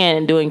I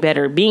can, doing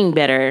better, being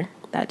better.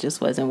 That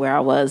just wasn't where I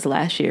was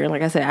last year.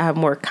 Like I said, I have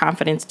more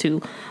confidence to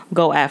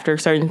go after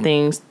certain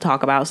things,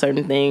 talk about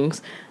certain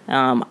things.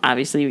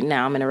 Obviously,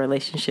 now I'm in a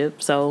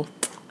relationship, so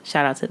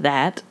shout out to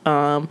that.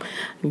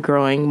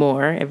 Growing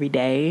more every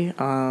day.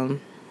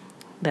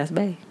 That's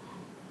bae.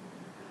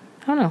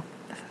 I don't know.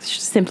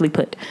 Simply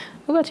put.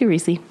 What about you,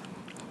 Reese?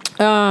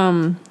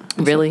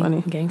 Really?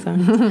 So gang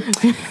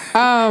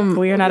sign?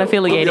 We are not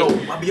affiliated.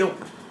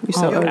 You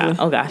so ugly.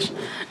 Oh gosh.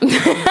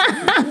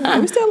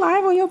 Are we still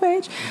live on your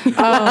page? What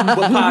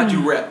pod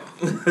you rep?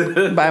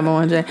 By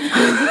Moan J.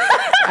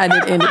 I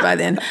did end it by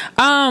then.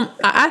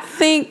 I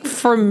think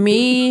for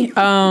me,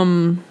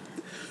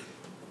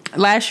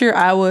 last year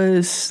I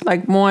was,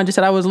 like Moan just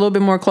said, I was a little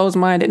bit more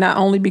closed-minded, not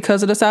only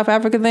because of the South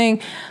Africa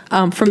thing.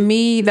 For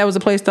me, that was a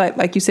place that,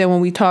 like you said when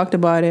we talked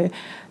about it,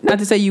 not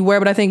to say you were,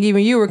 but I think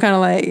even you were kind of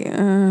like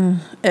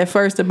at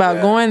first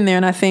about going there.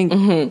 And I think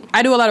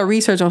I do a lot of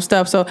research on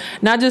stuff. So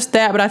not just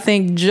that, but I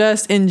think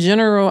just in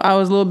general, I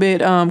was a little bit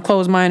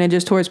closed-minded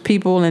just towards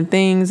people and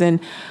things. And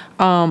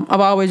I've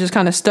always just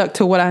kind of stuck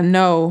to what I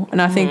know.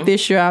 And I think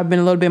this year I've been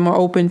a little bit more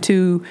open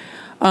to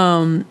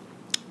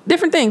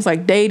different things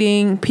like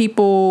dating,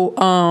 people,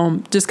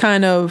 just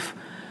kind of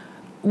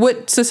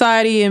what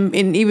society and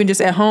even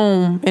just at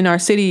home in our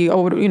city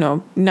or,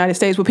 United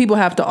States, what people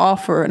have to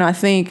offer. And I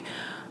think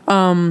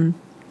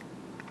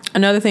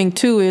another thing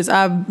too is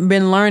I've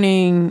been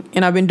learning,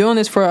 and I've been doing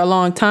this for a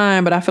long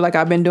time, but I feel like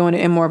I've been doing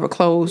it in more of a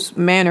closed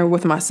manner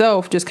with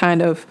myself, just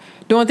kind of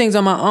doing things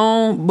on my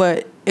own,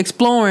 but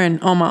exploring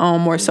on my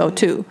own more so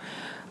too.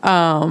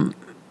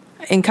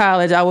 In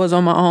college, I was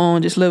on my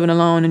own, just living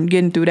alone and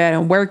getting through that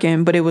and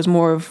working, but it was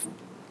more of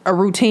a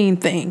routine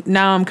thing.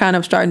 Now I'm kind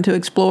of starting to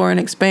explore and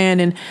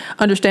expand and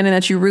understanding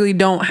that you really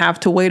don't have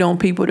to wait on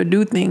people to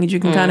do things. You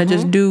can kind of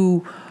just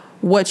do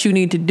what you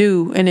need to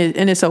do, and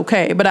it's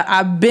okay. But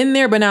I've been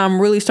there, but now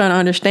I'm really starting to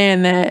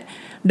understand that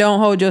don't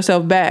hold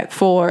yourself back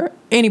for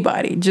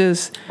anybody.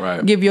 Just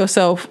give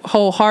yourself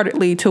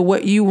wholeheartedly to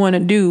what you want to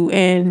do,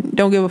 and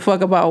don't give a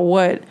fuck about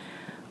what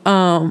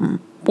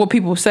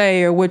people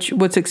say or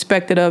what's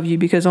expected of you,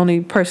 because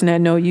only person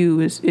that know you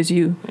is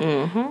you.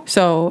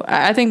 So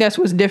I think that's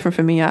what's different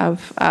for me. I'm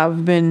a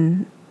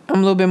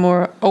little bit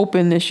more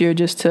open this year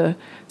just to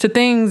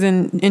things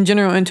and in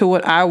general into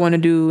what I want to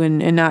do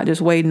and not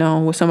just waiting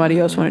on what somebody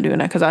else want to do.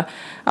 And because I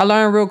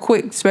learned real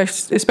quick,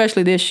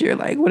 especially this year,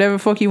 like whatever the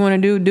fuck you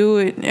want to do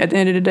it. At the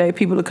end of the day,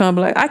 people will come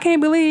be like, I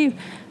can't believe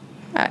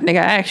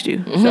nigga, I asked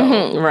you.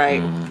 So,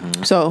 right.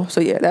 So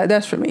yeah,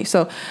 that's for me.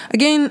 So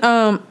again,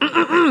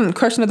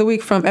 question of the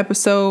week from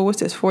episode, what's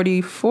this,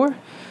 44?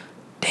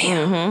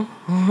 Damn.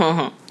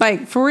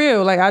 Like for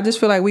real, like I just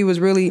feel like we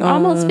was really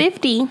almost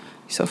 50.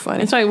 So funny.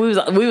 That's right.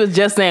 We was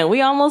just saying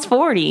we almost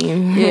 40.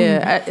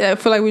 Yeah, I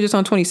feel like we were just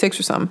on 26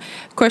 or something.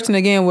 Question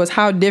again was,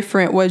 how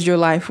different was your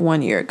life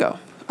 1 year ago?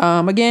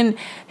 Again,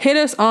 hit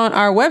us on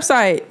our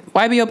website,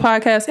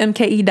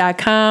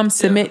 ybopodcastmke.com.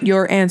 Submit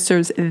your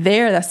answers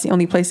there. That's the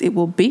only place it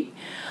will be.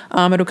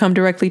 It'll come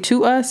directly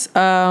to us.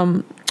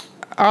 Our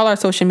all our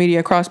social media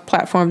across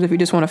platforms if you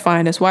just want to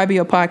find us.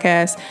 YBO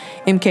Podcast,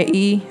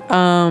 MKE.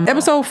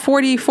 Episode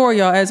 44,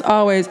 y'all. As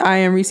always, I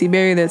am Reese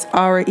Berry. That's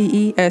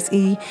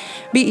REESEBERRA,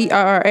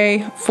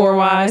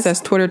 4 Ys. That's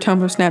Twitter,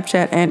 Tumblr,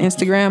 Snapchat, and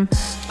Instagram.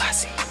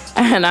 Lassie.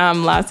 And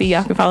I'm Lassie.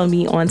 Y'all can follow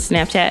me on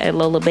Snapchat at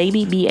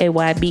LolaBaby,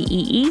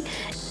 BAYBEE.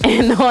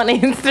 And on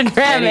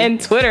Instagram and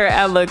Twitter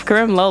at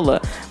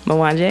LaCrimLola.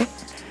 Mwanje.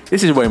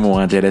 This is Way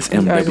Mwanje. That's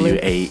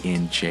MWANJE.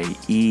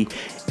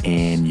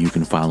 And you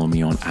can follow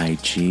me on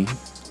IG.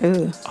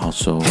 Ugh.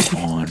 Also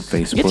on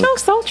Facebook. Get your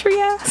sultry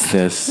ass.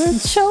 That's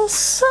Get your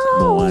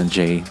soul.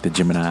 Mwanje, the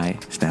Gemini,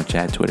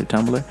 Snapchat, Twitter,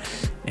 Tumblr.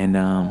 And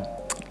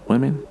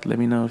women, let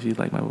me know if you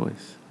like my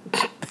voice.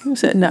 Who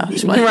said no?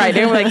 Right,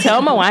 they were like,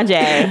 tell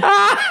Mwanje.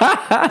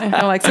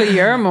 I'm like, so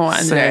you're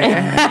Mwanje.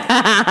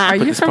 Are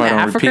you from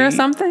Africa or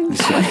something?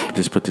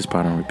 Just put this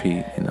part on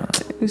repeat. You know.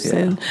 Who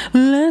said,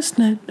 last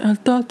night I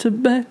thought to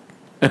back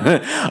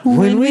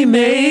when we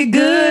made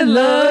good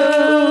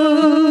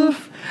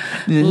love,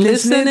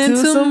 listening to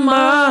some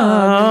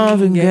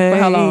Marvin Gaye. For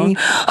how long?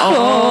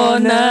 All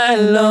night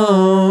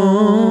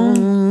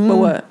long. But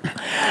what?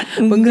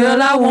 But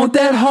girl, I want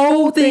that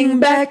whole thing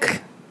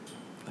back.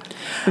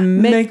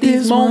 Make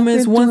these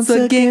moments once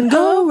again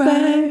go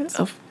right.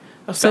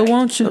 So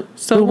won't you?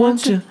 So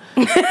won't you?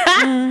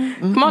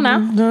 Come on now.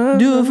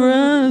 Do it for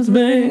us,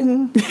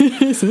 babe.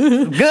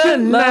 Good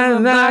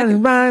love,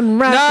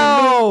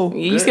 No.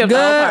 You skipped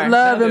Good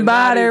loving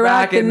body,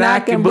 rocking,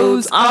 knocking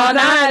boots all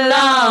night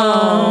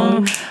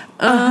long.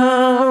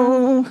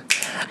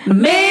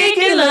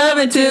 Making love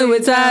until we're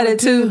tired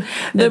to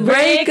the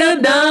break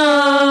of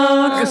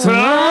dawn. So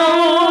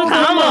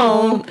come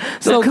on.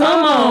 So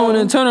come on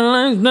and turn the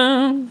lights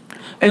down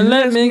and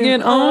let me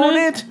get on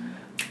it.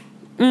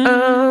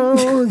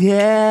 Oh,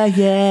 yeah,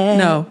 yeah.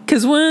 No,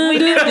 because when we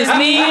do this,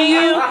 me and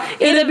you,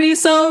 it'll be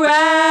so right.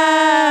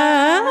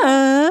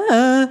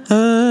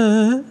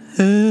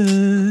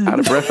 Out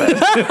of breath.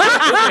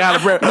 Out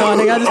of breath. No,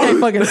 nigga, I just can't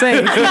fucking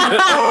sing.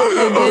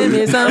 And give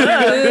me some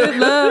good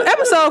love.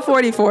 Episode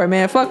 44,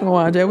 man. Fuck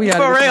Mwanje. We got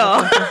For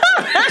real.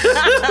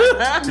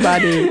 Bye,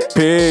 dude.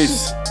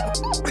 Peace.